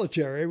in the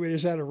military. We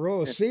just had a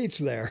row of seats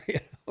there.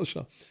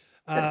 So,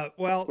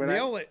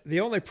 the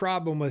only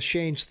problem with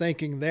Shane's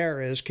thinking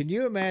there is, can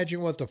you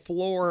imagine what the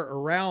floor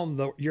around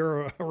the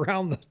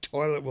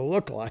toilet will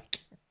look like?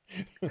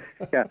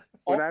 Yeah.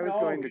 When I was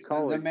going to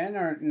college, the men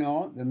are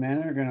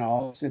going to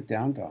all sit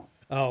down, Tom.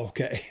 Oh,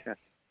 okay.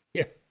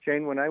 Yeah.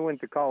 Shane, when I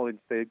went to college,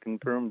 they had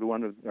converted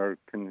one of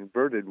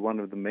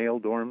the male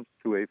dorms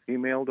to a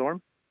female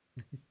dorm,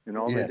 and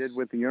all they did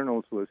with the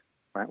urinals was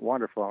plant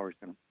water flowers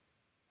in them.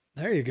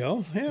 There you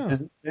go. Yeah.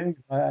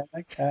 I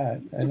like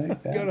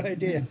that. Good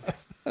idea.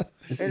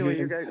 Anyway,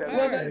 you guys have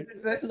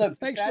look,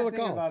 thanks the sad for the thing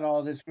call about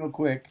all this, real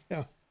quick,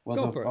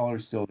 while the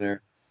caller's still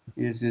there,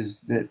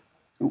 is that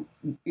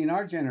in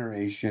our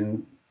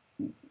generation,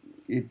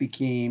 it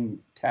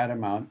became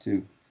tantamount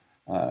to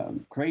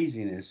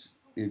craziness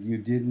if you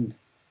didn't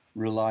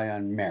rely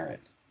on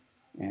merit.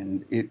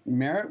 And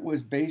merit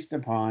was based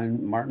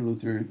upon Martin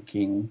Luther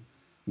King,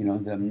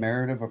 the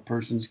merit of a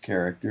person's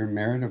character,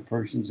 merit of a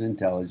person's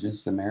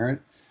intelligence, the merit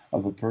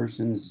of a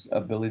person's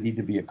ability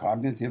to be a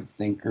cognitive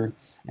thinker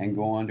and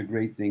go on to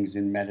great things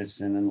in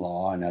medicine and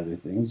law and other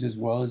things, as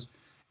well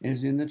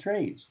as in the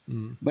trades.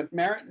 But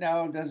merit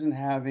now doesn't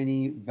have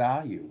any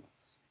value.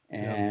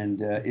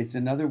 And it's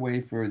another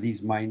way for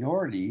these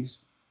minorities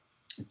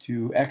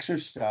to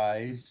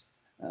exercise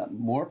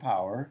more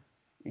power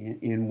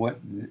in what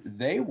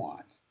they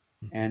want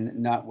and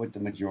not what the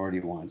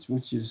majority wants,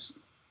 which is,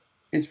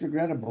 it's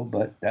regrettable,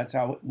 but that's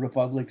how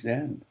republics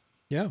end.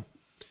 Yeah.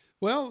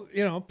 Well,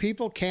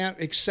 people can't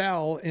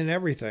excel in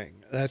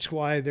everything. That's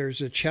why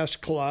there's a chess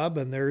club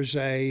and there's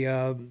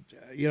a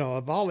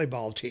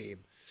volleyball team.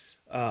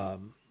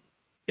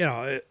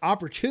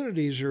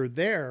 Opportunities are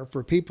there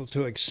for people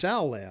to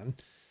excel in,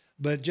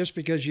 but just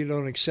because you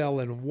don't excel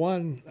in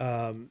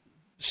one,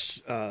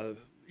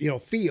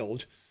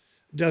 field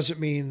doesn't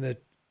mean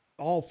that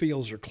all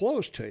fields are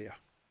closed to you.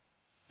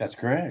 That's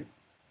correct.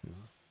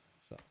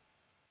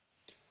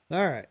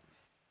 All right.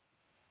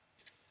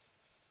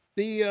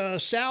 The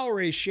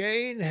salaries,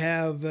 Shane,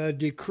 have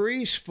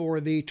decreased for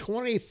the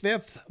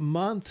 25th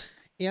month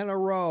in a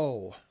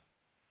row.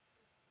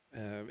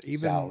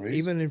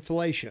 Even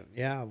inflation.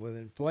 Yeah, with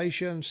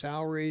inflation,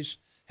 salaries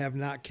have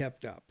not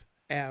kept up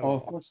at all.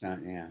 Of course not,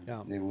 yeah.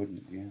 They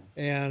wouldn't, yeah.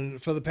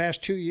 And for the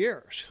past 2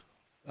 years,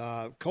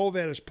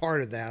 COVID is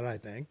part of that, I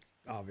think,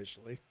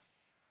 obviously.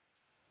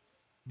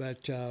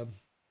 But yeah,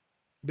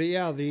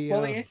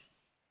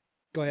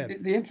 go ahead.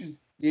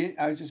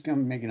 I was just going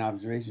to make an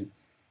observation.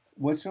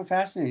 What's so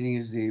fascinating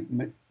is the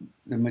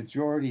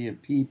majority of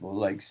people,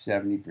 like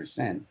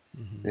 70%,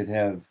 that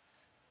have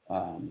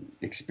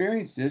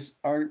experienced this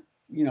are,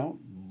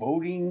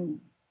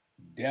 voting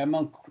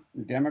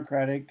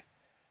Democratic,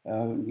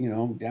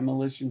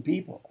 demolition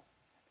people.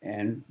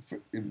 And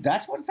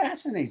that's what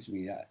fascinates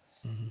me.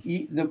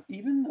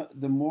 Even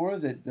the more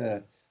that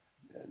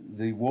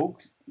the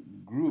woke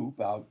group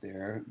out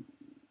there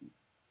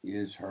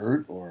is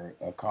hurt or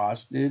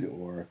accosted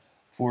or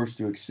forced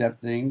to accept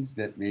things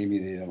that maybe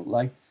they don't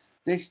like,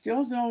 they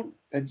still don't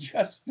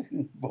adjust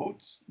and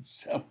vote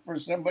for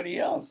somebody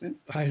else.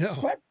 I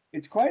know.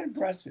 It's quite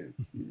impressive.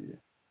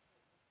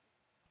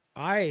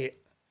 I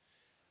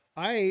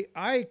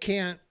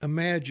can't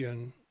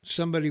imagine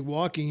somebody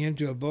walking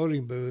into a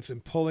voting booth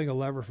and pulling a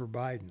lever for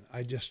Biden.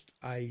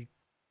 I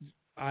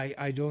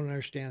don't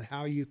understand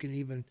how you can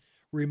even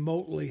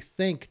remotely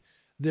think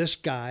this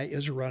guy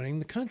is running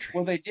the country.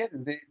 Well, they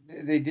didn't.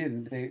 They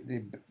didn't.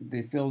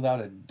 They filled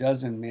out a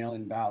dozen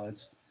mail-in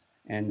ballots,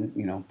 and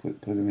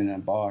put them in a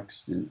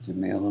box to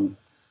mail them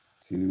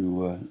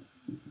to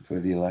for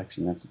the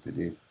election. That's what they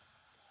did.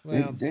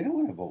 Well, they don't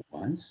want to vote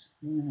once.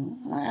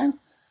 I'm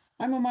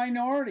a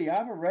minority. I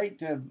have a right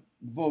to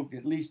vote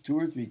at least 2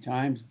 or 3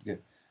 times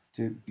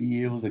to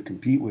be able to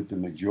compete with the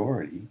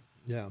majority.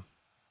 Yeah.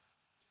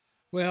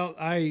 Well,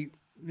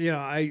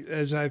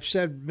 as I've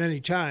said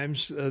many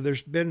times,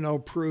 there's been no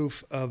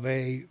proof of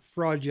a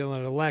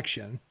fraudulent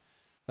election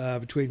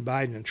between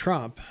Biden and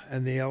Trump,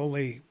 and the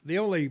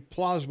only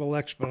plausible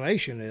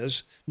explanation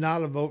is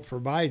not a vote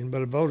for Biden,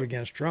 but a vote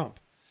against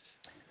Trump.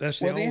 That's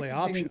the only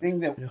option. The thing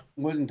that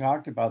wasn't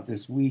talked about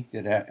this week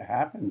that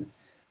happened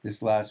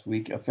this last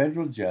week, a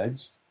federal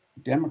judge,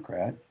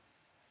 Democrat,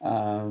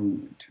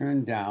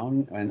 turned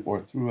down or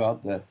threw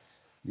out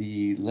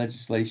the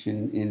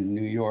legislation in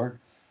New York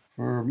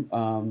for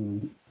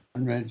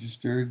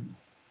unregistered,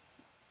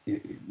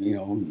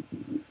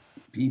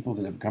 people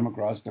that have come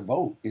across to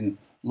vote in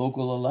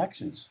local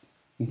elections.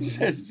 He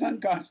says it's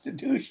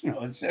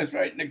unconstitutional. It says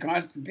right in the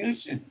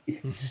Constitution.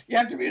 You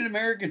have to be an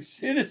American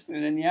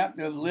citizen and you have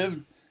to have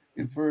lived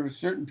for a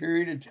certain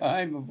period of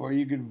time before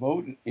you can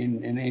vote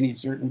in any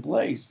certain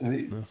place.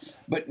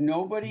 But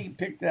nobody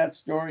picked that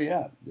story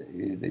up.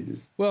 They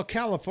just... Well,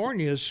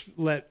 California's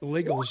let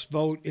illegals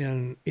vote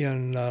in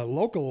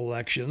local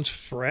elections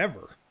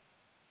forever.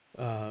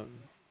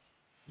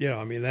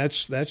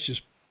 That's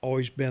just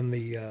always been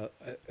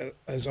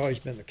has always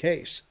been the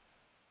case.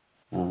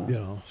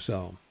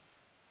 So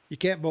you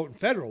can't vote in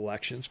federal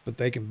elections, but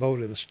they can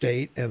vote in the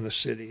state and the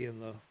city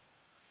and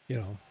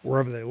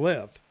wherever they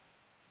live.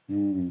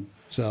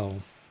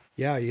 So,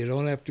 yeah, you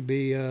don't have to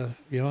be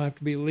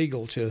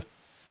legal to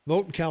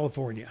vote in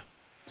California.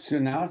 So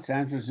now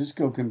San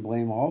Francisco can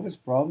blame all of its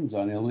problems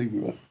on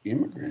illegal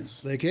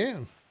immigrants. They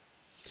can.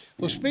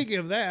 Well, speaking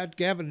of that,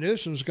 Gavin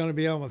Newsom's going to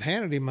be on with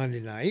Hannity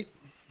Monday night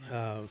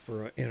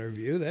for an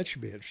interview. That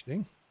should be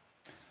interesting.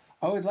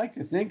 I would like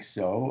to think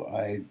so.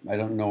 I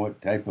don't know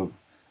what type of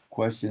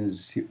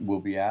questions will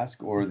be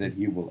asked or that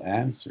he will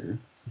answer.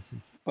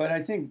 But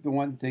I think the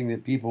one thing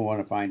that people want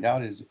to find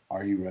out is,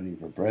 are you running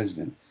for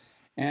president?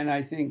 And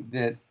I think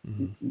that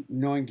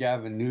knowing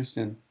Gavin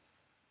Newsom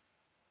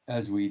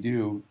as we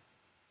do,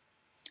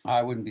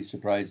 I wouldn't be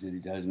surprised that he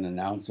doesn't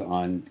announce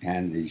on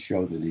Hannity's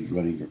show that he's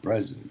running for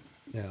president.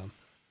 Yeah.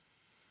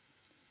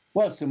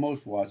 Well, it's the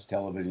most watched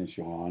television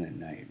show on at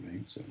night,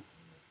 right? So.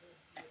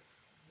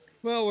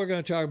 Well, we're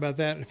going to talk about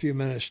that in a few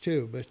minutes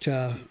too. But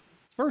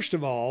first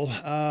of all,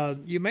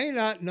 you may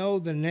not know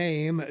the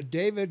name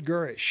David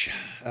Grusch,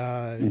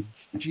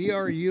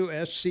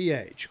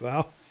 Grusch.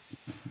 Well,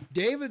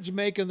 David's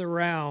making the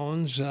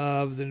rounds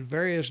of the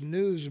various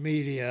news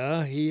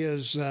media. He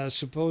is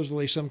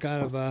supposedly some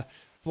kind of a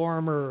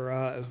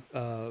former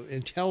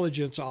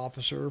intelligence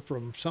officer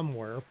from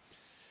somewhere.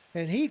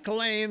 And he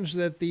claims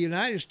that the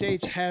United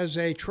States has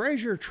a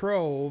treasure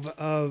trove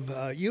of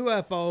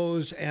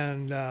UFOs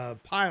and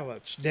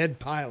pilots, dead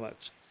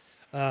pilots,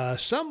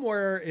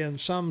 somewhere in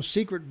some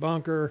secret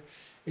bunker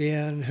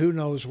in who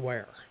knows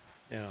where.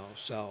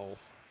 So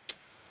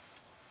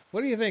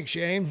what do you think,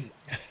 Shane?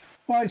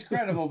 Well, it's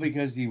credible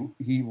because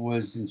he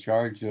was in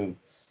charge of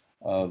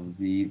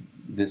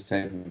this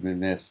type of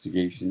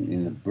investigation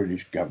in the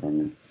British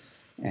government,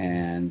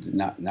 and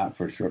not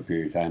for a short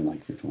period of time,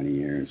 like for 20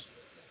 years.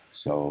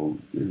 So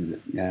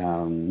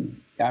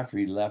after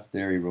he left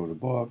there, he wrote a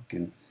book,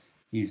 and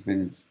he's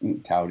been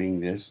touting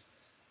this.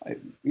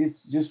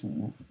 It's just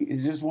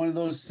one of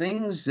those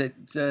things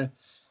that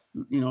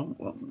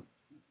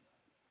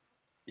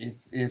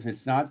if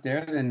it's not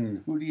there,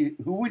 then who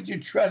would you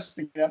trust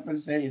to get up and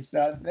say it's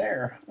not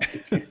there?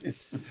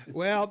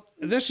 Well,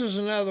 this is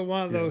another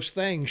one of those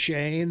things,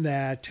 Shane,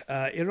 that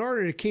in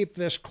order to keep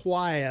this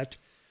quiet,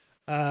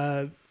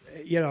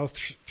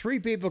 three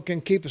people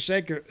can keep a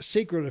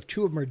secret if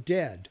two of them are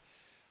dead.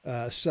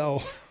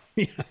 So,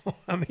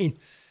 I mean,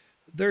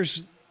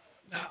 there's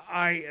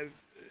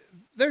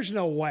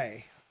no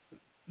way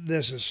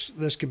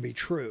this can be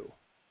true.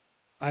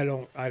 I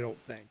don't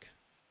think.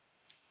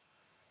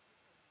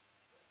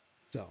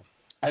 So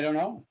I don't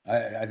know.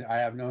 I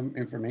have no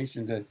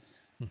information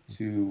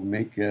to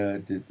make a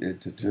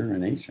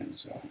determination.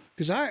 So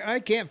because I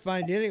can't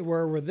find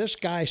anywhere where this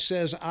guy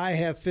says I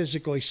have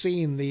physically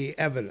seen the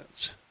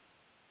evidence.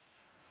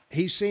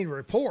 He's seen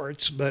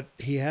reports, but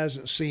he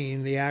hasn't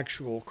seen the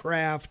actual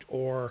craft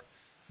or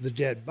the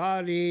dead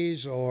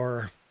bodies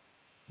or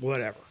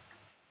whatever.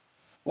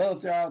 Well,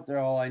 if they're out there,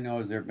 all I know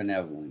is they're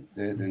benevolent.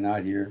 They're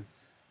not here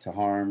to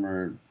harm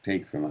or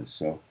take from us.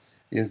 So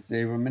if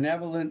they were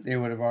malevolent, they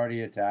would have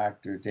already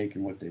attacked or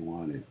taken what they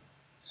wanted.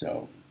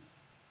 So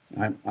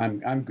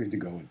I'm good to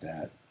go with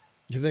that.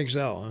 You think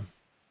so, huh?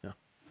 Yeah.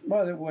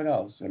 Well, what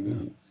else? I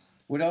mean,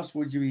 what else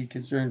would you be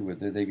concerned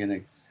with? Are they going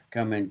to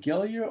come and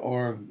kill you,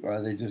 or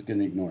are they just going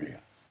to ignore you?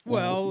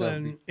 Well,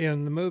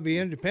 in the movie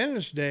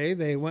Independence Day,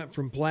 they went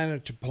from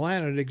planet to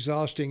planet,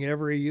 exhausting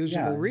every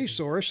usable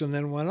resource, and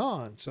then went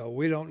on. So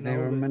we don't know. They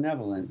were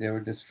malevolent. They were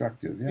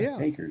destructive. Yeah,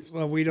 takers.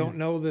 Well, we don't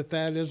know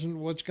that isn't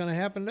what's going to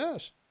happen to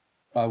us.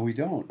 We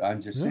don't.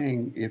 I'm just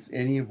saying, if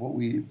any of what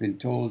we've been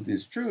told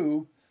is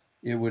true,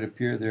 it would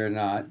appear they're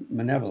not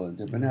malevolent.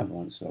 They're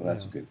benevolent, so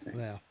that's a good thing.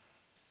 Yeah.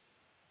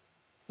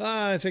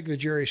 I think the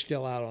jury's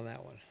still out on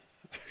that one.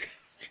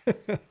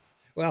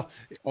 Well,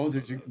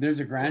 there's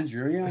a grand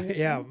jury on this?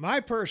 Yeah, my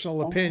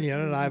personal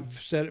opinion, and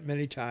I've said it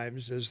many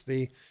times, is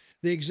the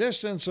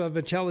existence of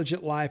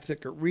intelligent life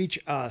that could reach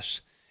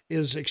us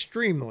is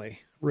extremely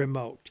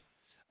remote.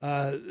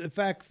 In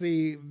fact,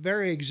 the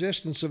very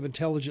existence of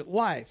intelligent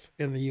life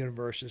in the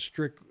universe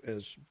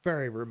is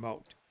very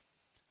remote.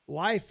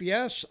 Life,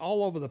 yes,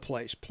 all over the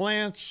place.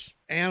 Plants,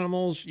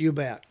 animals, you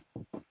bet.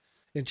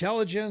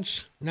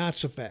 Intelligence, not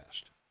so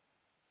fast.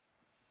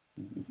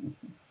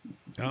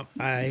 And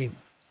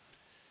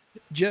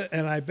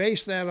I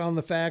base that on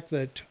the fact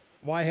that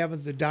why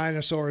haven't the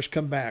dinosaurs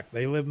come back?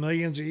 They lived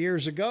millions of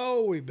years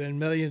ago. We've been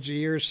millions of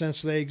years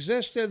since they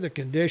existed. The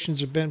conditions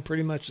have been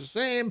pretty much the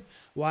same.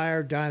 Why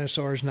are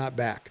dinosaurs not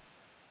back?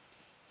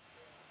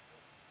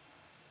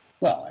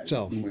 Well,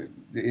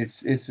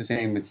 it's the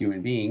same with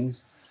human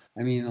beings.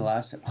 I mean, in the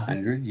last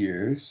 100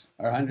 years,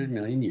 or 100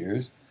 million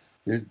years,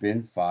 there's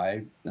been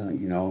 5,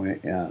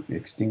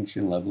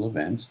 extinction level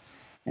events,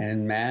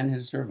 and man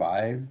has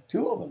survived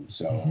 2 of them.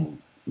 So,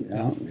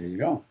 there you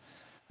go.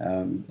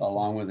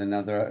 Along with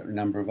another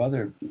number of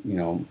other,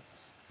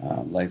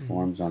 life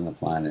forms on the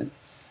planet.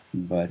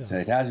 But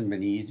it hasn't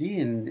been easy,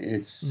 and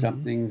it's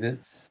something that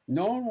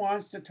no one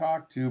wants to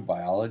talk to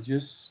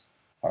biologists,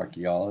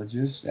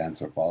 archaeologists,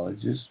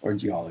 anthropologists, or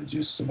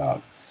geologists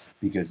about,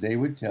 because they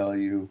would tell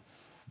you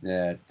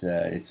that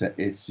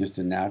it's just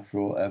a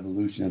natural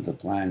evolution of the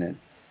planet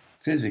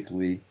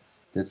physically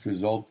that's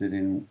resulted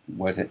in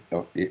what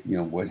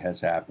has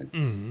happened.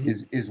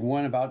 Is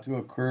one about to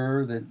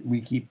occur that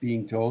we keep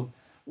being told?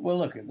 Well,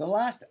 look, the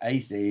last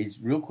ice age,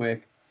 real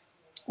quick,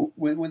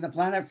 when the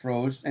planet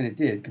froze, and it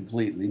did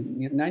completely,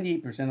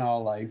 98% of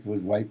all life was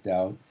wiped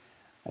out,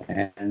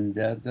 and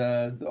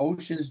the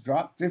oceans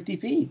dropped 50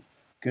 feet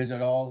because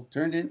it all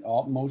turned in,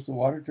 most of the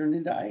water turned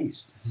into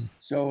ice.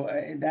 So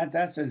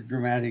that's a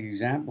dramatic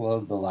example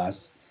of the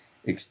last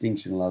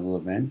extinction level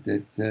event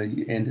that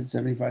ended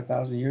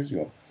 75,000 years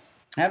ago.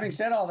 Having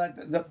said all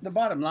that, the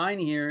bottom line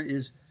here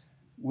is,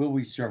 will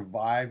we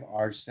survive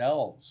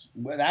ourselves?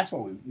 Well, that's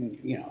what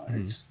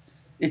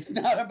It's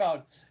not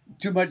about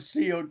too much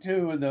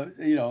CO2 and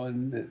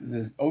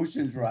the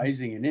oceans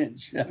rising an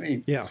inch. I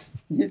mean, Yeah.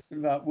 it's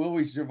about will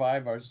we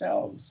survive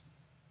ourselves?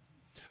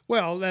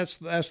 Well, that's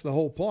the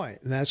whole point,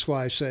 and that's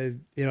why I say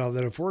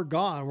that if we're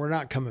gone, we're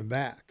not coming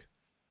back,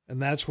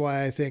 and that's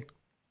why I think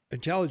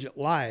intelligent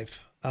life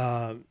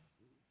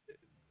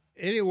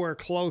anywhere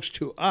close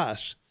to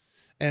us,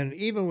 and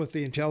even with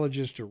the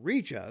intelligence to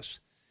reach us,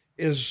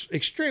 is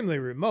extremely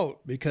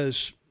remote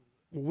because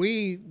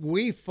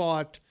we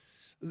fought.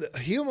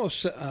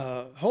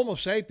 Homo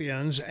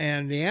sapiens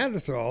and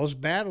Neanderthals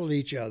battled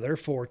each other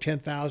for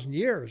 10,000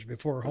 years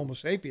before Homo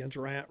sapiens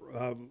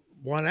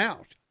won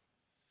out.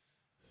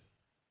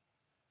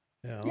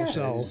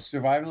 So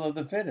survival of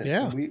the fittest.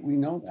 Yeah, we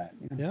know that.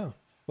 Yeah.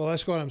 Well,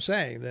 that's what I'm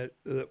saying. That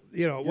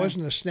it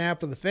wasn't a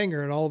snap of the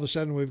finger, and all of a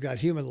sudden we've got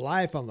human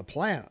life on the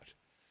planet.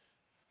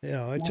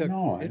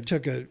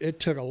 It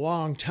took a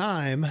long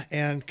time,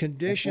 and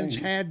conditions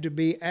had to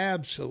be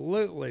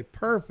absolutely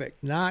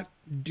perfect, not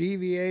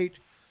deviate.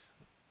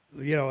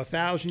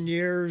 1,000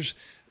 years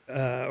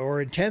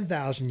or in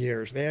 10,000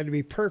 years. They had to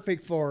be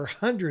perfect for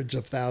hundreds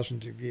of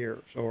thousands of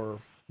years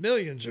or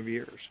millions of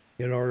years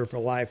in order for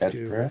life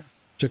to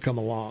come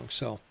along.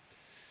 So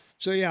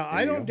yeah,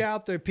 I don't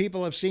doubt that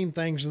people have seen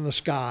things in the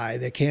sky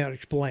they can't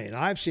explain.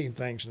 I've seen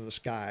things in the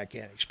sky I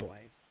can't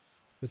explain.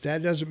 But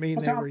that doesn't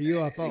mean they were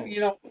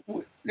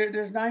UFOs.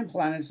 There's 9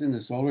 planets in the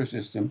solar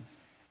system,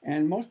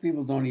 and most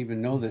people don't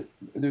even know that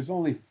there's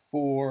only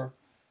 4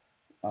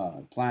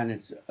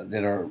 planets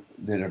that are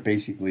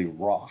basically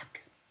rock.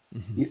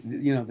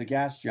 Mm-hmm. The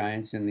gas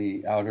giants in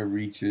the outer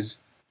reaches,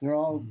 they're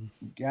all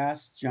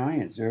gas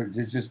giants. They're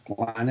just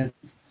planets,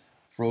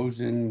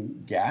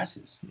 frozen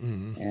gases.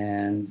 Mm-hmm.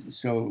 And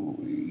so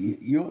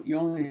you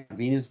only have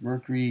Venus,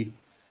 Mercury,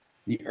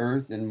 the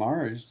Earth, and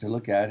Mars to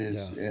look at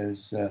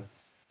as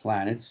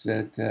planets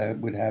that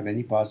would have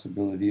any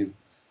possibility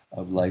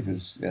of life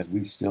as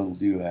we still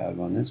do have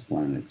on this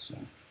planet. So.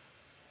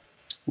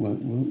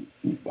 Well,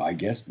 I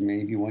guess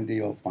maybe one day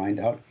you'll find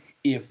out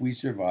if we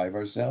survive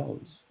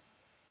ourselves.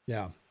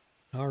 Yeah.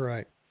 All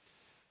right.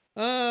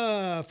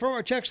 From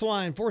our text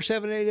line,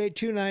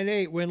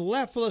 4788298, when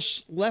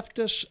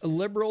leftists,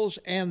 liberals,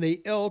 and the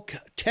ilk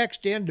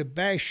text in to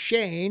bash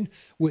Shane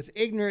with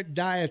ignorant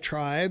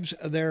diatribes,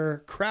 they're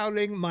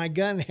crowding my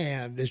gun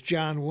hand, as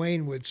John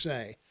Wayne would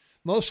say.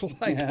 Most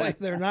likely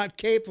they're not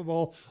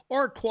capable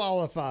or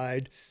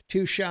qualified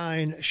to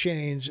shine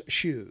Shane's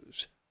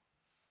shoes.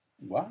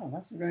 Wow,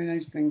 that's a very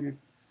nice thing.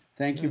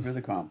 Thank you for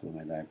the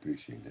compliment. I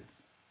appreciate it.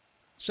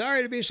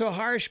 Sorry to be so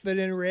harsh, but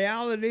in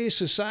reality,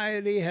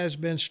 society has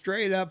been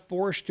straight up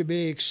forced to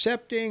be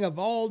accepting of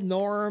all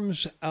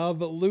norms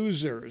of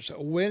losers.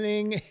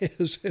 Winning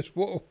is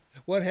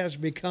what has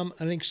become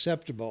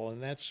unacceptable,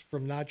 and that's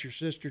from Not Your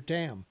Sister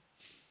Tam.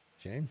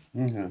 Shane?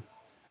 Mm-hmm.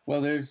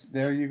 Well,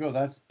 there you go.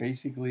 That's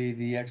basically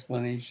the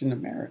explanation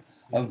of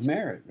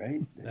merit,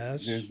 right?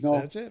 That's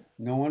it.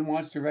 No one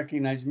wants to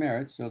recognize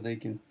merit, so they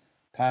can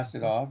pass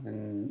it off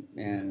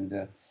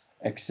and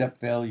accept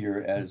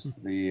failure as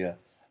the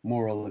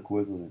moral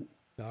equivalent.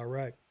 All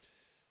right,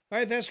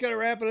 that's going to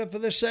wrap it up for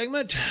this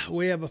segment.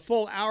 We have a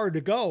full hour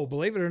to go,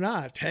 believe it or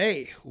not.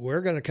 Hey,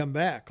 we're going to come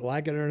back,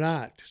 like it or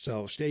not.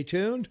 So stay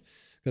tuned,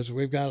 because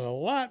we've got a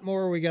lot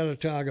more we got to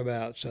talk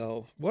about.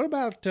 So what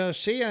about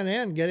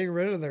CNN getting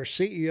rid of their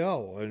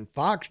CEO and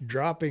Fox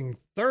dropping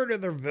third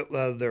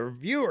of their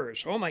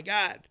viewers? Oh, my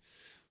God.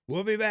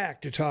 We'll be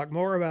back to talk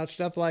more about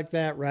stuff like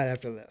that right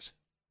after this.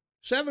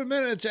 7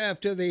 minutes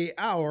after the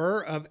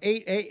hour of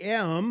 8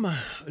 a.m.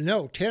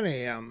 No, 10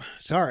 a.m.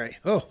 Sorry.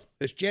 Oh,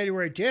 it's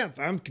January 10th.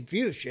 I'm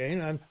confused,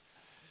 Shane. I'm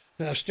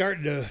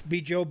starting to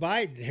be Joe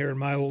Biden here in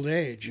my old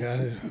age.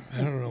 I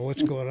don't know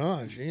what's going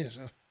on. Jeez.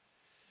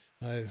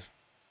 I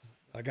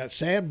got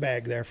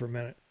sandbagged there for a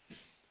minute.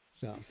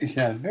 So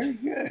yeah, very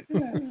good.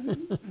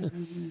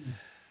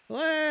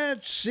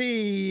 Let's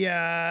see.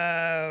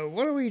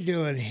 What are we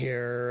doing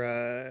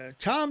here?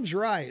 Tom's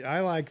right.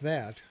 I like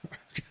that.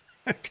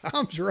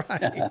 Tom's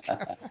right.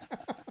 Of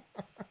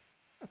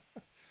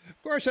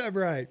course I'm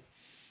right.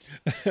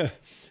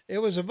 It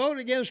was a vote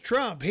against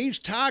Trump. He's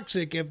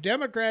toxic. If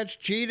Democrats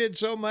cheated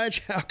so much,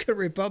 how could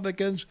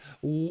Republicans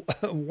bow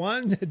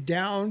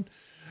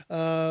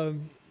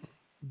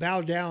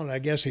down, I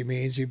guess he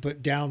means. He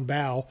put down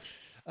bow.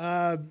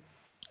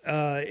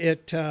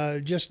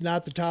 Just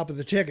not the top of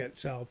the ticket.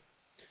 So,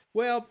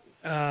 well,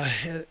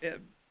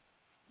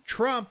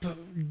 Trump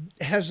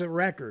has a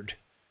record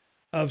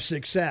of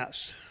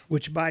success,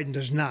 which Biden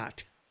does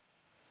not.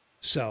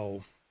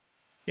 So,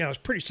 it's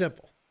pretty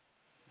simple.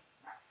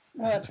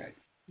 Well, that's right.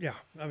 Yeah,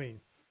 I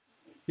mean,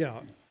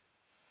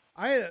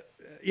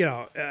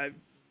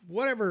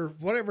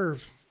 whatever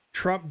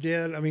Trump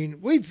did. I mean,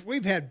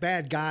 we've had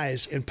bad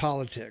guys in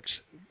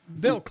politics.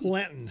 Bill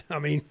Clinton. I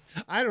mean,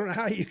 I don't know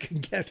how you can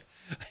get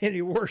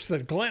any worse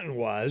than Clinton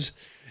was.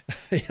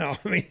 I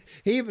mean,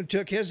 he even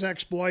took his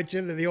exploits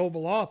into the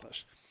Oval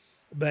Office.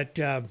 But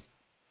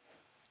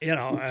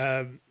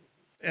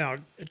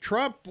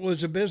Trump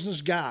was a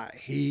business guy.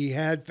 He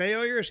had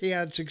failures. He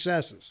had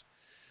successes.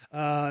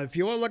 If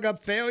you want to look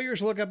up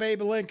failures, look up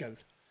Abe Lincoln.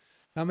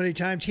 How many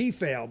times he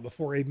failed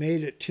before he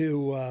made it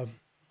to,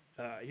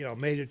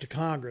 made it to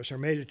Congress or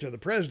made it to the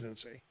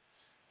presidency.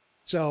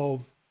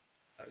 So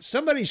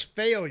somebody's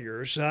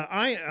failures.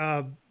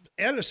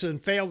 Edison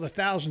failed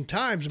 1,000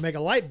 times to make a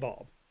light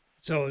bulb.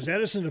 So is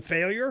Edison a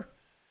failure?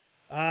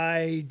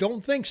 I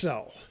don't think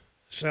so.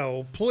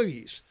 So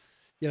please,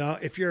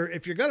 if you're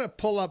going to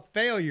pull up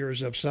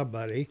failures of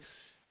somebody,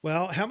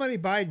 well, how many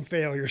Biden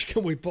failures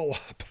can we pull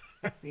up?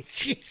 I mean,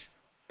 jeez.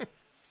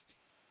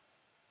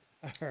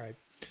 All right.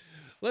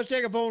 Let's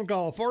take a phone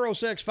call.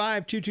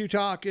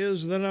 406-522-TALK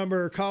is the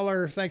number.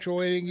 Caller, thanks for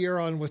waiting. You're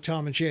on with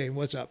Tom and Shane.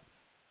 What's up?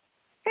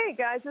 Hey,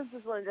 guys, this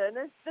is Linda, and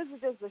this is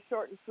just a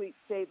short and sweet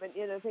statement,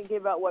 thinking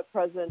about what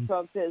President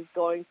Trump is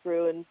going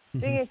through and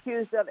being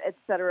accused of, et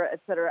cetera,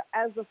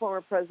 as the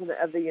former president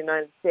of the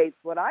United States.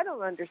 What I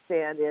don't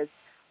understand is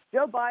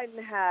Joe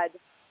Biden had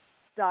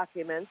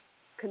documents,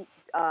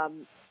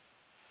 and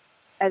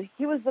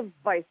he was the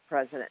vice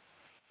president.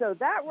 So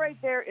that right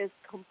there is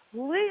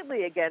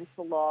completely against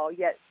the law,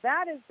 yet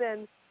that has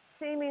been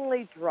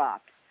seemingly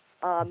dropped.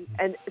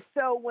 And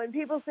so when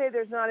people say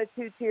there's not a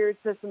two-tiered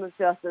system of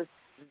justice,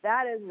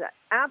 that is an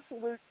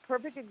absolute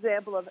perfect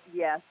example of,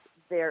 yes,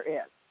 there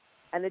is.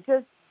 And it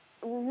just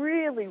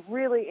really,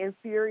 really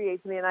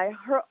infuriates me. And I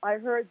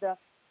heard the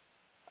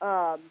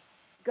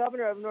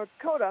governor of North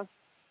Dakota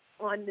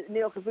on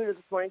Neil Cavuto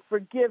this morning.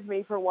 Forgive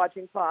me for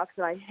watching Fox,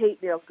 and I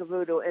hate Neil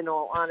Cavuto in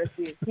all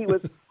honesty. He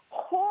was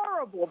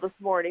horrible this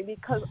morning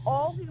because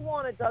all he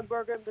wanted Doug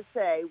Burgum to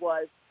say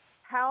was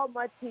how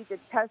much he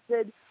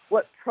detested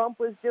what Trump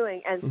was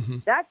doing.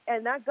 And that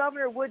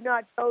governor would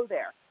not go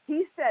there.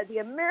 He said the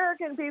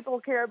American people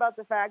care about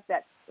the fact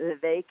that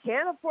they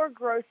can't afford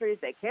groceries,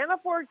 they can't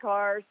afford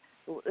cars,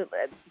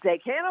 they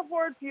can't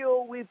afford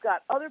fuel. We've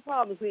got other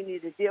problems. We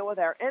need to deal with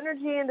our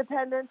energy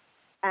independence.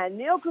 And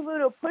Neil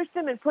Cavuto pushed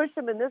him, and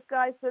this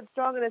guy stood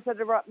strong. And I said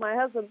to my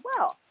husband,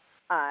 well,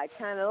 I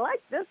kind of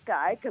like this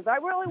guy because I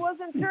really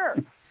wasn't sure.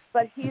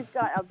 But he's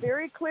got a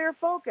very clear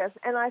focus.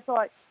 And I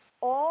thought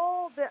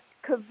all that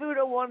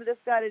Cavuto wanted this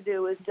guy to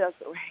do is just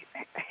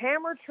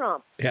hammer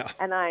Trump. Yeah.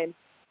 And I'm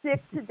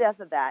sick to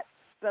death of that.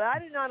 But I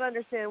did not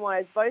understand why,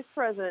 as vice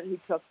president, he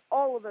took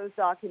all of those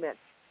documents,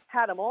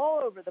 had them all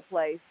over the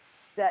place,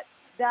 that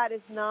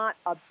is not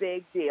a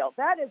big deal.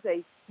 That is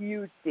a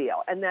huge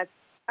deal. And that's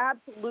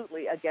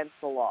absolutely against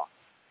the law.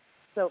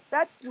 So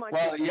that's my...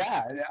 Well,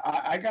 yeah,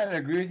 I got to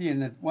agree with you.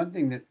 And one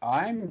thing that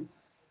I'm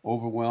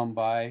overwhelmed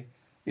by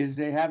is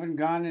they haven't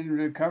gone and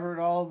recovered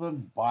all the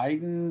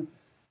Biden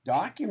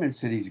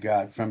documents that he's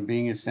got from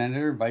being a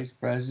senator, vice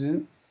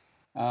president.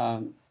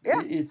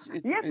 It's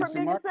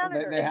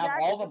remarkable. They have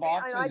all the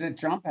boxes that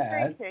Trump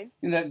had.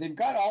 They've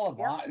got all of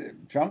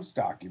Trump's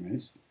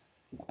documents.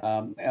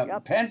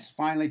 Pence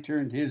finally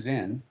turned his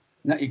in,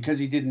 not because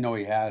he didn't know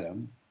he had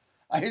them.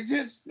 I'm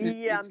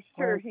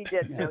sure he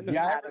did know he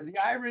had them. The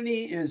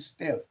irony is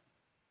stiff.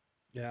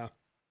 Yeah.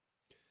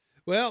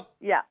 Well.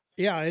 Yeah.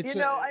 Yeah.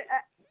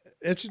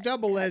 It's a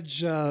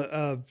double-edged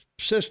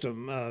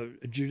system,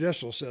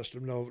 judicial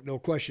system. No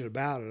question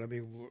about it. I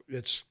mean,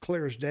 it's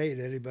clear as day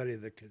to anybody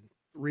that can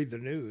read the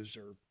news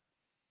or.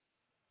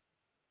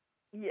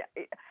 Yeah.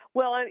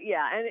 Well,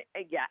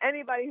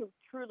 anybody who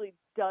truly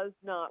does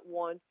not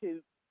want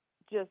to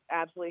just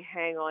absolutely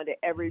hang on to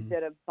every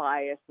bit of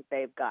bias that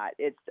they've got.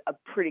 It's a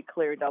pretty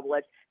clear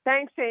double-edged.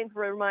 Thanks, Shane,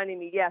 for reminding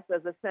me. Yes,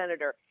 as a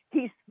senator,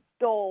 he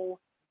stole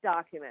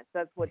documents.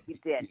 That's what he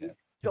did. He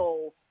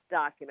stole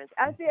documents,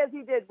 as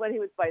he did when he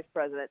was vice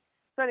president.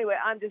 So anyway,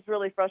 I'm just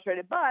really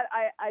frustrated. But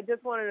I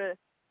just wanted to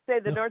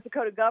say the North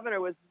Dakota governor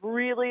was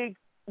really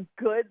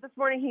good this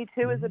morning. He,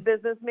 too, is a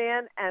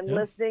businessman, and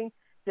listening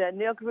to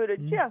Neil Cavuto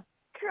just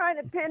trying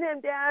to pin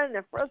him down in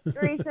the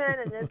frustration,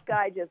 and this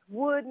guy just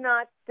would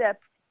not step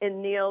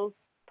in Neil's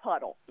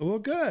puddle. Well,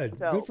 good.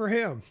 So, good for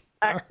him.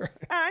 I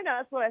know.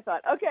 That's what I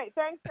thought. Okay,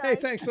 thanks, guys. Hey,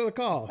 thanks for the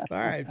call. All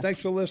right,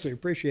 thanks for listening.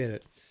 Appreciate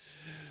it.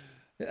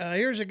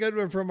 Here's a good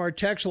one from our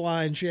text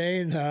line,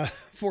 Shane,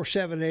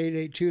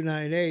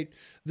 478-8298.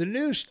 The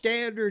new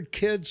standard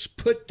kids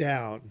put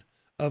down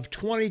of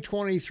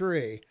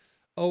 2023.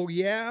 Oh,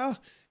 yeah?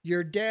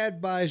 Your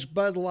dad buys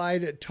Bud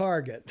Light at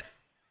Target.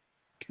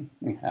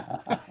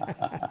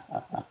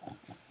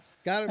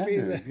 Gotta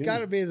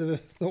be the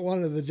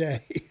one of the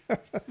day.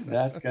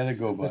 That's gotta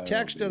go by. The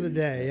text of the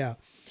day, yeah.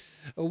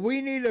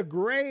 We need a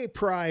gray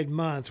Pride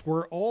Month.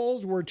 We're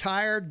old, we're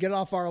tired, get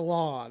off our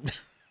lawn.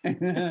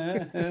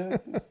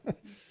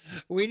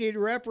 We need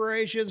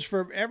reparations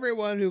from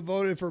everyone who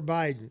voted for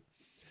Biden.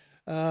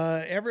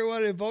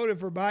 Everyone who voted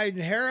for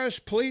Biden-Harris,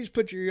 please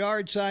put your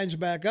yard signs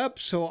back up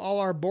so all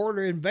our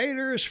border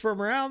invaders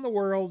from around the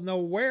world know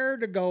where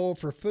to go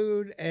for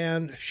food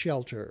and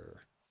shelter.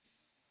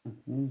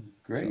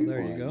 Great. So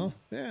there you go.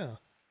 Yeah,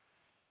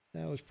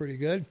 that was pretty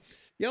good.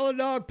 Yellow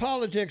dog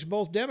politics.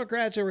 Both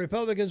Democrats and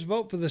Republicans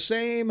vote for the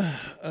same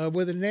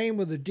with a name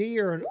with a D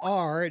or an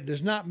R. It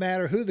does not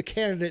matter who the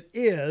candidate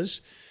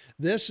is.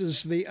 This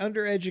is the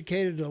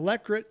undereducated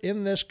electorate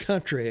in this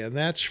country, and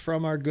that's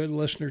from our good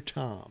listener,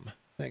 Tom.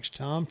 Thanks,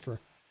 Tom, for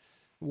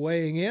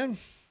weighing in.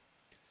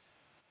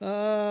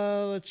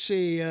 Let's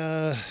see.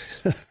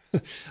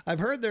 I've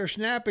heard there are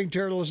snapping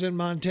turtles in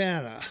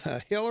Montana.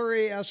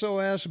 Hillary,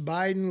 SOS.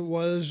 Biden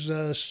was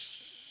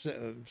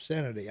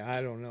sanity.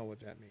 I don't know what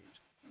that means.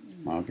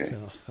 Okay.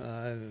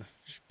 So,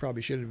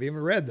 probably shouldn't have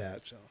even read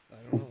that, so I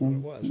don't know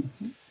what it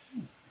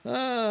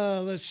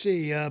was. Let's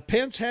see.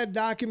 Pence had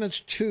documents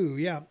too.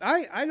 Yeah,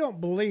 I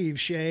don't believe,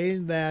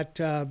 Shane, that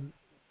the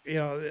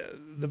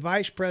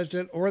vice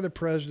president or the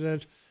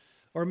president,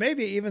 or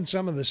maybe even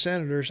some of the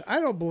senators, I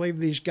don't believe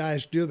these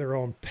guys do their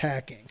own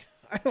packing.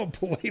 I don't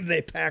believe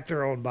they pack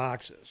their own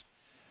boxes.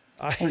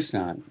 Of course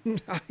not.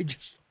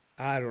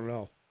 I don't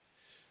know.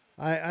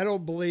 I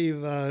don't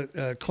believe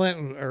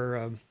Clinton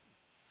or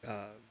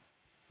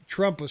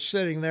Trump was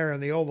sitting there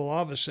in the Oval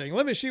Office saying,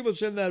 "Let me see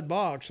what's in that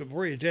box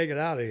before you take it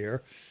out of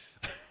here."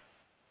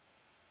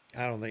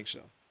 I don't think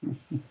so.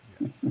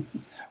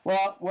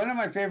 Well, one of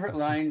my favorite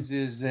lines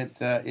is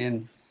that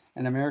in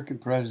An American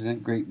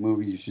President, great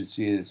movie, you should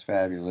see it, it's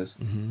fabulous.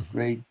 Mm-hmm.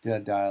 Great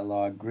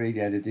dialogue, great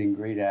editing,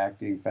 great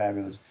acting,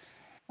 fabulous.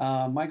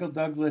 Michael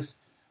Douglas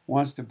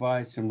wants to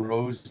buy some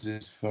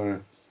roses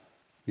for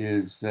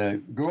his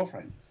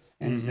girlfriend.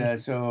 And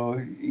so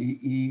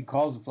he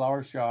calls the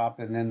flower shop,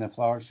 and then the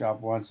flower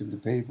shop wants him to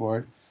pay for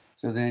it.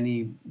 So then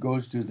he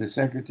goes to the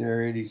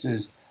secretary and he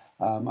says,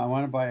 I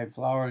want to buy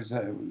flowers.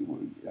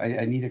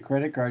 I need a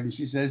credit card. And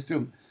she says to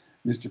him,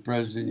 "Mr.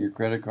 President, your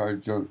credit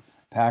cards are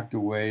packed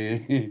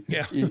away in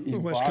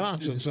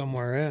Wisconsin boxes.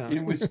 somewhere. Yeah,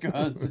 in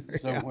Wisconsin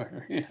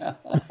somewhere." Yeah.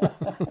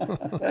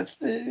 That's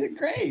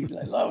great.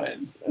 I love it.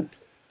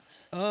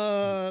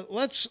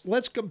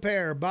 Let's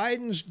compare.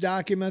 Biden's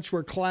documents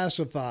were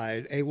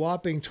classified, a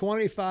whopping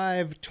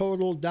 25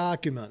 total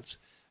documents.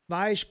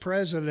 Vice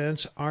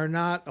presidents are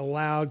not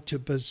allowed to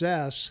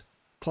possess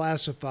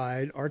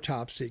classified or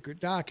top secret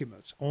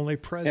documents. Only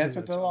presidents.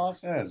 That's what the law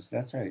says.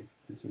 That's right.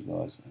 That's what the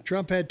law says.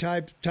 Trump had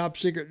top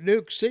secret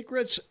nuke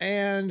secrets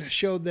and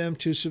showed them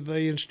to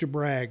civilians to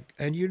brag.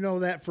 And you know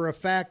that for a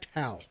fact.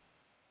 How?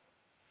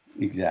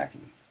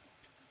 Exactly.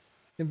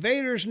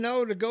 Invaders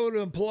know to go to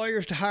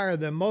employers to hire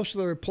them. Most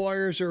of the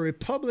employers are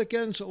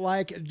Republicans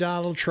like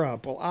Donald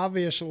Trump. Well,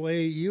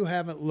 obviously, you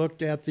haven't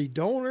looked at the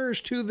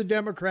donors to the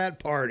Democrat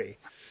Party.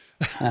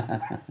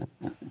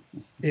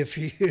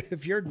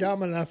 If you're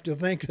dumb enough to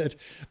think that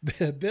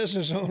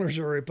business owners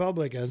are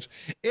Republicans,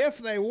 if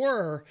they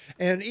were,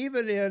 and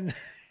even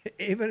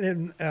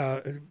in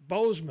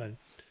Bozeman,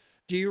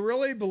 do you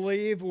really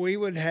believe we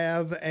would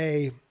have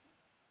a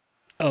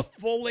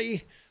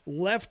fully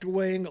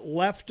left-wing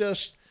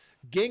leftist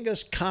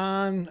Genghis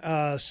Khan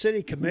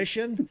city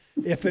commission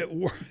if it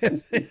were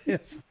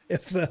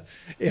if the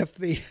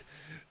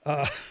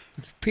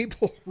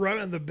people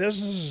running the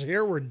businesses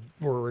here were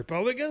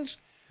Republicans?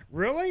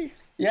 Really?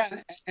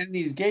 Yeah, and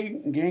these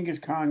Genghis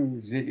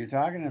Khans that you're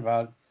talking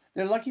about,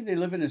 they're lucky they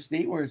live in a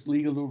state where it's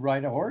legal to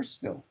ride a horse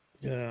still.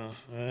 Yeah,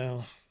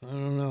 well, I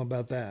don't know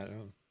about that.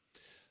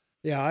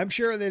 Yeah, I'm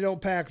sure they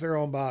don't pack their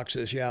own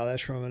boxes. Yeah,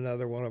 that's from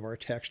another one of our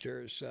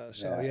texters.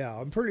 Yeah,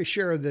 I'm pretty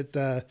sure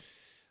that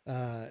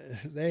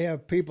they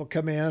have people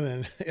come in,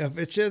 and if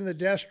it's in the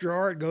desk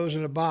drawer, it goes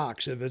in a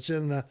box. If it's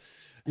in the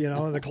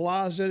in the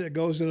closet, it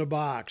goes in a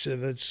box.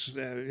 If it's,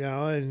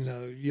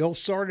 and you'll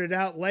sort it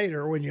out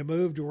later when you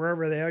move to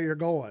wherever the hell you're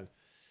going.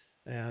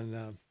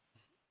 And,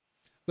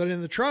 but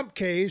in the Trump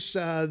case,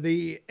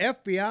 the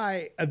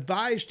FBI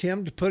advised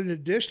him to put an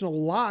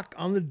additional lock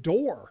on the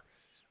door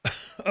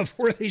of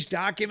where these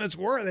documents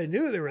were. They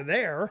knew they were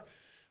there.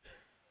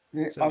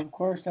 Yeah, so, of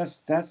course,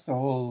 that's the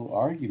whole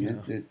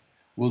argument that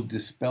will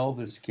dispel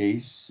this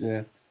case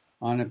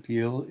on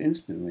appeal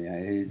instantly.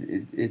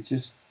 It's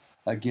just,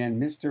 again,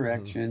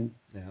 misdirection,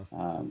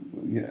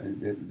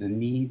 the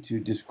need to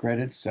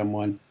discredit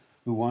someone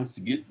who wants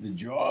to get the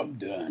job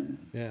done.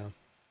 Yeah.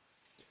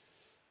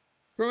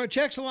 From a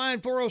text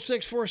line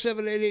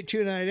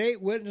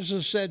 406-478-8298,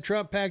 witnesses said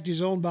Trump packed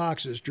his own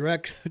boxes,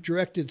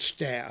 directed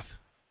staff.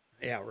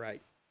 Yeah,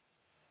 right.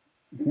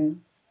 Mm-hmm.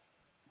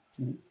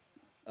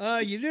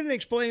 You didn't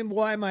explain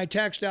why my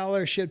tax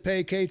dollars should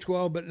pay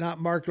K-12 but not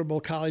marketable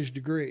college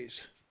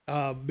degrees.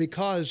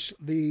 Because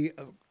the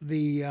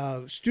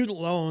student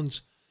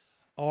loans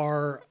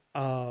are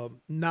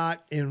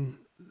not in.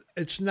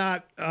 It's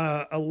not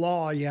a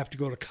law you have to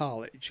go to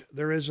college.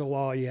 There is a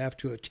law you have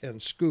to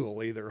attend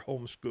school, either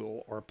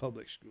homeschool or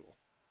public school.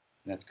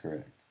 That's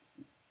correct.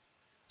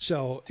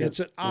 So it's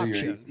an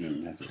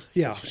option.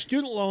 Yeah,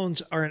 student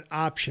loans are an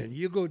option.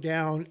 You go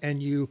down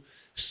and you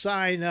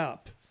sign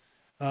up.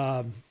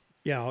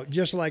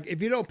 Just like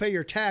if you don't pay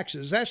your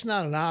taxes, that's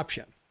not an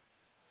option.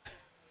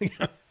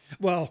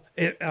 Well,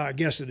 I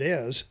guess it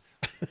is.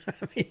 I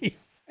mean,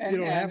 you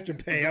don't have to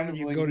pay them, and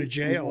you go to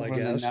jail, I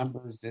guess. The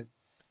numbers that,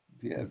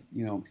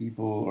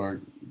 people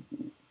or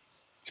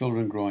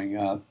children growing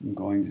up and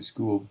going to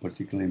school,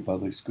 particularly in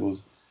public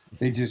schools,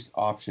 they just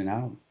option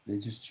out. They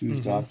just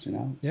choose to option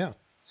out. Yeah.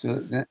 So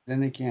then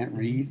they can't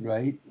read,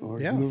 write, or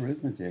do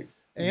arithmetic.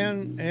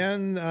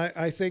 And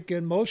I think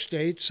in most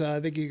states,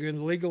 I think you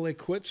can legally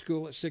quit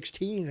school at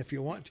 16 if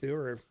you want to,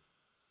 or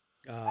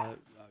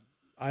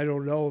I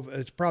don't know.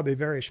 It's probably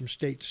varies from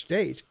state to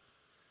state.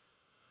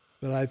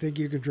 But I think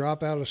you can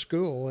drop out of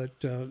school.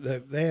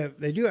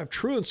 They do have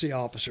truancy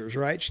officers,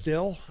 right?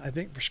 Still, I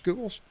think for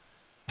schools.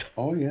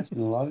 Oh yes,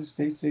 in a lot of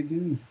states they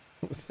do.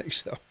 I think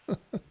so.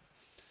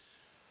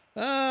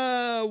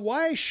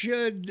 Why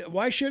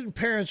shouldn't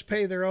parents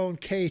pay their own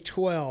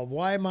K-12?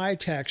 Why my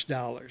tax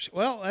dollars?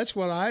 Well, that's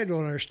what I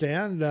don't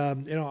understand.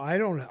 I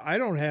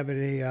don't have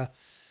any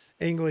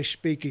English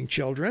speaking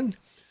children,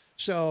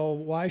 so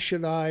why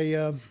should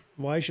I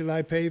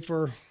pay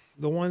for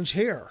the ones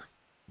here?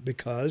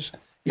 Because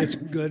it's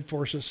good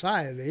for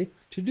society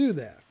to do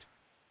that.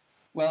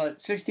 Well, at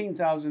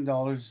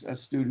 $16,000 a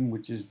student,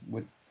 which is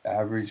what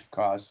average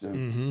cost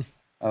of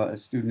a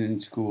student in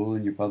school,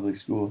 in your public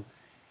school,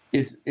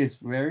 it's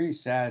very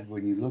sad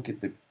when you look at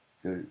the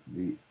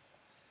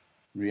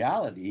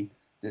reality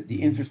that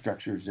the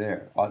infrastructure is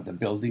there. The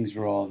buildings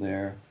are all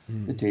there,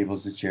 the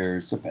tables, the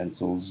chairs, the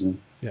pencils, and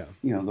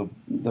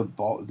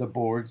the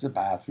boards, the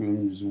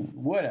bathrooms,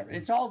 whatever.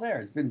 It's all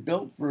there. It's been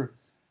built for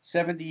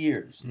 70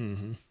 years.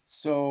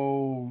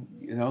 So,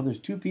 there's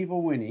two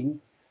people winning,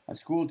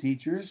 school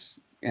teachers,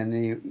 and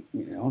they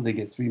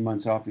get 3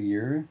 months off a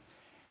year,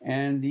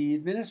 and the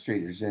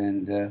administrators.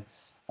 And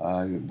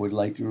I would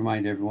like to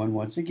remind everyone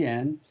once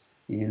again,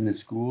 in the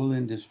school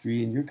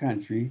industry in your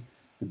country,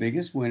 the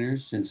biggest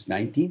winners since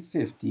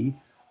 1950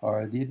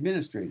 are the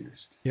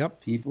administrators.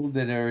 Yep. People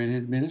that are in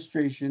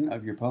administration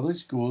of your public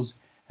schools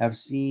have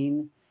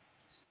seen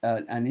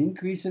an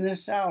increase in their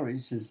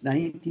salaries since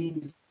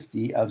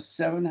 1950 of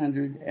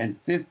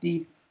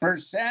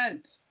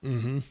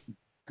 750%.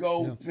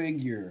 Go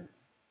figure.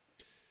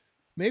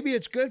 Maybe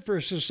it's good for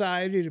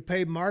society to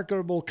pay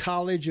marketable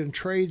college and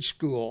trade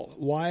school.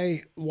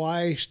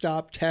 Why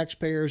stop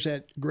taxpayers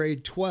at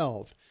grade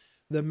 12?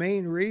 The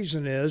main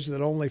reason is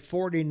that only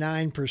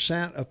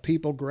 49% of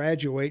people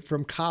graduate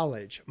from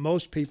college.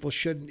 Most people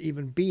shouldn't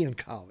even be in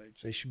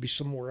college. They should be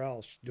somewhere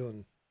else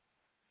doing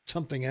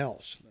something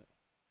else.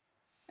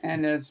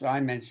 And as I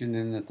mentioned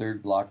in the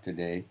third block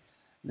today,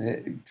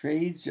 the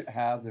trades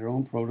have their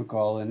own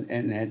protocol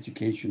and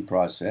education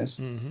process,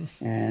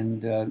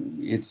 and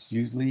it's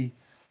usually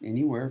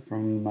anywhere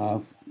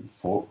from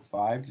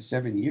 5 to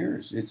 7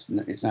 years. It's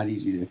not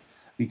easy to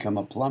become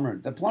a plumber.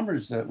 The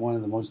plumber's one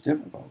of the most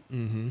difficult.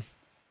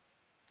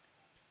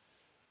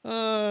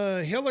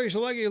 Hillary's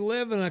lucky to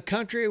live in a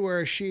country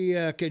where she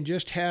can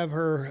just have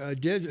her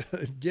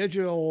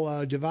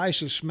digital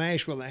devices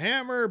smashed with a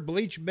hammer,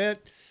 bleach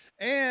bit,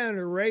 and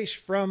erased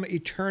from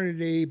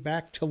eternity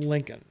back to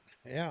Lincoln.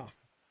 Yeah,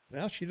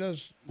 well, she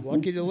does.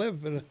 Lucky to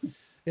live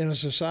in a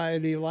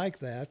society like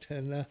that.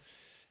 And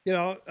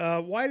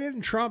why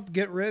didn't Trump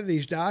get rid of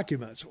these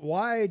documents?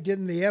 Why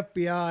didn't the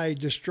FBI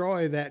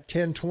destroy that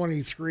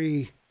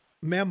 1023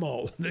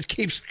 memo that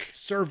keeps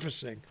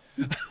surfacing?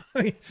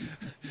 I mean,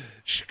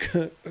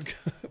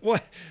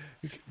 what?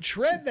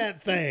 Shred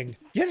that thing.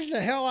 Get it the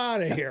hell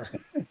out of here.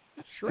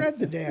 Shred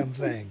the damn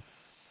thing.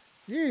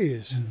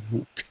 Jeez.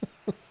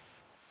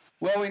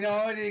 Well, we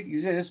know it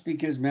exists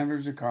because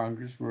members of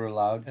Congress were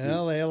allowed to.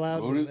 Well, they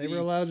were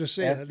allowed to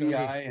see it.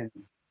 FBI and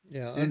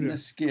sit in a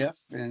skiff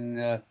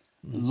and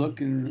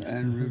look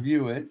and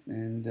review it,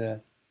 and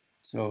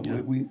so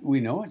we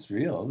know it's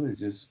real.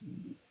 It's just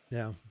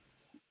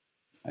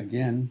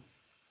again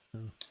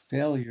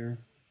failure.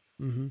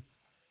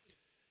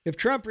 If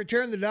Trump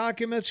returned the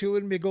documents, he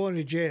wouldn't be going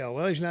to jail.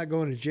 Well, he's not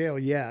going to jail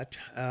yet.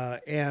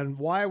 And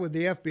why would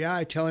the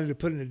FBI tell him to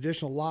put an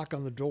additional lock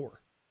on the door?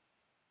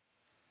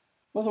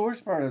 Well, the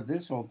worst part of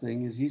this whole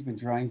thing is he's been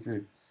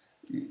trying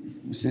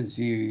since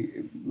he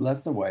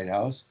left the White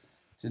House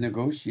to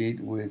negotiate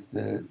with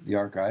the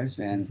archives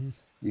and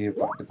the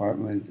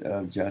Department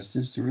of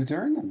Justice to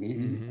return them.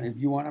 If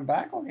you want them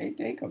back, okay,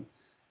 take them.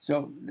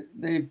 So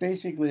they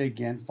basically,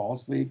 again,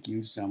 falsely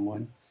accused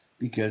someone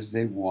because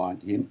they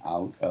want him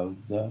out of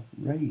the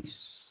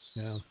race.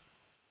 Yeah.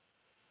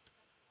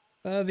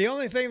 The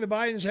only thing the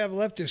Bidens have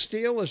left to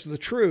steal is the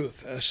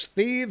truth.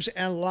 Thieves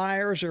and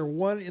liars are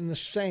one in the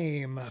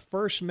same.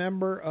 First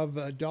member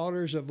of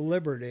Daughters of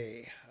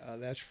Liberty.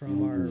 That's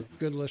from our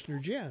good listener,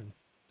 Jen.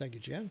 Thank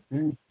you, Jen.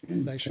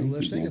 Thanks for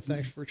listening and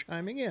thanks for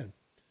chiming in.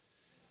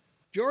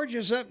 George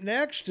is up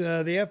next.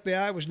 The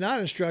FBI was not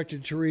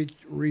instructed to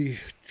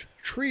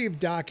retrieve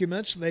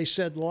documents. They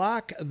said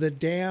lock the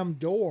damn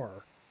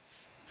door.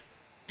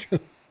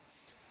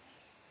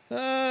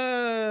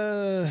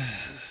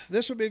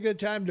 This would be a good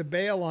time to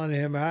bail on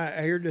him.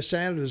 I hear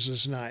DeSantis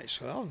is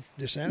nice. Well,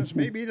 DeSantis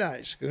may be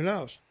nice. Who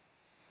knows?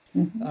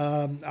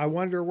 I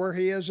wonder where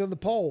he is in the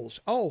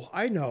polls. Oh,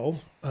 I know.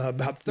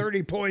 About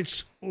 30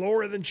 points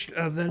lower than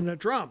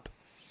Trump.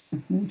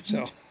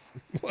 So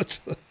what's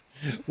the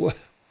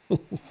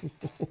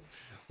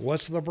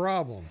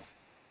problem?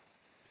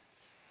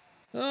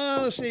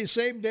 Let's see.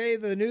 Same day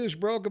the news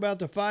broke about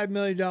the $5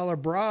 million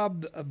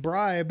bribe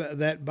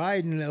that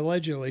Biden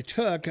allegedly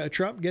took,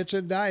 Trump gets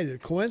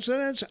indicted.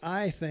 Coincidence?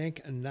 I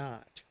think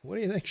not. What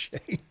do you think,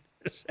 Shane?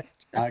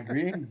 I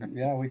agree.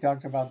 Yeah, we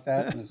talked about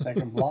that in the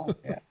second block.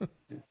 Yeah.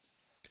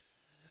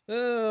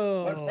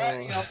 Oh. But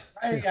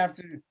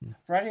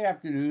Friday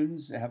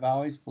afternoons have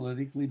always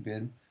politically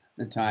been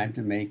the time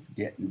to make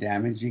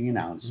damaging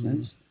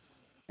announcements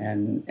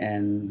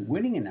and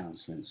winning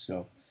announcements.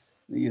 So,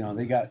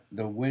 they got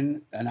the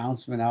win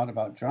announcement out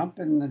about Trump,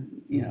 and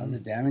the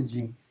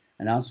damaging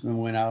announcement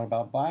went out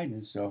about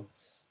Biden. So,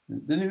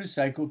 the news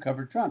cycle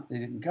covered Trump. They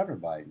didn't cover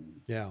Biden.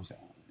 Yeah. So,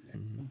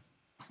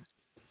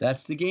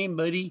 that's the game,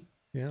 buddy.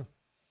 Yeah.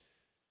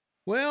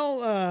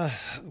 Well,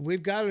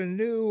 we've got a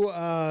new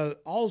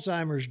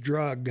Alzheimer's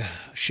drug,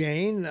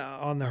 Shane,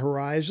 on the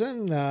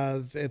horizon.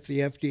 If the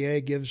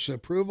FDA gives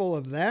approval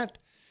of that,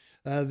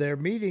 they're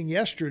meeting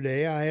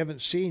yesterday. I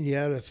haven't seen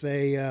yet if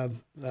they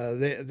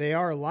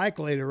are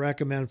likely to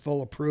recommend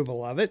full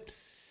approval of it.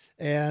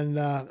 And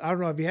I don't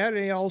know, have you had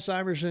any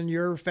Alzheimer's in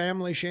your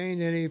family, Shane?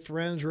 Any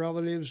friends,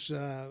 relatives,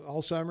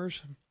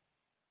 Alzheimer's?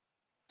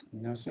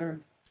 No,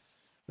 sir.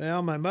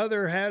 Well, my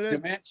mother had it.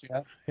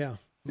 Dementia. Yeah.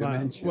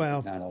 Dementia,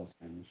 well, not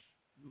Alzheimer's.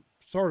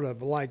 Sort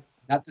of like.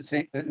 Not the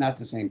same. Not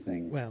the same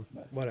thing. Well,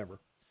 whatever.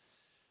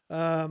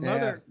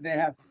 They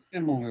have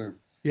similar.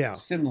 Yeah.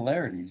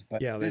 Similarities,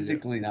 but yeah,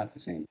 physically not the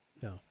same.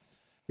 No.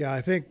 Yeah,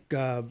 I think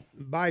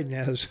Biden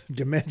has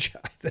dementia.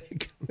 I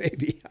think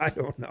maybe, I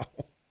don't know.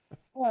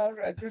 Well,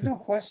 there's no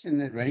question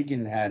that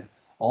Reagan had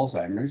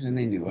Alzheimer's, and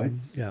they knew it.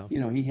 Yeah.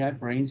 He had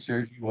brain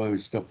surgery while he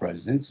was still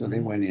president, so they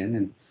went in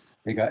and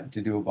they got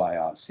to do a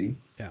biopsy.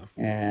 Yeah.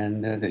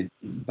 And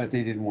but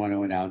they didn't want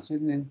to announce it.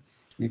 And then,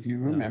 if you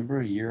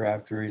remember, a year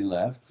after he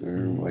left, or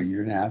a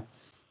year and a half,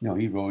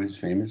 he wrote his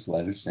famous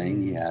letter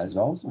saying he has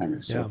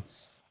Alzheimer's. So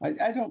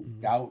I don't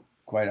doubt,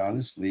 quite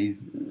honestly,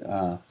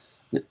 that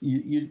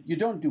you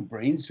don't do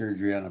brain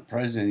surgery on a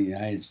president of the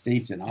United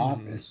States in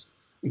office.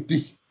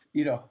 This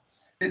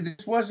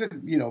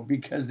wasn't,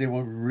 because they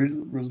were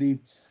relieve,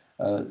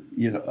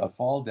 a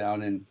fall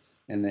down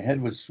and the head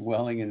was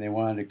swelling and they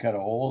wanted to cut a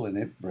hole in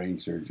it, brain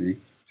surgery,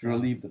 to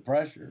relieve the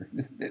pressure.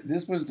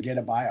 This was to get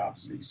a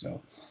biopsy.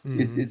 So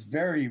it's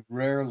very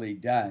rarely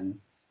done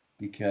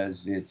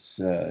because it's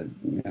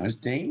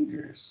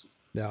dangerous.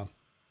 Yeah.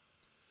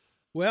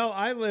 Well,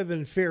 I live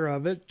in fear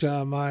of it.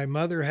 My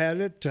mother had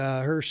it.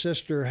 Her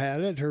sister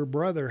had it. Her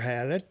brother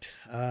had it.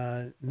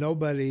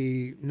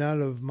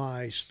 None of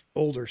my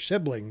older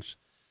siblings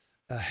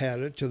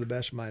had it, to the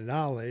best of my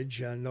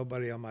knowledge.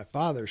 Nobody on my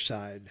father's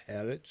side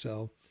had it.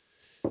 So,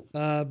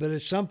 but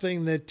it's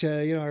something that,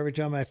 every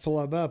time I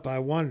flub up, I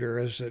wonder,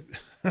 is it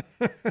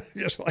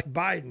just like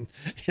Biden?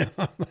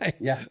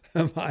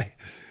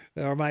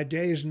 Are my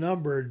days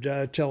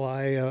numbered till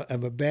I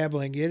am a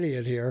babbling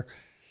idiot here?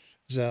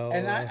 So,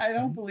 and I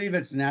don't believe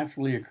it's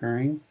naturally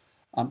occurring.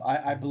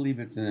 I believe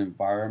it's an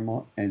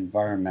environmental,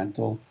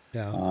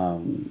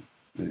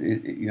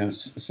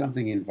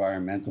 something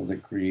environmental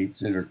that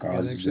creates it or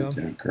causes it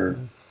to occur.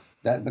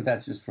 But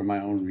that's just from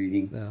my own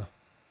reading. Yeah.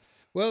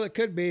 Well, it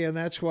could be, and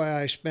that's why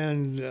I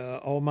spend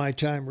all my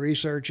time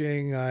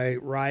researching. I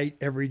write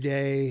every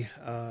day.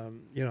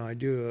 I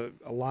do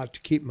a lot to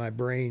keep my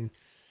brain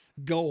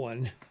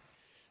going,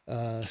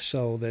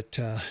 so that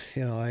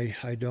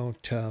I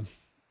don't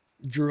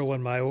drool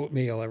in my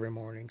oatmeal every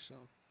morning. So.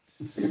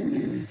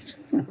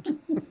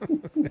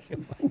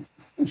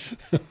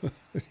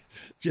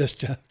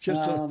 just to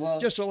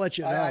let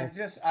you know.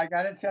 I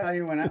got to tell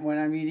you, when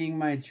I'm eating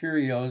my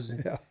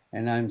Cheerios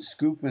and I'm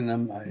scooping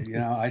them,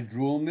 I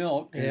drool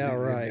milk. Yeah,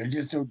 right. They're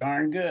just so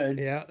darn good.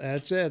 Yeah,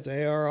 that's it.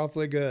 They are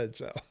awfully good.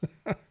 So,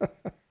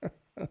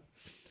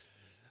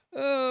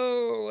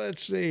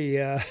 let's see.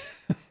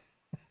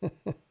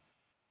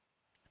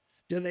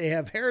 Do they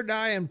have hair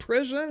dye in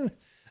prison?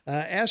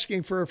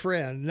 Asking for a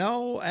friend.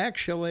 No,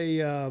 actually,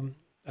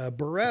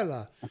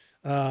 Beretta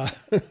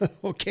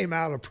came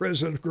out of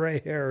prison,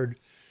 gray-haired.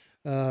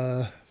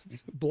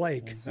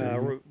 Blake.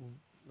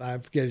 I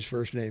forget his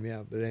first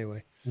name, but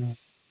anyway.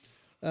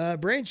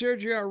 Brain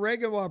surgery on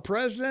Reagan while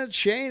president.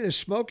 Shane is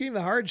smoking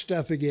the hard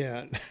stuff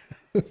again.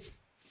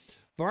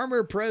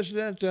 Former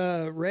President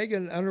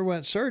Reagan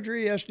underwent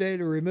surgery yesterday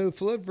to remove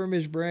fluid from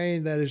his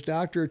brain that his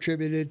doctor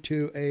attributed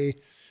to a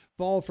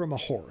fall from a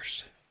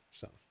horse.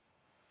 So,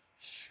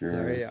 sure.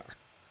 There you are.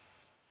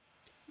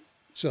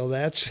 So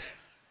that's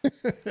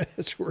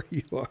where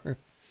you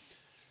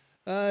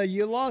are.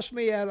 You lost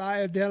me at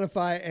I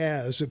identify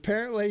as.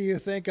 Apparently you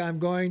think I'm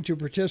going to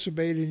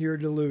participate in your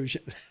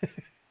delusion.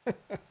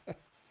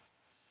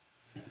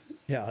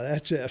 Yeah,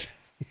 that's it.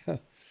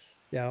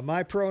 Yeah,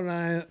 my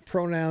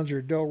pronouns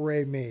are do,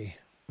 re, mi.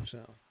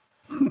 So,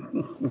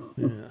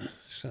 yeah,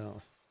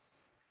 so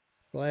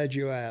glad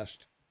you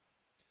asked.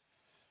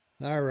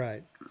 All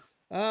right.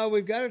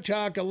 We've got to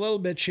talk a little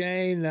bit,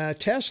 Shane.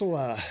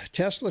 Tesla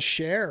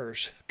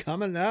shares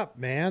coming up,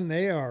 man.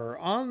 They are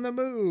on the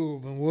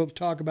move, and we'll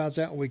talk about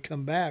that when we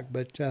come back.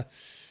 But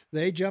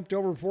they jumped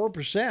over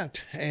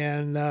 4%,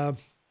 and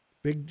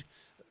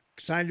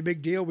signed a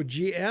big deal with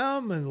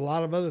GM and a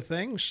lot of other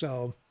things.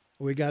 So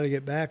we got to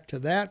get back to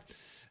that.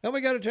 And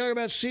we got to talk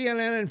about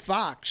CNN and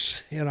Fox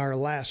in our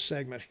last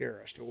segment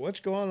here as to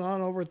what's going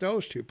on over at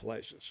those two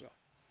places.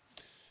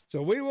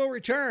 So we will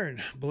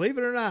return, believe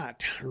it or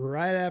not,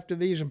 right after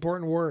these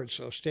important words.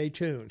 So stay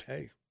tuned.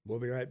 Hey. We'll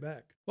be right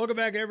back. Welcome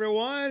back,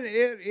 everyone.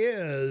 It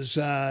is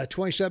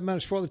 27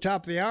 minutes before the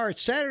top of the hour.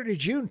 It's Saturday,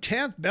 June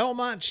 10th,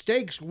 Belmont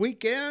Stakes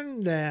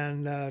weekend,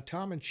 and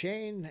Tom and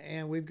Shane,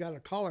 and we've got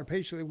a caller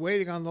patiently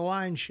waiting on the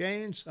line,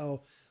 Shane,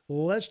 so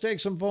let's take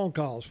some phone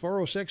calls.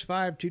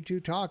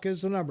 406-522-TALK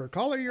is the number.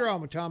 Caller, you're on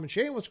with Tom and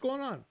Shane. What's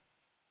going on?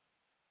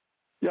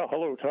 Yeah,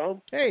 hello,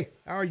 Tom. Hey,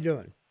 how are you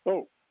doing?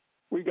 Oh,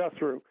 we got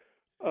through.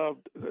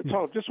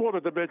 Tom, just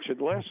wanted to mention,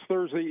 last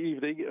Thursday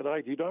evening, and I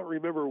do not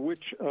remember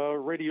which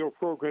radio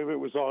program it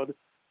was on.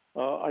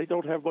 I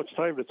don't have much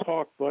time to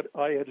talk, but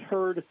I had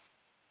heard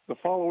the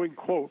following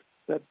quote,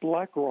 that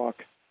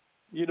BlackRock,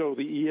 the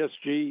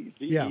ESG,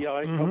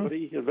 DEI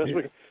company,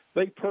 investment,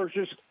 they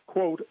purchased,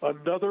 quote,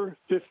 another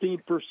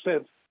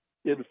 15%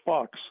 in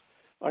Fox.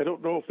 I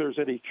don't know if there's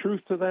any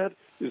truth to that.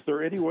 Is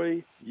there any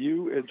way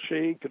you and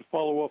Shane could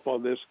follow up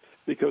on this?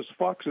 Because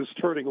Fox is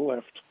turning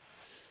left.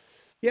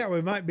 Yeah,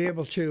 we might be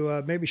able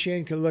to. Maybe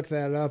Shane can look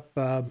that up.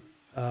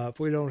 If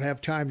we don't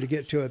have time to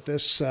get to it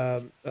this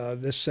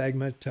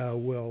segment,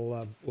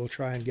 we'll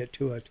try and get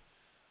to it.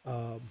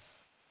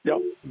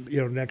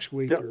 Next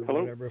week or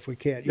whatever if we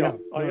can. Yeah,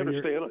 I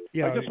understand.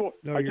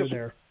 You're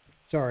there.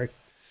 Sorry.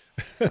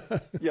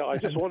 I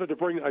just wanted to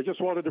bring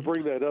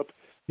that up.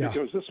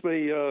 Because this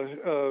may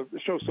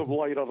show some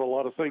light on a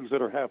lot of things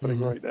that are happening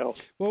right now.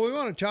 Well, we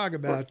want to talk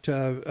about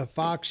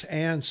Fox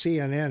and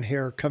CNN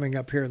here coming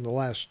up here in the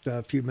last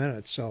few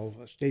minutes. So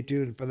stay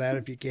tuned for that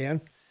if you can.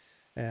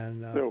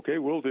 And okay,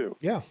 we'll do.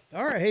 Yeah.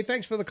 All right. Hey,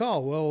 thanks for the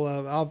call.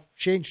 Well,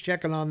 Shane's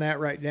checking on that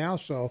right now,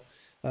 so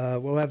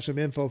we'll have some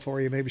info for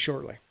you maybe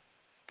shortly.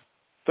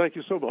 Thank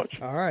you so much.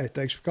 All right.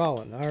 Thanks for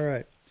calling. All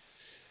right.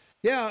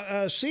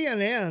 Yeah,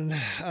 CNN,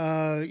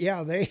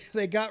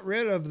 they got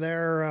rid of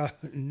their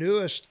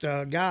newest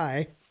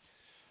guy.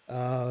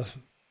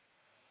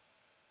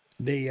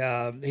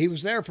 He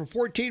was there for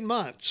 14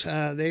 months.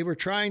 They were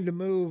trying to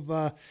move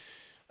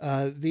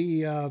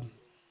the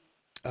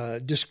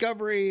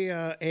Discovery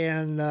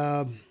and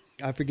I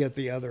forget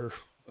the other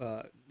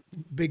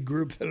big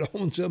group that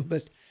owns them,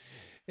 but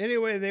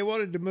anyway, they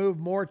wanted to move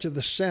more to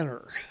the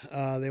center.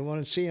 They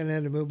wanted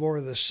CNN to move more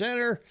to the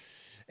center.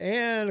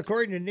 And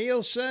according to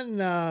Nielsen,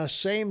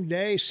 same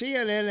day,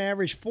 CNN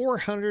averaged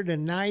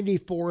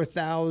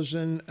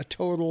 494,000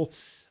 total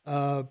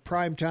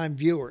primetime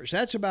viewers.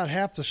 That's about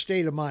half the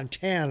state of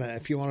Montana,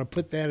 if you want to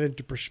put that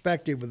into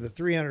perspective with the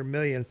 300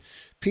 million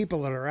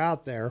people that are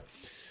out there.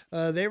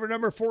 They were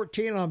number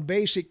 14 on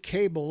basic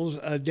cables,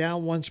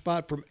 down one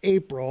spot from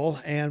April,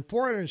 and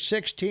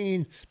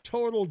 416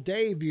 total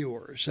day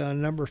viewers,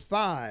 number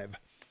 5.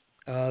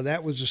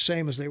 That was the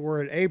same as they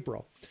were in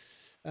April.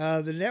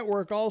 The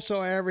network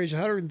also averaged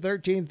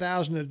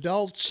 113,000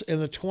 adults in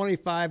the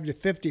 25 to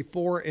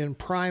 54 in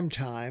prime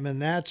time,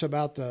 and that's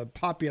about the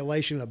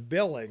population of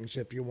Billings,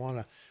 if you want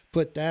to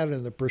put that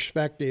in the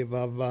perspective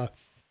of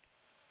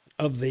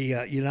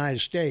the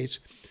United States.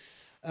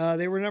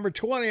 They were number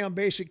 20 on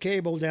basic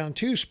cable, down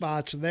 2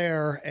 spots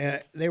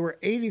there. They were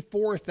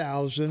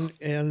 84,000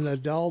 in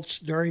adults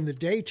during the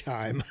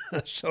daytime,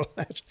 so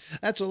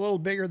that's a little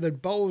bigger than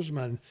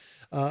Bozeman.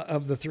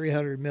 Of the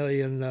 300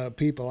 million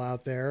people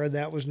out there, and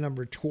that was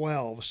number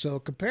 12. So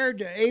compared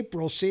to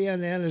April,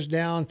 CNN is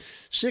down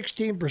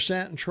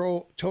 16% in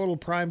total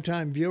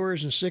primetime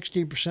viewers and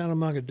 16%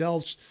 among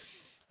adults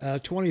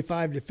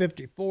 25 to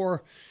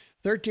 54,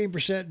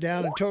 13%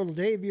 down in total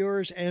day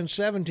viewers, and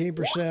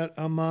 17%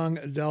 among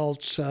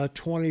adults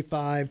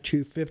 25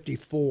 to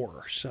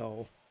 54.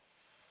 So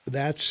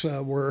that's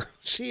where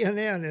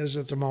CNN is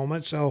at the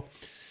moment. So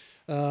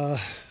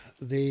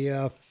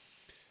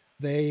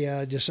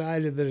They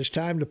decided that it's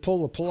time to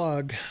pull the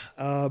plug.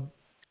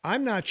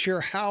 I'm not sure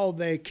how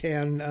they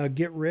can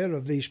get rid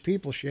of these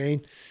people,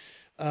 Shane.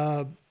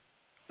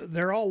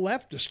 They're all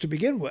leftists to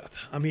begin with.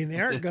 I mean,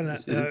 they aren't going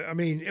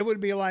to, it would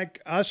be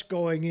like us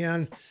going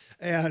in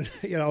and,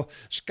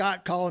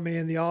 Scott calling me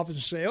in the office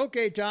and say,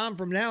 okay, Tom,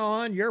 from now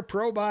on, you're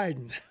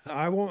pro-Biden.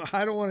 I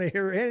don't want to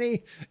hear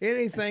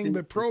anything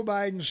but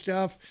pro-Biden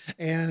stuff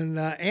and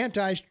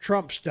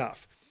anti-Trump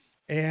stuff.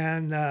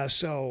 And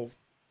so...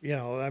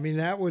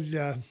 that would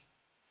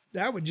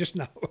just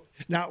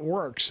not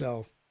work.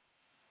 So,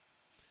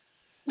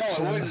 no, it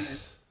wouldn't.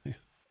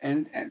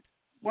 And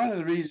one of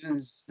the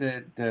reasons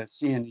that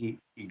CNN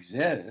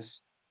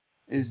exists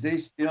is they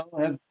still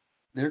have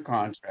their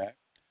contract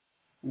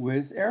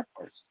with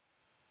airports,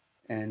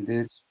 and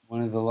it's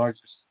one of the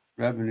largest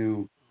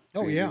revenue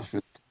for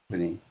the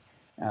company.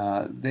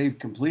 They've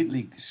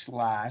completely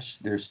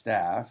slashed their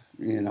staff,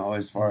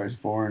 as far as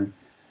foreign.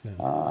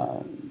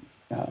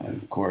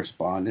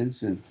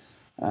 Correspondence, and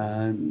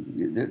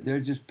they're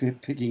just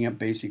picking up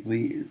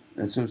basically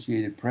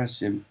Associated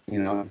Press,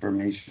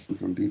 information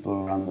from people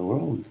around the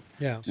world.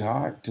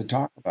 To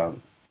talk about.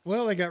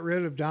 Well, they got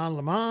rid of Don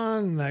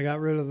Lemon. They got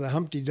rid of the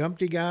Humpty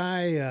Dumpty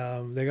guy.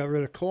 They got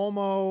rid of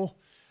Cuomo.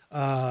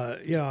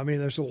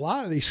 There's a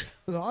lot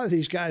of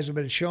these guys have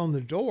been shown the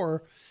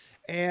door,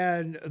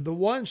 and the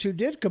ones who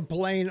did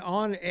complain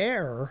on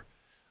air.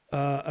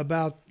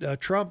 About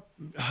Trump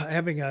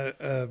having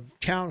a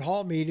town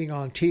hall meeting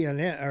on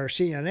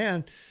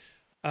CNN,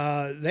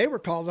 they were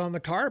called on the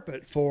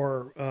carpet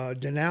for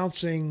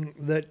denouncing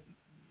that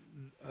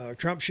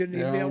Trump shouldn't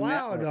even be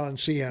allowed on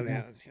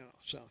CNN.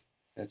 So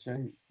that's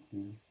right.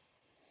 Mm.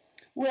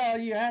 Well,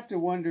 you have to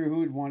wonder who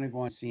would want to go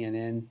on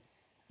CNN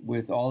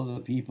with all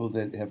the people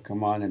that have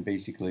come on and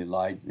basically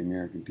lied to the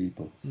American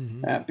people,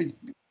 but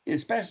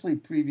especially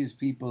previous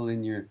people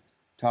in your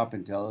top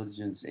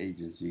intelligence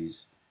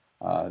agencies.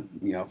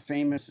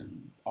 Famous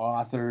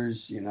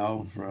authors,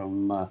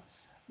 from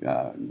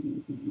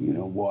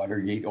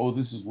Watergate. Oh,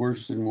 this is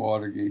worse than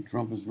Watergate.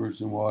 Trump is worse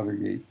than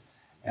Watergate.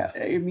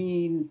 I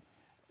mean,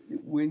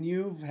 when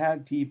you've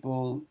had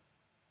people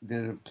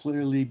that have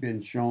clearly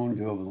been shown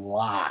to have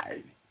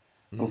lied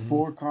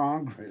before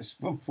Congress,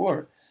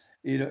 before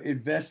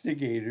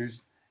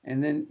investigators,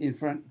 and then in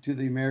front to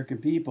the American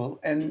people,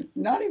 and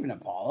not even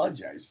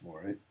apologize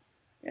for it,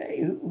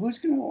 hey, who's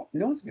gonna?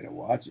 No one's gonna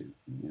watch it.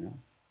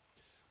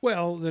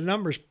 Well, the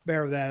numbers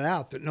bear that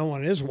out, that no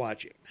one is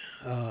watching.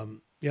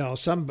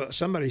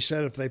 Somebody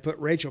said if they put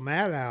Rachel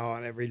Maddow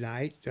on every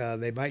night,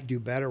 they might do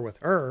better with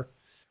her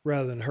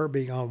rather than her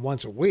being on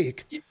once a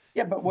week.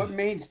 Yeah, but what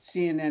made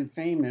CNN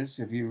famous,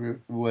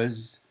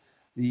 was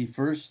the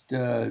first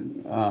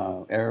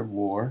Arab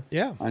War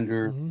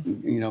under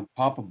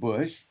Papa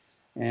Bush,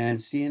 and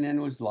CNN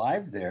was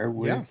live there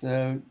with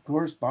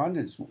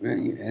correspondents,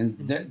 and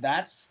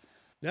that's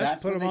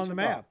put them on the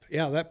map.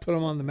 Yeah, that put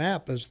them on the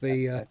map as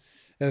the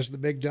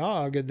big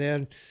dog. And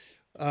then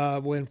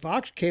when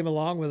Fox came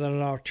along with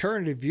an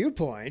alternative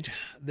viewpoint,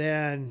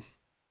 then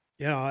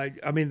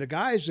the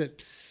guys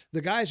at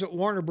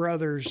Warner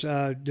Brothers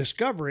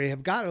Discovery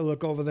have got to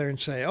look over there and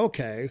say,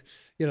 okay,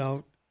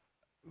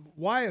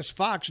 why is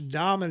Fox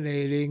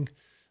dominating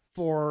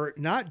for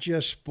not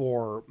just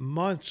for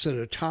months at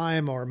a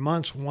time or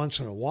months once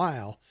in a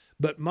while,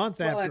 but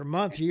month after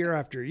month, year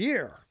after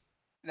year?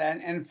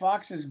 And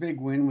Fox's big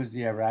win was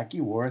the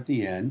Iraqi War at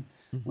the end,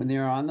 when they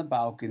were on the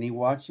balcony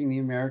watching the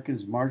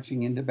Americans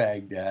marching into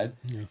Baghdad,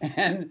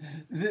 and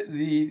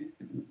the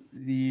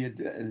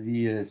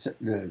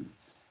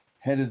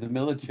head of the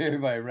military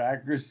of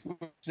Iraq was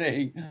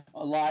saying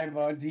live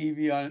on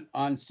TV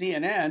on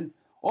CNN,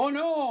 "Oh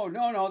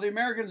no, the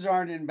Americans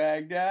aren't in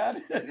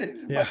Baghdad."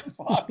 But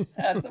Fox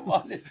had them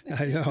on it.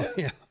 I know,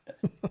 yeah.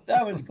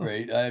 That was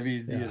great. I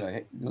mean,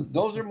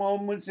 those are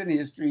moments in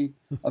history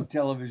of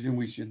television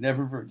we should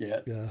never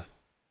forget.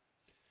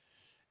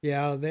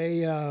 Yeah,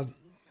 they're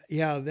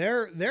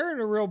in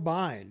a real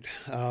bind.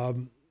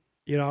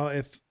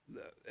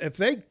 If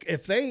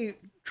they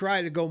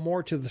try to go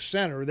more to the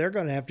center, they're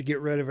going to have to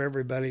get rid of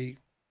every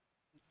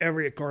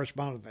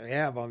correspondent they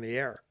have on the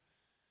air.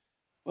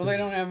 Well, they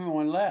don't have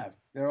anyone left.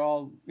 They're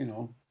all,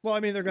 Well, I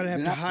mean, they're going to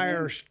have to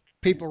hire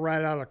people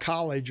right out of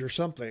college or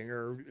something,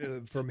 or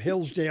from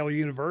Hillsdale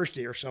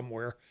University or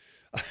somewhere,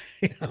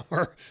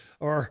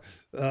 or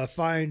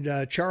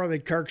find Charlie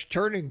Kirk's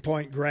Turning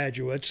Point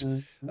graduates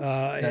and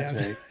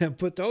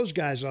put those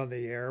guys on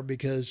the air,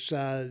 because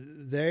well,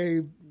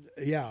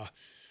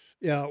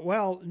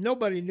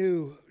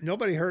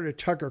 nobody heard of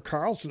Tucker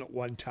Carlson at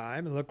one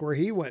time, and look where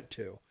he went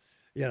to,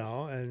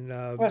 and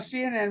well,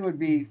 CNN would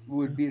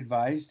be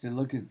advised to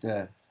look at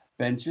the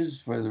benches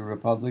for the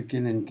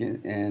Republican and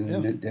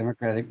the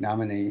Democratic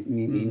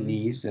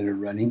nominees that are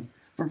running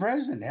for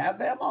president. Have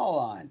them all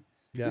on.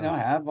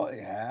 Have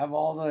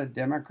all the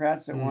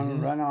Democrats that want to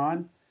run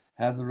on.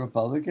 Have the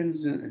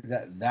Republicans.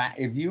 That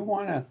if you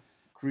want to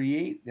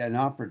create an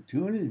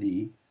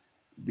opportunity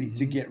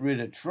to get rid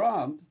of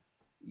Trump,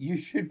 you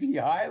should be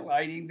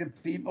highlighting the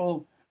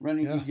people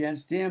running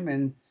against him.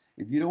 And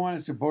if you don't want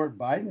to support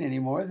Biden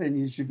anymore, then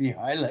you should be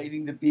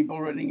highlighting the people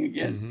running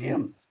against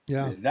him.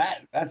 Yeah,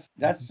 that's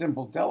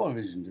simple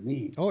television to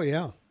me. Oh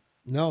yeah,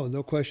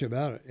 no question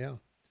about it. Yeah.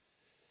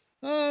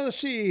 Let's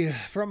see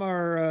from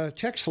our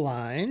text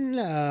line.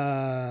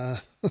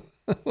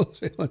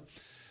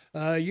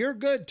 You're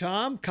good,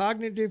 Tom.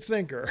 Cognitive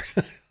thinker.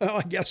 Well,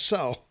 I guess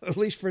so. At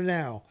least for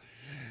now.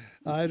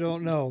 I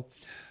don't know.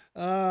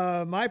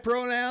 My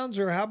pronouns,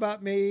 or how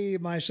about me,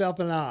 myself,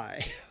 and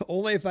I?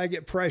 Only if I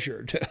get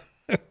pressured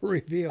to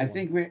reveal. I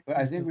think we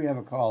have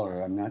a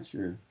caller. I'm not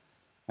sure.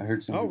 I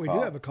heard somebody. Oh, we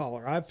do have a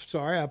caller. I'm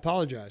sorry. I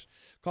apologize.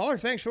 Caller,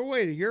 thanks for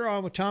waiting. You're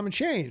on with Tom and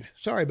Shane.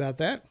 Sorry about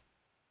that.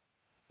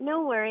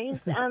 No worries.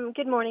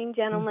 Good morning,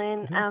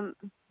 gentlemen.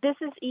 This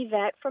is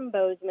Yvette from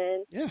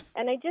Bozeman. Yeah.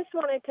 And I just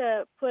wanted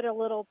to put a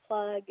little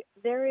plug.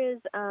 There is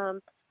a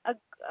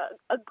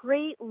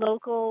great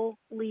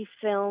locally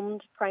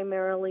filmed,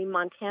 primarily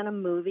Montana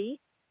movie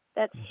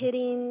that's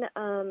hitting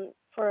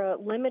for a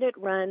limited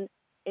run.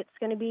 It's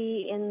going to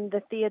be in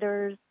the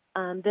theaters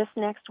this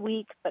next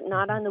week, but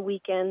not on the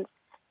weekends.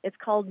 It's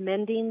called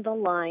Mending the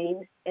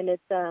Line, and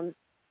it's a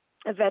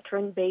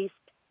veteran-based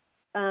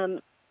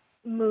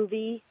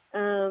movie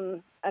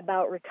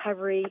about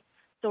recovery,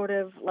 sort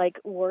of like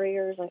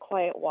Warriors on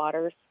Quiet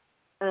Waters,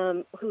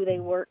 who they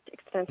worked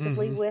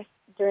extensively with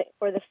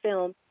for the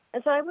film.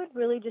 And so I would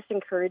really just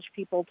encourage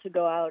people to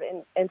go out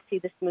and see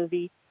this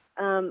movie.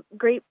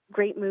 Great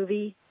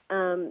movie.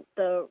 The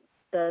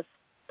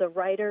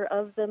writer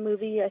of the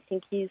movie, I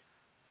think he's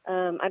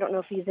I don't know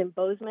if he's in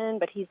Bozeman,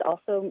 but he's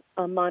also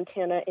a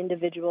Montana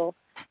individual.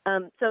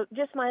 So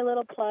just my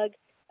little plug.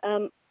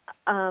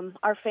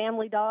 Our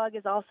family dog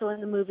is also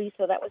in the movie,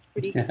 so that was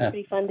pretty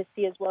fun to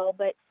see as well.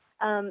 But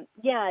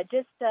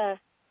just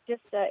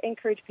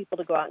encourage people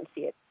to go out and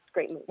see it. It's a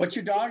great movie. What's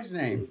your dog's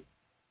name?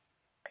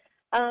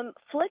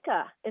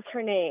 Flicka is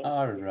her name.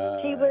 All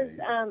right.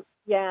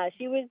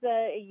 She was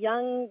a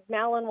young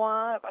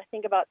Malinois, I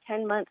think about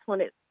 10 months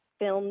when it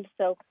filmed.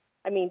 So,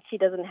 I mean, she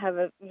doesn't have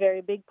a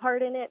very big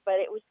part in it, but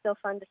it was still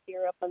fun to see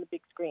her up on the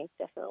big screen,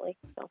 definitely.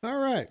 So. All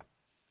right.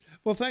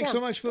 Well, thanks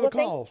so much for the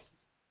call.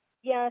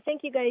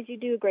 Thank you guys. You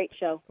do a great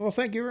show. Well,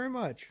 thank you very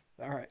much.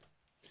 All right.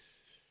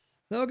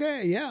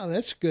 Okay, yeah,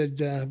 that's good.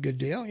 Good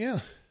deal. Yeah.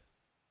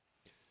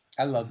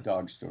 I love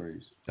dog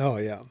stories. Oh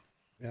yeah,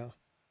 yeah.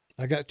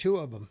 I got 2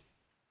 of them.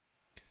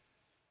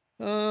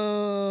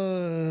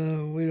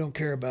 We don't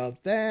care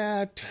about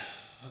that.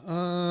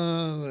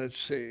 Let's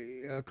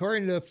see.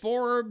 According to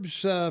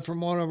Forbes,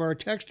 from one of our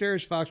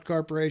texters, Fox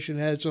Corporation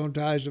has its own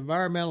ties to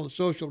environmental and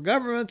social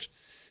governments.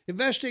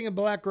 Investing in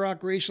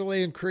BlackRock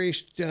recently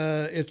increased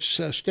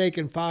its stake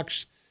in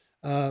Fox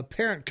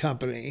parent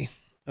company,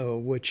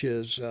 which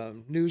is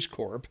News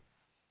Corp.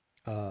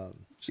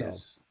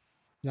 Yes.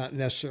 Not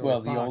necessarily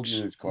Well, the Fox old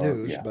News Corp,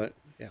 News, yeah. but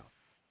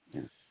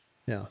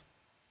yeah.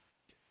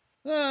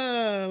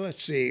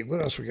 Let's see.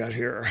 What else we got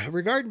here?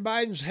 Regarding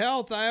Biden's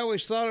health, I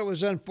always thought it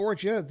was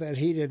unfortunate that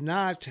he did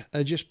not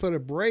just put a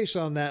brace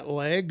on that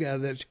leg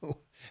that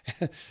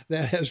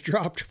has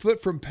dropped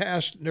foot from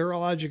past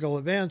neurological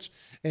events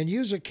and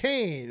use a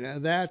cane,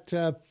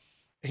 that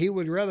he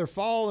would rather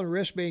fall and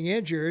risk being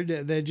injured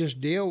than just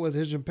deal with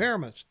his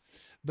impairments.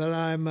 But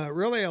I'm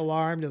really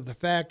alarmed at the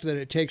fact that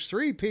it takes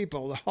 3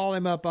 people to haul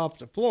him up off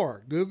the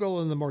floor. Google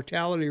and the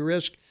mortality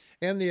risk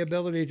and the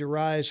ability to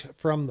rise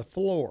from the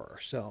floor.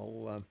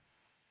 So,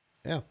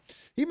 yeah.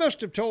 He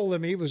must have told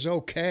them he was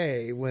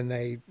okay when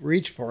they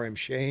reached for him,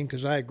 Shane,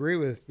 because I agree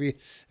with you.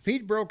 If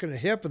he'd broken a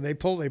hip and they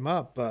pulled him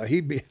up,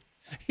 he'd be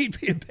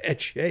in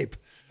bad shape.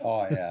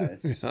 Oh yeah,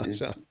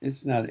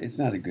 it's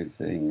not a good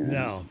thing.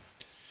 No,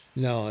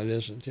 it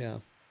isn't. Yeah.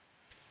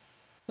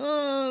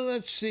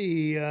 Let's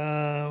see.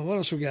 What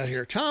else we got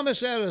here?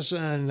 Thomas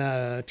Edison.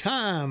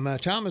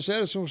 Thomas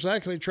Edison was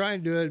actually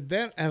trying to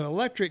invent an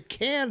electric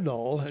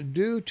candle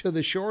due to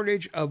the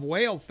shortage of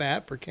whale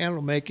fat for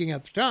candle making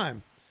at the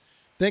time.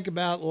 Think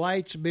about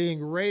lights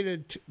being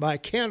rated by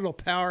candle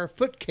power,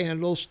 foot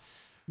candles.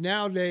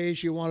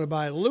 Nowadays, you want to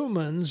buy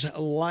lumens,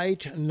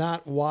 light,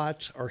 not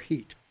watts or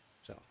heat.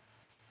 So,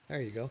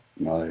 there you go.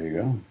 Well, there you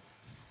go.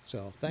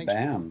 So, thanks.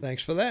 Bam.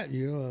 Thanks for that.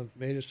 You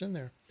made us in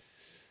there.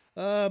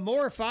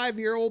 More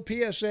 5-year-old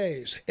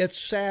PSAs. It's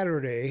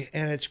Saturday,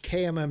 and it's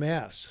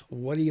KMMS.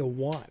 What do you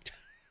want?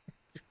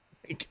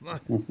 Come on.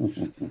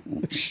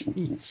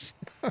 Jeez.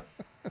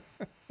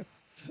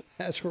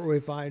 That's where we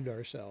find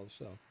ourselves.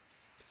 So,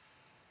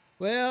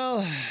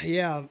 well,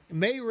 yeah.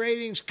 May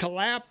ratings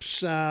collapse.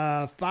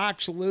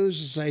 Fox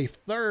loses a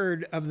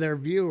third of their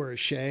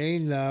viewers,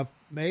 Shane.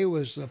 May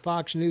was the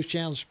Fox News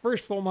Channel's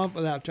first full month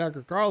without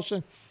Tucker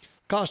Carlson.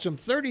 Cost them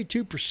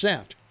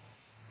 32%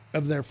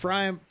 of their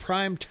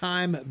prime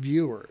time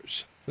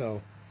viewers.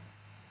 So,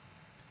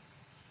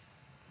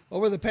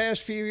 over the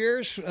past few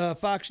years,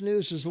 Fox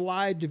News has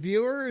lied to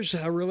viewers,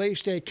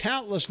 released a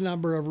countless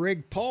number of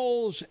rigged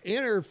polls,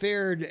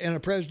 interfered in a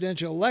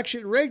presidential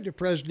election, rigged a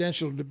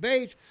presidential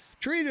debate,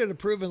 treated a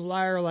proven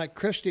liar like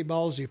Christy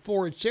Ballsy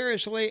Ford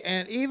seriously,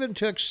 and even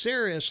took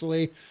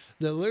seriously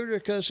the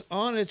ludicrous,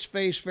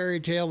 on-its-face fairy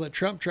tale that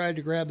Trump tried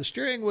to grab the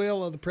steering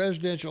wheel of the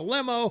presidential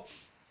limo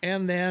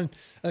and then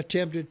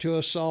attempted to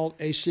assault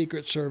a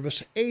Secret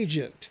Service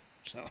agent.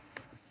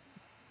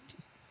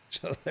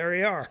 So there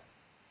you are.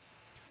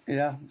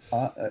 Yeah,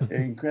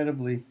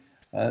 incredibly,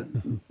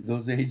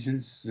 those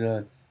agents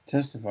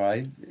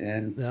testified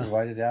and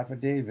provided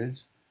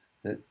affidavits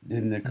that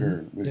didn't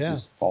occur, which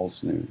is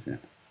false news.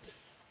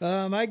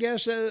 Yeah. My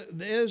guess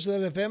is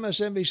that if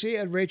MSNBC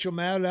had Rachel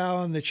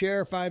Maddow in the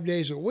chair 5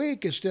 days a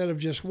week instead of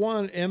just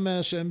one,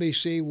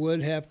 MSNBC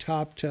would have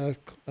topped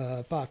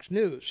Fox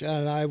News,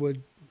 and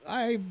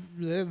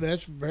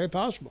that's very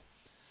possible.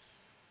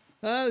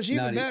 It's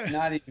even better.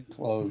 Not even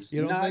close.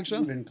 You don't think so?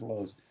 Not even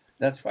close.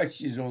 That's why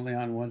she's only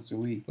on once a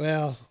week.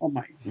 Well, oh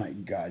my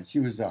God, she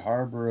was a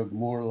harbor of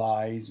more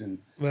lies and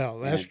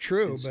that's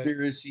true.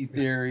 Conspiracy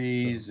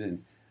theories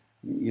and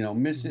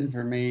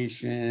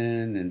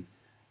misinformation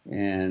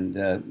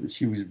and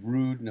she was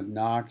rude and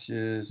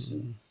obnoxious.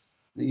 And,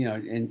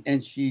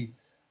 and she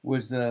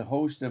was the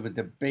host of a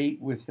debate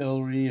with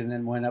Hillary and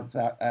then went up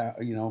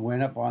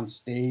on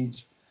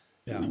stage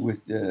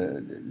with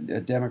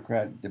the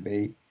Democrat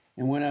debate.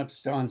 And went up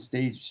on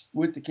stage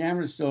with the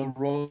camera still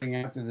rolling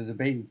after the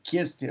debate and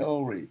kissed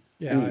Hillary.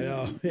 Yeah, I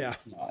know. Yeah.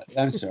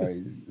 I'm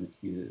sorry.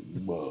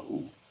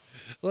 Whoa.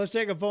 Let's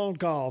take a phone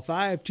call.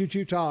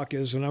 522-TALK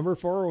is the number,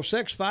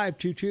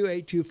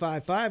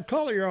 406-522-8255.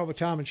 Caller, you're on with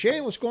Tom and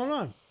Shane. What's going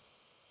on?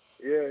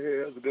 Yeah,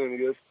 hey, how's it going,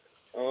 you guys?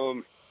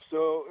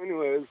 So,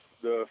 anyways,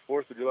 the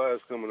 4th of July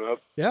is coming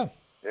up. Yeah.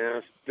 And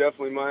it's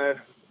definitely my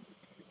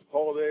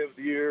holiday of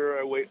the year.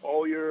 I wait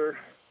all year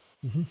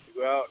to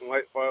go out and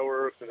light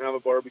fireworks and have a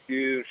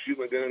barbecue and shoot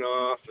my gun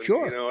off and,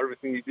 Sure. you know,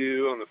 everything you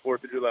do on the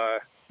 4th of July.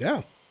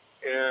 Yeah.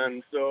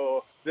 And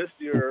so this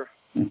year,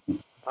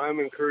 I'm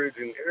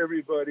encouraging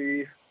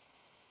everybody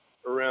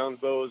around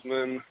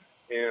Bozeman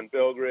and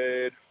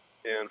Belgrade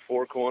and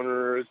Four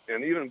Corners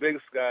and even Big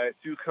Sky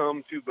to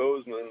come to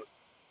Bozeman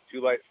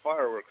to light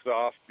fireworks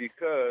off,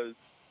 because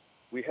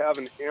we have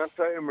an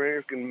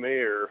anti-American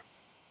mayor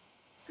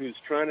who's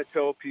trying to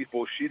tell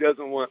people she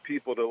doesn't want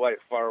people to light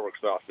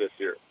fireworks off this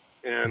year.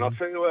 And I'll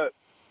tell you what,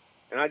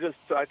 and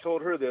I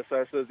told her this,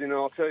 I said, you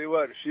know, I'll tell you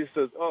what. She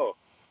says, oh,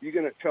 you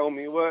going to tell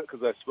me what?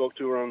 Because I spoke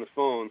to her on the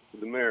phone,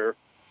 the mayor.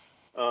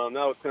 That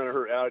was kind of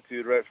her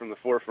attitude right from the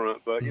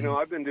forefront. But, you know,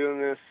 I've been doing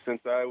this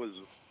since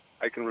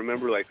I can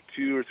remember like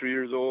 2 or 3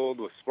 years old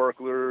with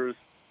sparklers.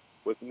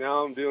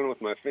 Now I'm doing it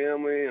with my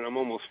family, and I'm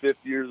almost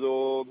 50 years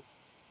old.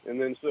 And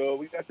then so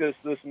we got this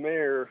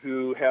mayor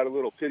who had a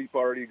little pity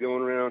party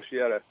going around. She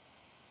had a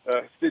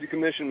city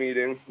commission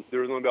meeting.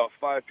 There was only about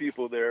 5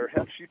 people there.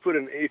 She put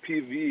an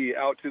APV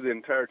out to the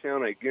entire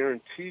town. I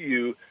guarantee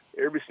you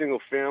every single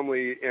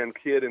family and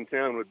kid in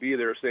town would be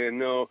there saying,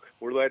 no,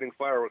 we're lighting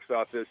fireworks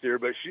off this year.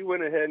 But she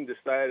went ahead and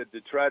decided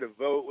to try to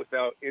vote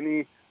without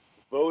any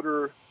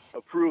voter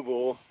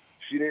approval.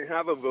 She didn't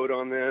have a vote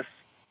on this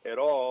at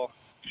all.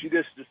 She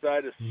just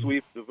decided to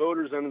sweep the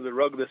voters under the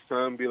rug this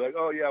time and be like,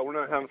 oh, yeah, we're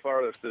not having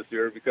fireworks this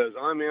year because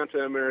I'm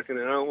anti-American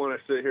and I don't want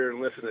to sit here and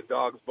listen to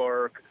dogs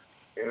bark.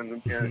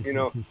 And you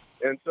know,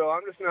 and so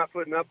I'm just not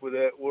putting up with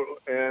it.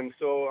 And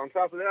so on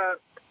top of that,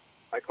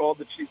 I called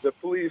the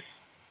police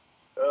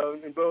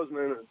in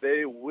Bozeman.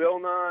 They will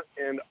not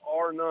and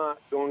are not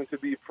going to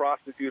be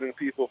prosecuting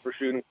people for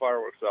shooting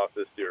fireworks off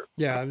this year.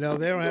 Yeah, no,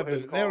 they don't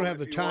have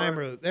the time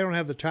or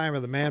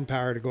the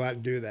manpower to go out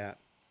and do that.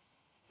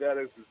 That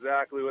is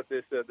exactly what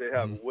they said. They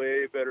have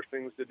way better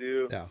things to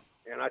do. Yeah.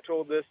 And I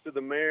told this to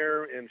the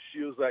mayor, and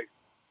she was like,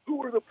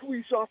 who are the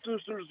police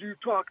officers you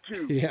talk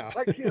to? Yeah.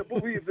 I can't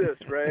believe this,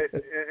 right?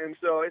 And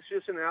so it's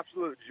just an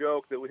absolute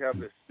joke that we have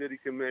this city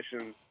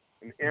commission,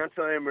 an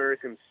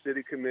anti-American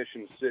city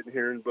commission sitting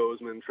here in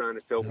Bozeman trying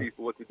to tell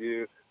people what to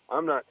do.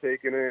 I'm not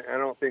taking it. I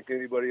don't think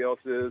anybody else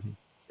is.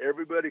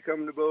 Everybody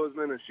come to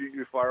Bozeman and shoot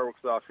your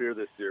fireworks off here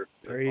this year.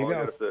 There you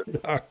go.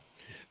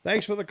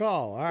 Thanks for the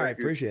call. All right,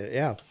 appreciate it.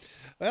 Yeah.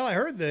 Well, I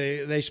heard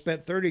they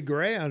spent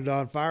 $30,000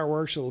 on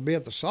fireworks that'll be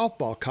at the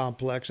softball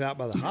complex out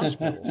by the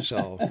hospital.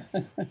 So,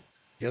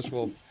 guess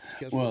we'll.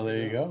 Well,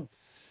 there you go.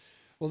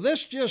 Well,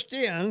 this just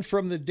in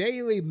from the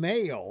Daily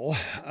Mail: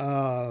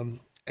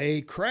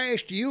 a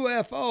crashed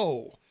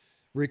UFO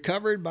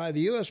recovered by the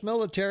U.S.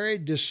 military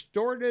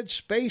distorted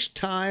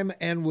space-time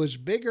and was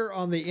bigger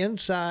on the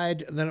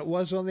inside than it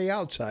was on the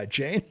outside.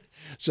 Shane.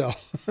 So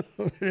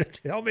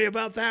tell me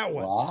about that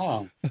one.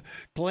 Wow.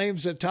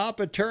 Claims a top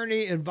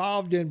attorney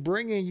involved in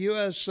bringing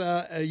U.S.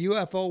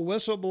 UFO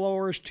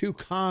whistleblowers to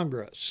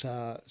Congress.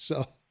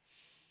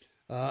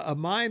 A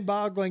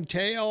mind-boggling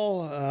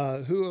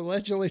tale, who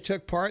allegedly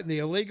took part in the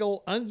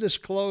illegal,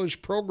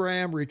 undisclosed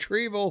program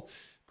retrieval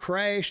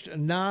crashed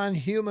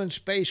non-human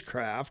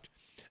spacecraft,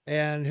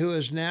 and who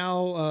has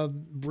now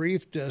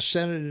briefed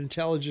Senate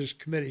Intelligence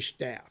Committee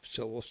staff.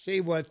 So we'll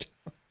see what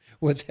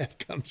that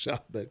comes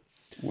up. But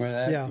where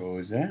that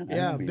goes,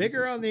 yeah,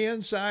 bigger on the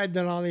inside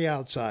than on the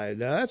outside.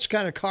 That's the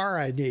kind of car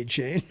I need,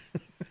 Shane.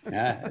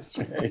 Yeah, that's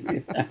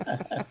right.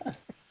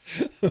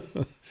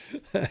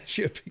 That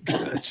should be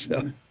good.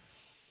 So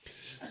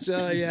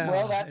yeah.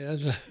 Well, that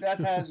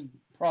has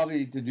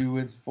probably to do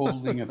with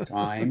folding of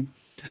time.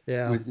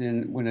 Yeah.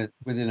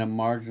 Within a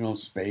marginal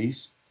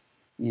space,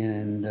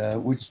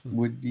 and which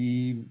would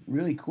be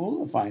really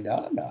cool to find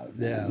out about.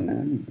 Yeah,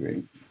 that'd be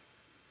great.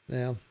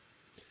 Yeah.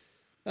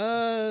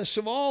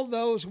 So all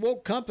those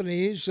woke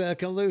companies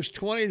can lose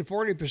 20 to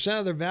 40%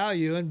 of their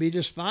value and be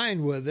just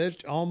fine with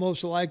it,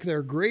 almost like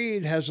their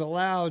greed has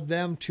allowed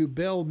them to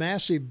build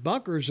massive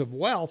bunkers of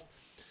wealth.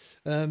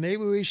 Maybe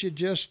we should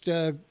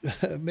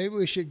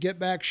get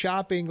back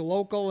shopping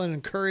local and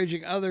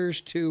encouraging others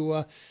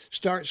to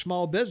start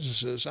small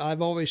businesses.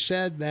 I've always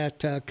said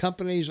that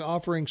companies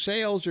offering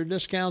sales or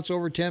discounts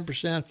over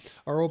 10%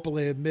 are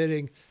openly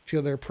admitting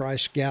to their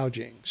price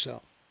gouging.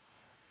 So.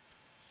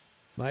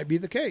 Might be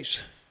the case.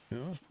 Yeah.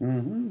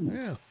 Mm-hmm.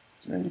 Yeah.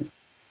 That's right.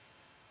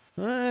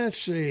 Let's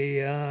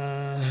see.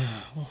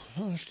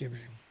 Let's see.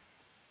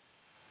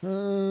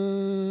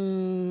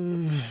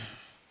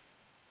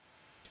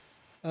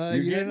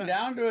 You're getting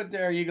down to it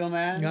there, Eagle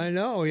Man. I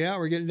know. Yeah,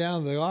 we're getting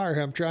down to the wire.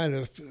 I'm trying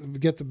to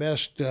get the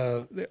best.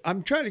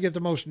 I'm trying to get the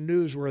most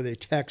newsworthy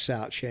texts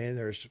out, Shane.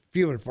 There's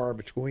few and far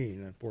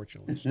between,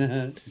 unfortunately.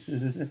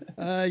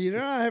 You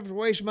don't have to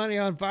waste money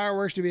on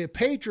fireworks to be a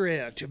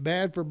patriot.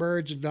 Bad for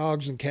birds and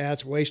dogs and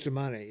cats. Waste of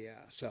money.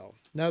 Yeah. So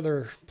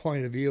another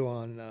point of view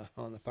on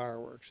the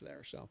fireworks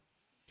there. So.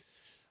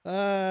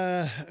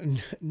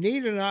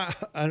 Need an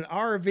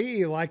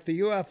RV like the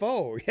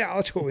UFO. Yeah,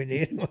 that's what we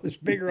need. Well, it's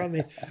bigger on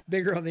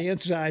the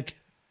inside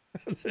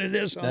than it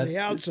is on the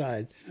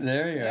outside.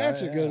 There you go.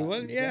 That's a good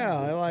one. Exactly. Yeah,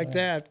 I like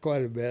that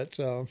quite a bit.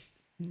 So,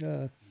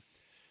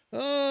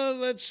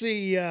 Let's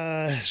see.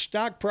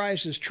 Stock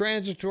price is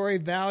transitory.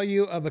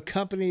 Value of a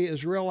company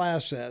is real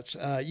assets.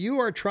 You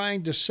are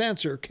trying to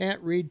censor,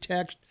 can't read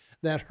text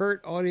that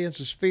hurt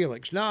audience's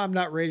feelings. No, I'm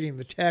not reading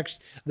the text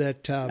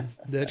that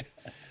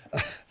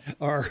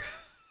are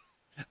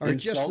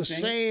just the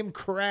same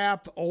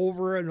crap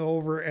over and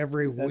over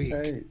every week.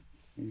 That's right.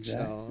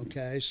 Exactly. So,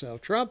 okay. So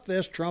Trump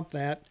this, Trump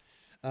that.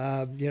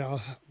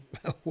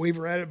 We've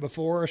read it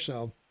before,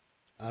 so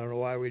I don't know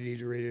why we need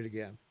to read it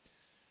again.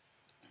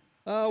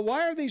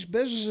 Why are these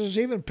businesses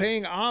even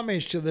paying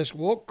homage to this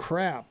woke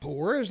crap?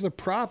 Where is the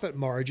profit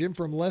margin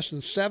from less than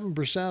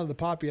 7% of the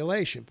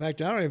population? In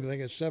fact, I don't even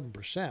think it's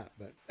 7%,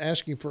 but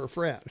asking for a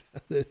friend.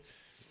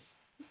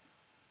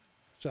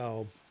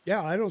 So,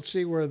 yeah, I don't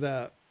see where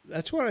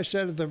that's what I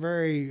said at the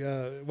very,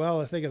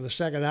 I think in the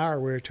second hour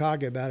we were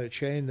talking about it,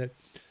 Shane, that,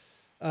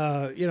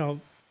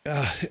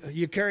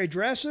 you carry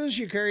dresses,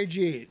 you carry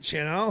jeans,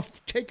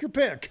 take your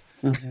pick.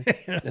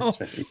 That's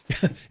right.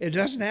 It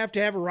doesn't have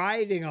to have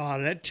writing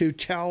on it to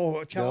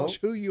tell us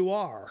who you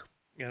are.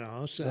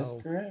 So that's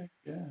correct.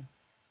 Yeah.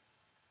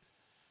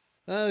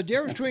 The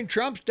difference between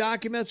Trump's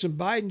documents and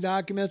Biden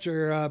documents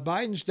are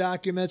Biden's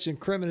documents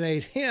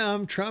incriminate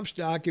him, Trump's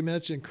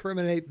documents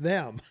incriminate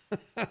them.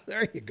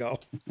 There you go.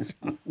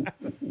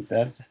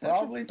 That's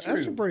probably true.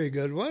 That's a pretty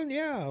good one.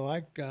 Yeah, I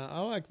like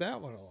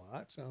that one a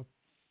lot. So.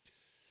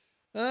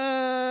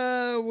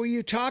 Will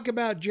you talk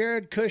about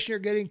Jared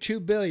Kushner getting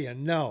 $2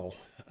 billion? No.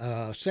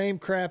 Same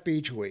crap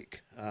each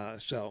week.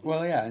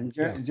 Well, yeah, and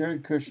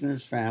Jared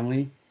Kushner's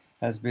family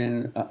has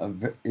been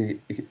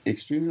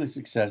extremely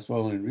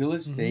successful in real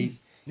estate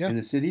in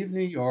the city of New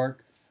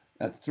York,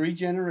 3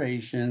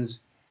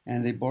 generations,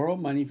 and they borrow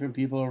money from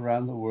people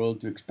around the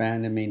world to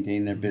expand and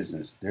maintain their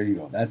business. There you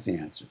go. That's the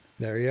answer.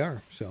 There you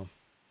are. So,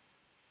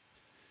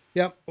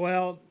 yep.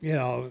 Well,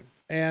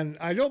 and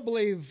I don't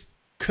believe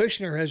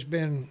Kushner has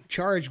been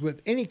charged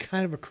with any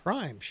kind of a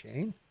crime,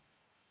 Shane.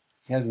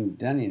 He hasn't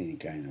done any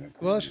kind of a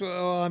crime.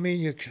 Well, I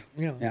mean,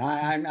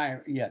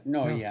 Yeah,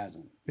 he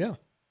hasn't. Yeah.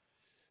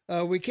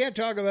 We can't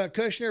talk about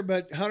Kushner,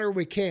 but Hunter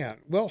we can.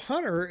 Well,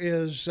 Hunter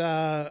is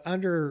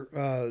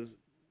under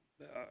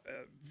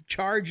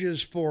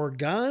charges for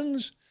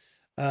guns,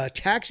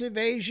 tax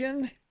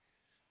evasion.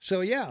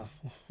 So, yeah,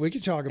 we can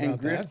talk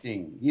about that.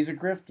 Grifting. He's a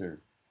grifter.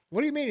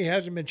 What do you mean he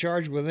hasn't been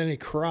charged with any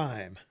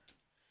crime?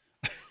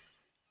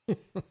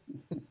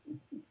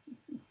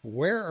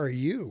 Where are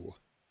you?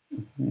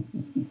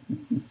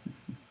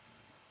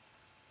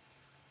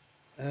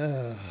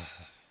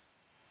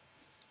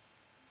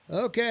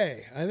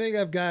 Okay, I think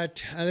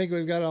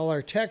we've got all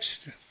our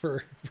text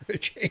for a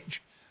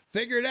change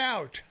figured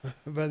out.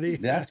 But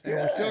that's good.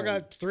 We still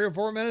got 3 or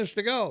 4 minutes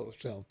to go.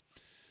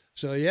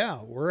 So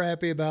yeah, we're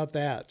happy about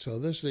that. So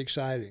this is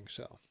exciting.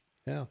 So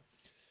yeah.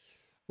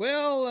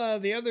 Well,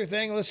 the other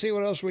thing, let's see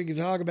what else we can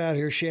talk about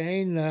here,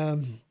 Shane.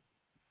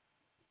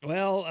 I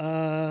know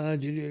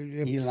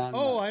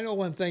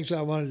one thing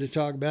I wanted to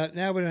talk about.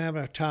 Now we don't have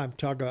enough time to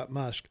talk about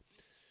Musk.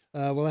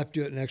 We'll have to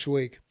do it next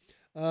week.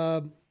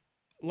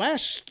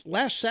 Last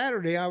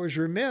Saturday, I was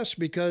remiss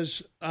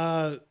because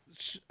the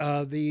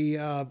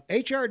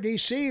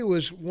HRDC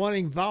was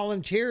wanting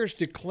volunteers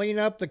to clean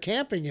up the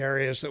camping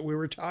areas that we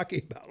were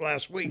talking about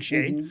last week,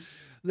 Shane.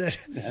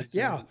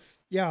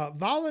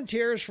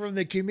 Volunteers from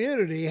the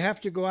community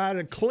have to go out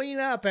and clean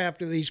up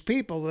after these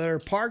people that are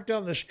parked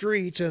on the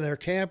streets in their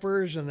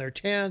campers and their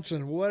tents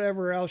and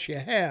whatever else you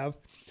have.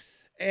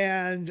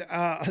 And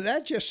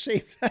that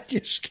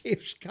just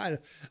keeps kind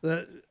of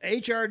the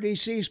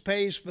HRDC's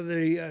pays for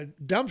the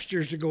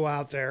dumpsters to go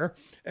out there,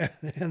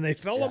 and they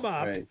fill them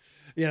up, right.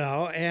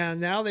 And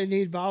now they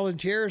need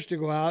volunteers to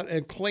go out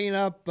and clean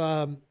up,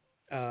 over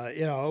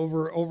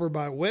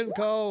by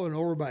Winco and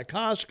over by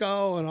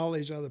Costco and all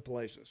these other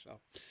places. So,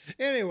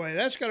 anyway,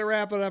 that's going to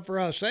wrap it up for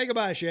us. Say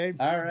goodbye, Shane.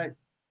 All right.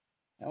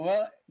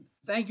 Well,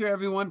 thank you,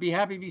 everyone. Be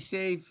happy, be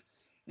safe.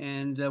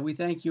 And we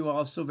thank you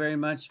all so very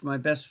much. My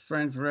best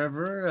friend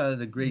forever,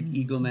 the great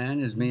Eagle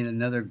Man, has made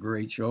another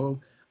great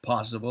show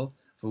possible,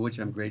 for which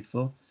I'm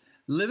grateful.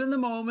 Live in the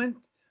moment,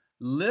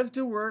 live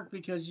to work,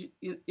 because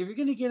if you're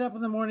going to get up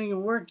in the morning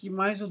and work, you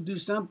might as well do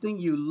something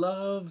you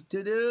love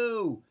to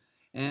do.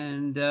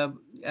 And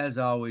as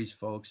always,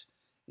 folks,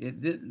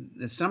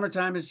 the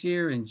summertime is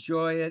here.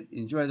 Enjoy it.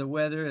 Enjoy the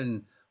weather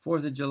and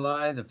 4th of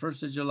July, the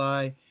 1st of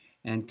July,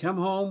 and come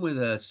home with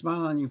a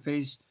smile on your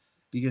face,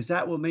 because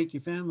that will make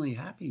your family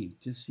happy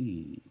to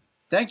see.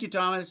 Thank you,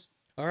 Thomas.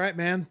 All right,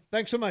 man.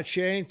 Thanks so much,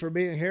 Shane, for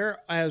being here.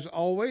 As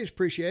always,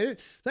 appreciate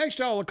it. Thanks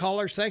to all the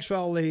callers. Thanks to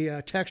all the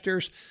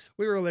texters.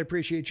 We really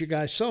appreciate you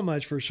guys so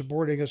much for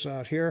supporting us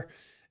out here.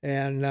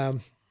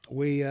 And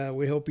we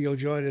hope you'll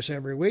join us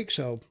every week.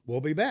 So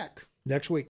we'll be back next week.